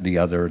this, that, and the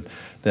other, and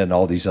then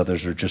all these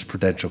others are just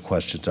prudential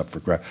questions up for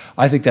grabs.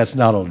 I think that's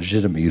not a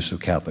legitimate use of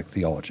Catholic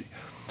theology.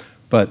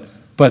 But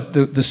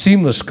the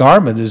seamless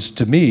garment is,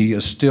 to me,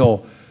 is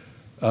still,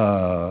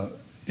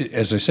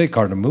 as I say,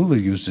 Cardinal Mueller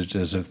used it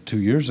as of 2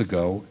 years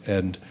ago,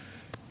 and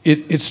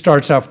it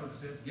starts out,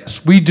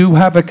 yes, we do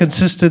have a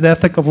consistent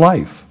ethic of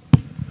life.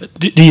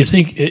 Do you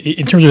think,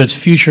 in terms of its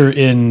future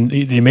in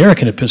the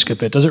American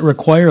episcopate, does it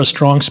require a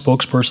strong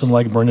spokesperson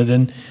like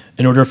Bernardin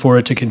in order for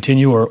it to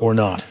continue or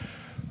not?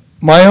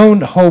 My own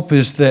hope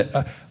is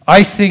that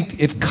I think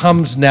it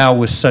comes now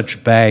with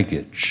such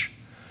baggage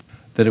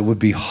that it would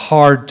be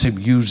hard to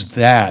use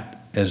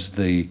that as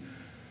the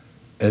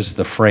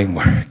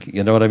framework.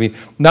 You know what I mean?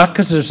 Not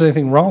because there's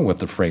anything wrong with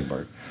the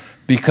framework,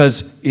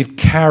 because it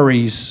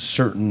carries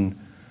certain,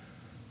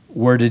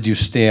 where did you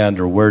stand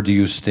or where do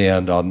you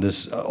stand on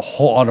this,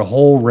 on a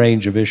whole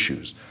range of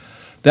issues.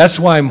 That's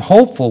why I'm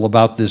hopeful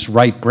about this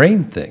right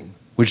brain thing,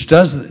 which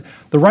does,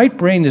 the right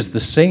brain is the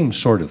same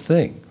sort of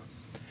thing.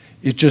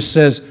 It just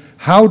says,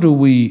 how do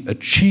we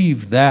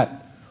achieve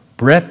that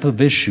breadth of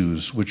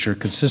issues which are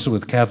consistent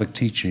with Catholic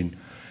teaching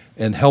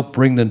and help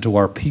bring them to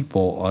our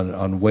people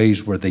on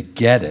ways where they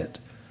get it,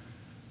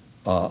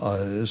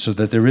 so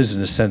that there is,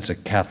 in a sense, a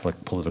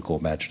Catholic political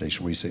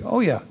imagination where you say, oh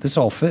yeah, this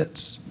all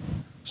fits.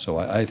 So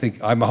I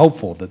think, I'm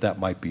hopeful that that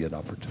might be an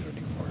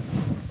opportunity for it.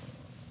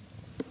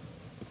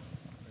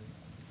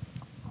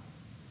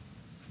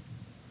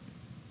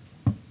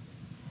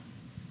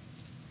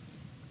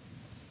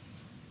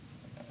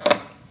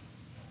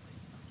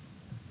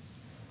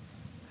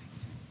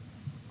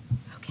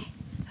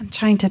 I'm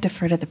trying to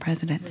defer to the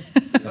president.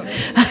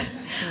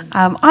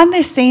 On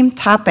this same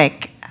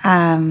topic,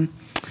 I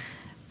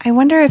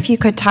wonder if you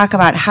could talk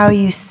about how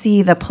you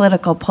see the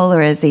political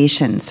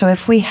polarization. So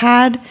if we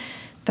had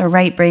the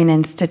Right Brain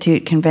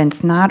Institute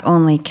convince not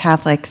only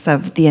Catholics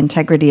of the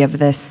integrity of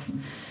this,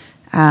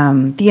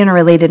 the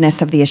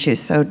interrelatedness of the issues,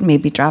 so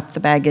maybe drop the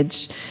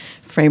baggage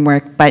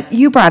framework, but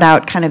you brought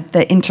out kind of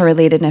the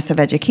interrelatedness of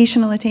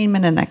educational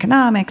attainment and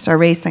economics or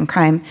race and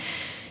crime.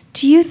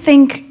 Do you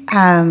think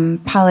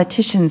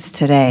politicians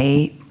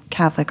today,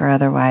 Catholic or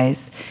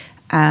otherwise,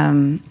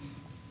 can't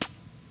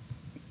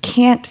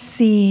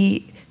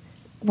see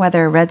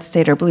whether red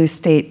state or blue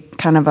state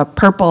kind of a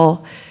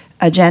purple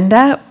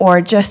agenda, or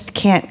just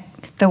can't,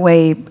 the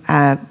way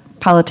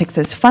politics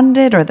is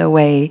funded or the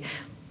way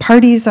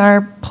parties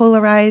are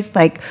polarized?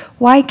 Like,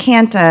 why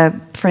can't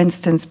for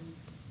instance,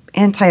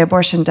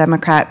 anti-abortion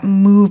Democrat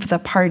move the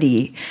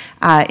party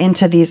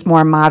into these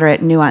more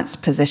moderate,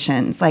 nuanced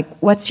positions? Like,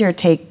 what's your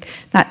take,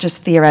 not just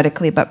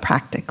theoretically, but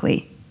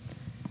practically?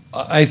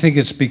 I think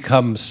it's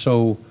become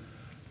so,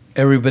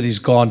 everybody's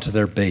gone to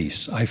their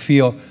base. I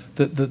feel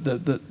that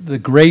the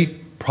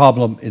great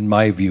problem, in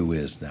my view,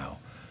 is now,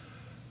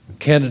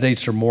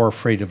 candidates are more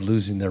afraid of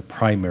losing their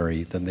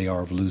primary than they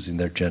are of losing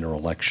their general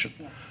election.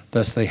 Yeah.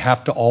 Thus, they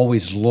have to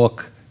always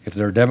look, if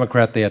they're a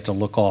Democrat, they have to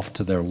look off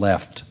to their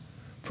left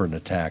for an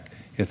attack.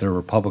 If they're a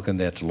Republican,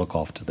 they have to look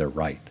off to their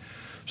right.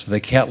 So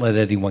they can't let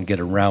anyone get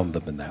around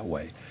them in that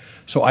way.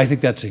 So I think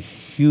that's a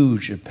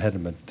huge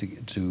impediment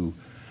to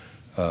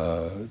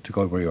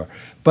going where you are.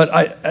 But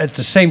at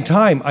the same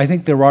time, I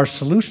think there are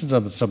solutions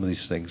on some of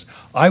these things.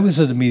 I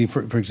was at a meeting,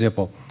 for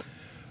example,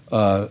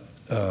 the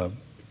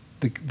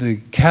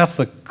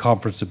Catholic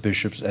Conference of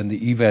Bishops and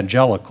the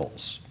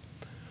Evangelicals,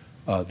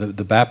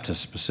 the Baptists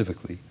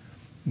specifically,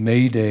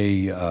 made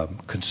a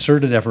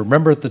concerted effort.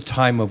 Remember at the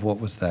time of, what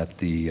was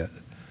that? It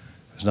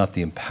was not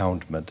the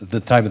impoundment. At the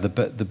time of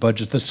the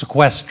budget, the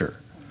sequester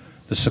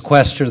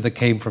that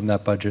came from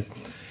that budget.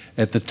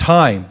 At the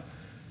time,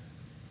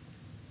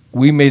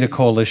 we made a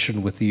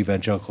coalition with the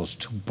Evangelicals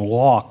to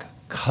block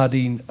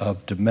cutting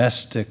of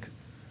domestic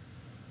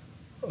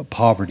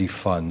poverty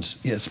funds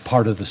as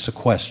part of the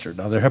sequester.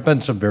 Now, there have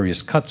been some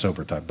various cuts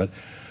over time, but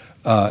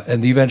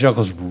and the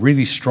Evangelicals were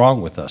really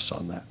strong with us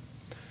on that.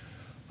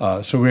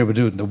 So we were able to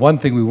do it. And the one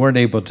thing we weren't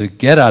able to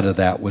get out of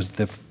that was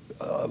the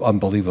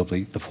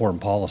unbelievably, the foreign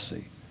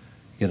policy.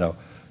 You know,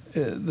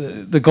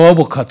 the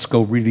global cuts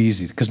go really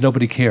easy because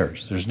nobody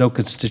cares. There's no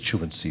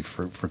constituency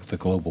for the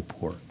global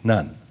poor,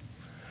 none.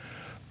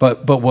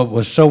 But what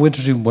was so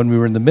interesting when we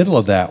were in the middle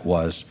of that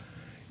was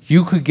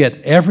you could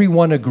get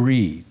everyone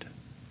agreed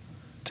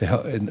to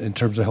help, in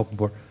terms of helping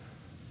poor.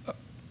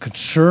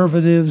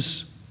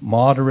 Conservatives,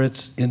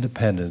 moderates,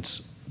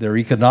 independents, their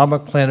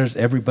economic planners,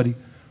 everybody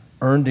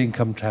earned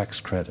income tax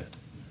credit.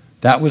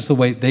 That was the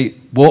way they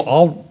will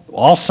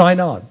all sign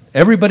on.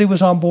 Everybody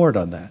was on board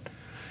on that.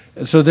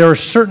 And so there are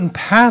certain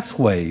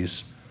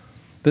pathways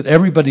that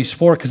everybody's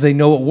for because they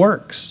know it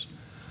works.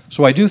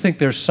 So I do think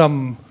there's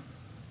some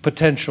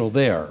potential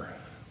there,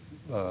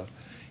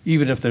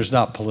 even if there's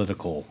not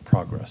political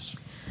progress.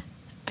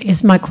 I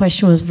guess my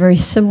question was very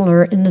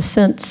similar in the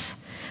sense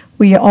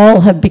we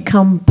all have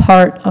become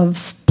part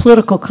of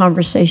political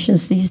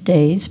conversations these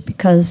days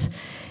because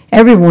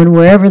everyone,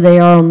 wherever they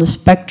are on the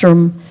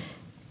spectrum,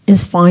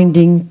 is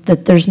finding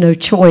that there's no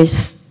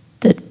choice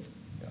that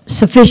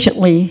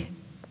sufficiently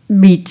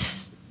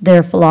meets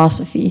their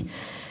philosophy.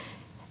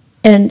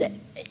 And,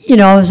 you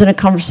know, I was in a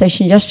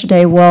conversation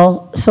yesterday,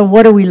 well, so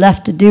what are we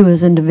left to do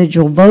as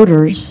individual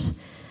voters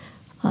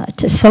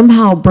to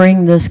somehow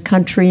bring this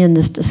country and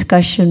this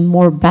discussion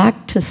more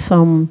back to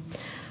some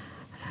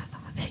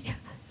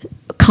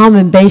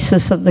common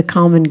basis of the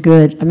common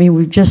good? I mean,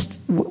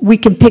 we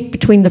can pick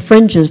between the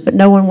fringes, but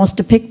no one wants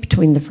to pick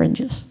between the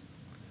fringes.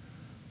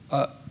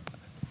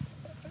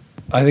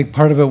 I think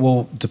part of it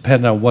will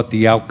depend on what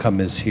the outcome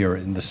is here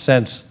in the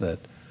sense that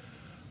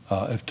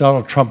if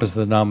Donald Trump is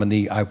the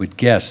nominee, I would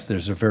guess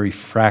there's a very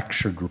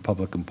fractured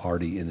Republican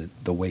Party in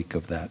the wake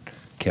of that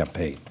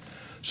campaign.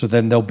 So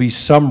then there'll be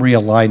some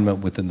realignment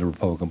within the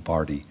Republican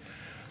Party.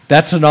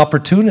 That's an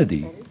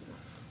opportunity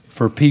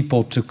for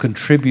people to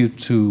contribute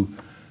to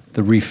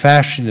the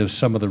refashioning of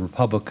some of the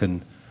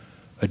Republican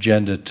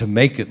agenda to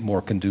make it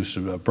more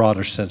conducive, a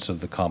broader sense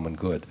of the common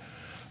good.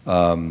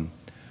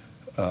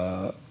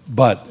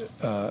 But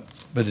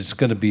it's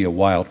going to be a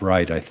wild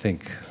ride, I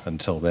think,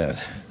 until then.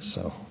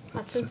 So.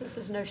 Since this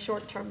is no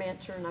short-term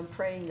answer, and I'm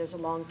praying there's a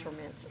long-term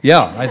answer.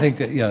 Yeah, I think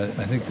that. Yeah,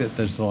 I think that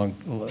there is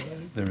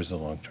a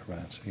long-term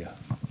answer. Yeah.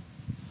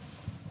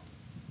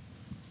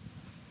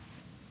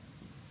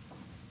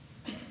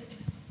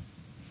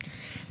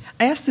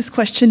 I asked this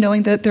question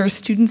knowing that there are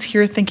students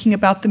here thinking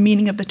about the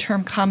meaning of the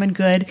term common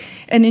good,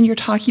 and in your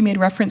talk you made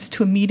reference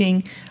to a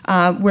meeting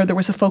where there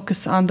was a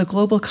focus on the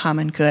global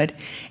common good,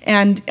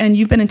 and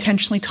you've been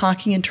intentionally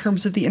talking in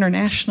terms of the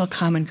international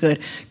common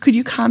good. Could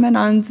you comment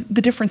on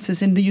the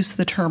differences in the use of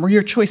the term, or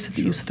your choice of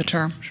the use of the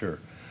term? Sure.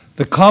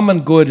 The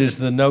common good is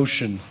the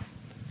notion,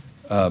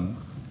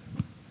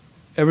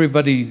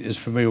 everybody is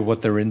familiar with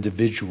what their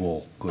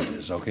individual good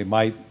is, okay?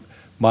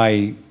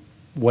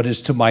 What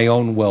is to my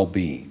own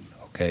well-being.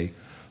 Okay,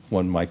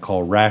 one might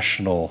call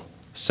rational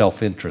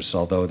self-interest,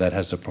 although that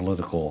has a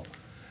political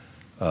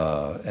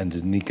and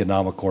an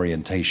economic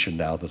orientation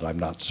now that I'm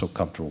not so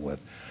comfortable with.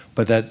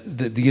 But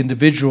that the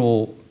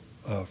individual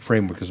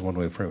framework is one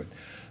way of framing it.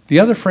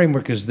 The other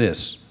framework is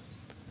this.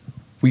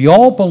 We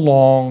all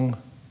belong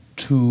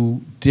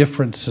to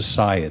different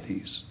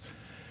societies.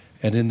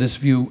 And in this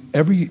view,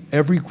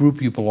 every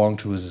group you belong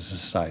to is a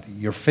society.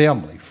 Your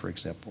family, for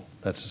example,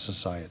 that's a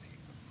society.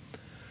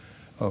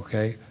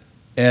 Okay?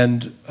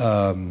 And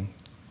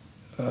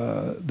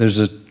there's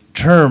a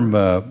term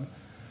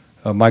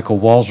Michael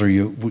Walzer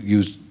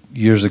used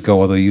years ago,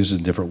 although he used it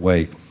in a different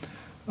way.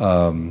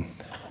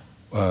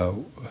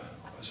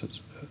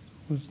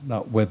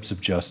 Not webs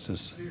of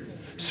justice.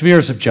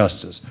 Spheres of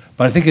justice.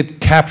 But I think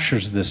it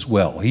captures this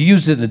well. He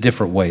used it in a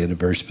different way, in a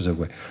very specific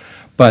way.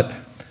 But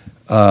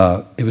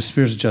it was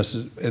spheres of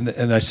justice,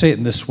 and I say it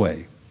in this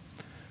way.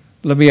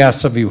 Let me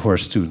ask some of you who are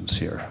students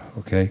here,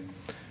 okay?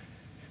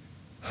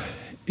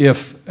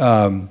 If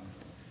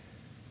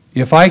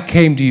I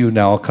came to you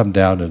now, I'll come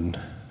down and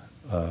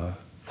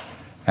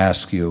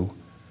ask you,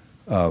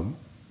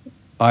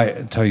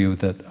 I tell you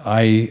that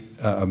I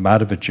am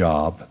out of a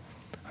job.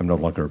 I'm no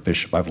longer a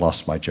bishop. I've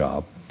lost my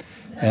job.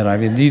 And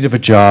I'm in need of a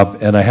job,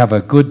 and I have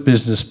a good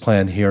business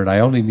plan here, and I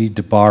only need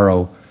to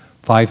borrow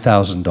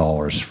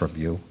 $5,000 from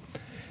you.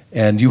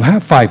 And you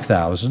have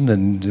 $5,000,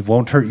 and it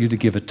won't hurt you to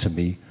give it to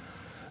me.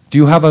 Do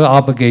you have an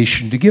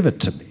obligation to give it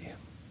to me?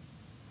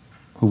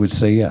 Who would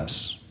say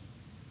yes?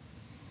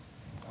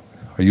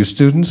 Are you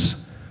students?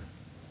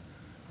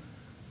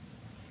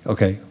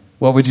 Okay.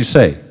 What would you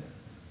say?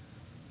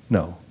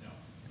 No.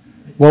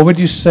 What would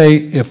you say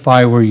if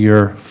I were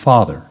your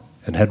father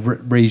and had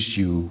raised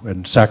you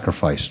and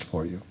sacrificed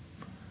for you?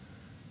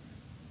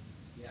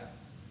 Yeah.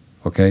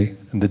 Okay?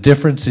 And the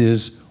difference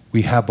is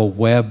we have a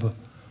web,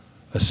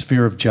 a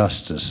sphere of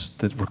justice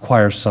that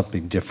requires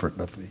something different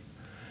of me.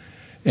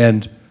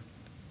 And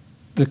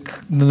the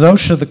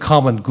notion of the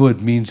common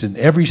good means in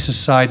every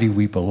society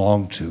we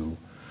belong to,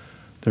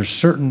 there's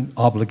certain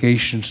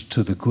obligations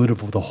to the good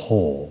of the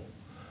whole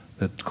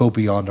that go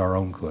beyond our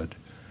own good,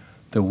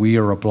 that we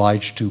are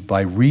obliged to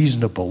by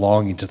reason of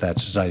belonging to that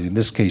society, in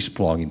this case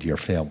belonging to your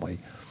family.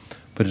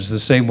 But it's the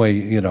same way,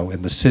 you know,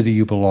 in the city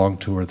you belong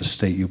to or the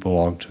state you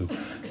belong to,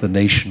 the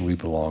nation we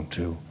belong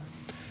to.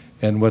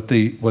 And what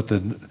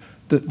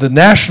the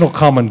national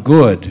common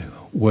good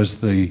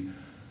was the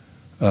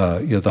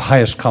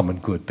highest common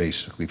good,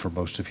 basically, for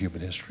most of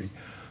human history.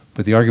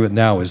 But the argument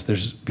now is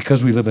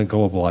because we live in a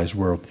globalized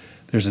world,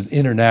 there's an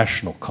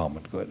international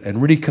common good.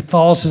 And really,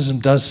 Catholicism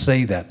does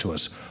say that to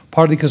us,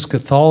 partly because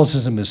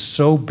Catholicism is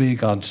so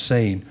big on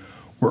saying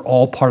we're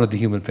all part of the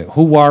human family.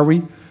 Who are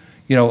we?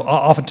 You know,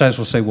 oftentimes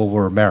we'll say, well,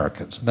 we're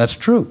Americans. And that's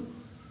true.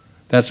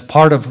 That's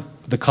part of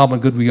the common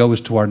good we owe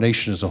is to our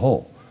nation as a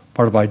whole.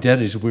 Part of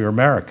identity is we're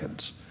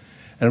Americans.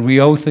 And we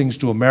owe things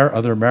to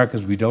other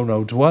Americans we don't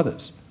owe to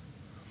others.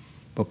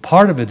 But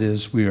part of it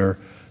is we are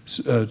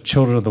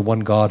children of the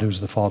one God who's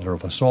the Father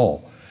of us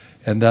all.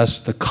 And thus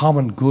the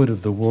common good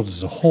of the world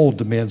as a whole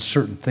demands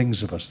certain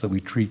things of us, that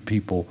we treat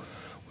people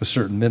with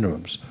certain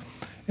minimums.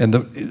 And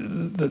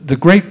the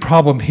great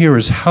problem here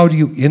is, how do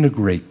you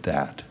integrate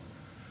that?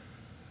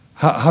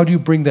 How do you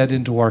bring that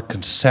into our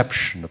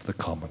conception of the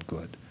common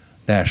good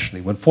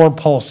nationally when foreign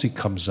policy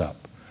comes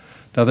up?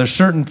 Now, there's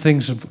certain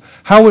things of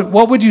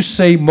what would you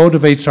say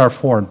motivates our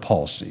foreign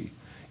policy,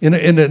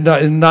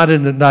 not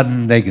in a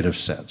negative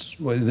sense,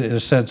 in a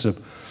sense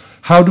of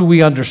how do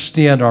we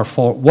understand our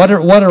what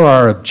are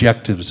our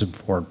objectives in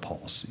foreign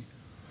policy?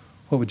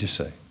 What would you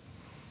say?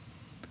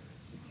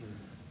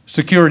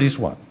 Security is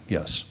one,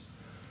 yes.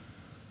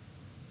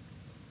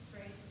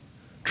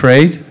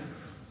 Trade.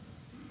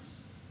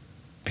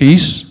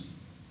 Peace.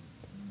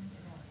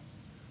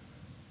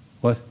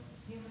 What?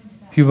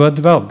 Human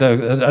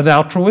development. An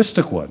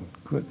altruistic one.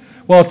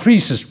 Well,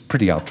 peace is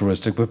pretty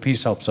altruistic, but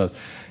peace helps us.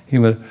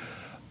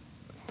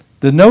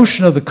 The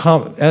notion of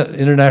the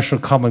international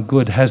common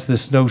good has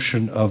this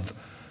notion of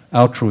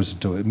altruism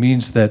to it. It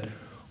means that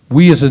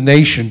we as a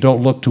nation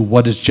don't look to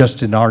what is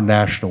just in our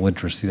national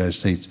interest, the United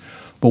States,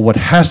 but what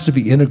has to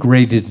be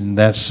integrated in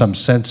that some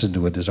sense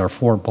into it is our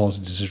foreign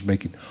policy decision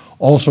making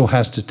also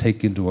has to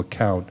take into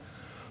account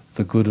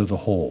the good of the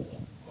whole.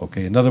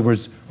 Okay, in other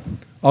words,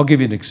 I'll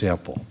give you an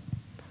example.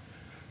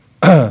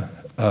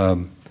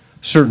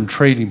 Certain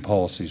trading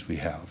policies we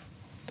have.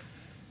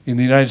 In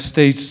the United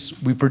States,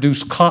 we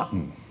produce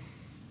cotton.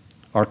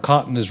 Our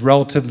cotton is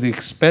relatively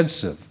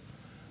expensive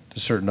to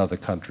certain other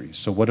countries.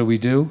 So what do we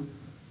do?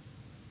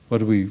 What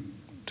do we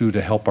do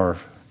to help our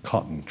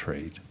cotton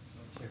trade?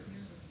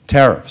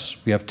 Tariffs.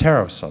 We have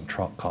tariffs on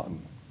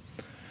cotton.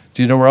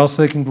 Do you know where else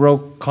they can grow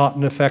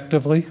cotton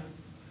effectively?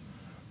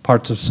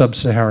 Parts of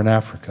sub-Saharan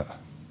Africa.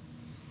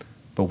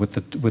 But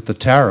with the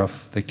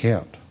tariff, they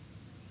can't.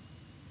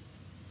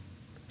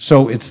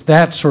 So it's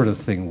that sort of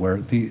thing where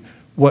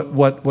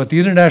what the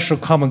international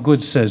common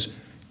good says,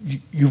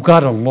 you've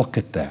got to look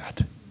at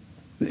that.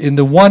 In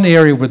the one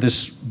area where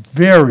this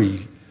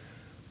very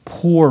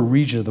poor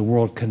region of the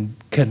world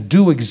can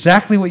do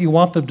exactly what you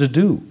want them to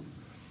do,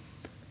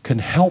 can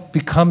help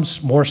become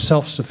more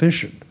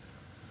self-sufficient,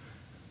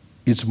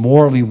 it's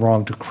morally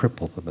wrong to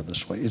cripple them in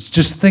this way. It's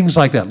just things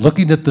like that,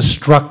 looking at the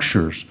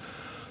structures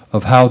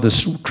of how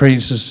this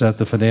trading system,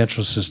 the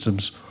financial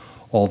systems,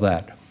 all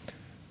that.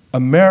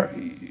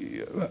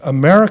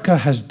 America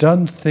has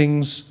done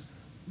things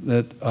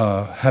that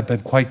have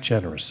been quite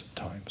generous at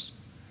times.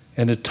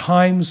 And at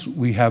times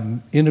we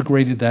have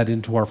integrated that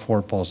into our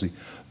foreign policy.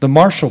 The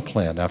Marshall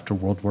Plan after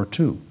World War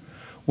II.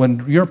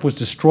 When Europe was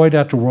destroyed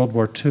after World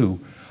War II,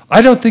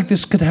 I don't think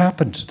this could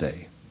happen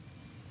today.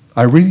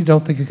 I really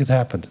don't think it could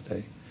happen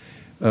today.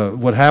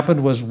 What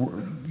happened was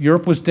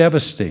Europe was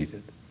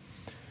devastated,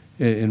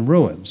 in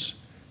ruins.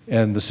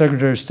 And the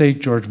Secretary of State,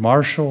 George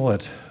Marshall,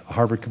 at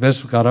Harvard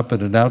Commencement got up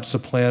and announced a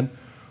plan.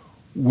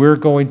 We're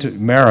going to,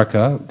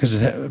 America,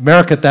 because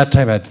America at that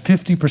time had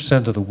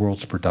 50% of the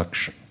world's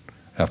production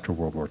after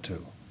World War II,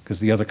 because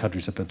the other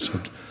countries have been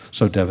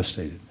so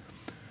devastated.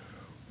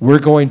 We're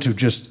going to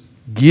just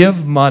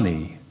give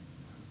money,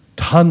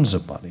 tons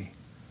of money,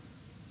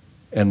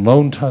 and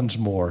loan tons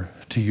more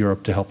to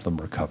Europe to help them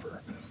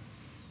recover.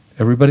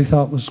 Everybody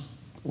thought was,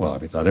 well, I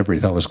mean, not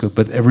everybody thought was good,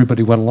 but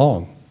everybody went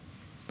along.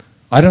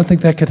 I don't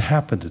think that could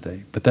happen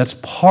today, but that's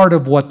part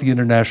of what the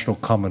international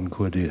common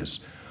good is,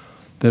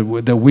 that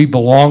we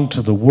belong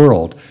to the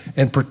world,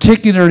 and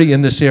particularly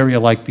in this area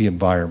like the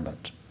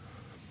environment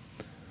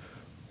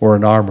or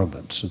in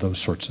armaments or those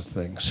sorts of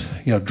things.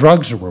 You know,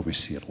 drugs are where we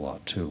see it a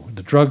lot too.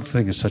 The drug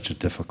thing is such a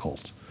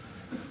difficult,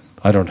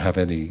 I don't have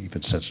any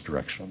even sense of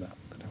direction on that.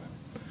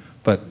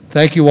 But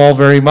thank you all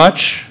very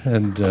much,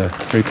 and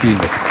great being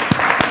with you.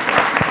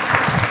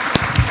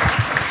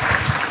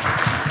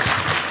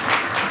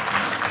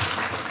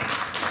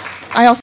 I also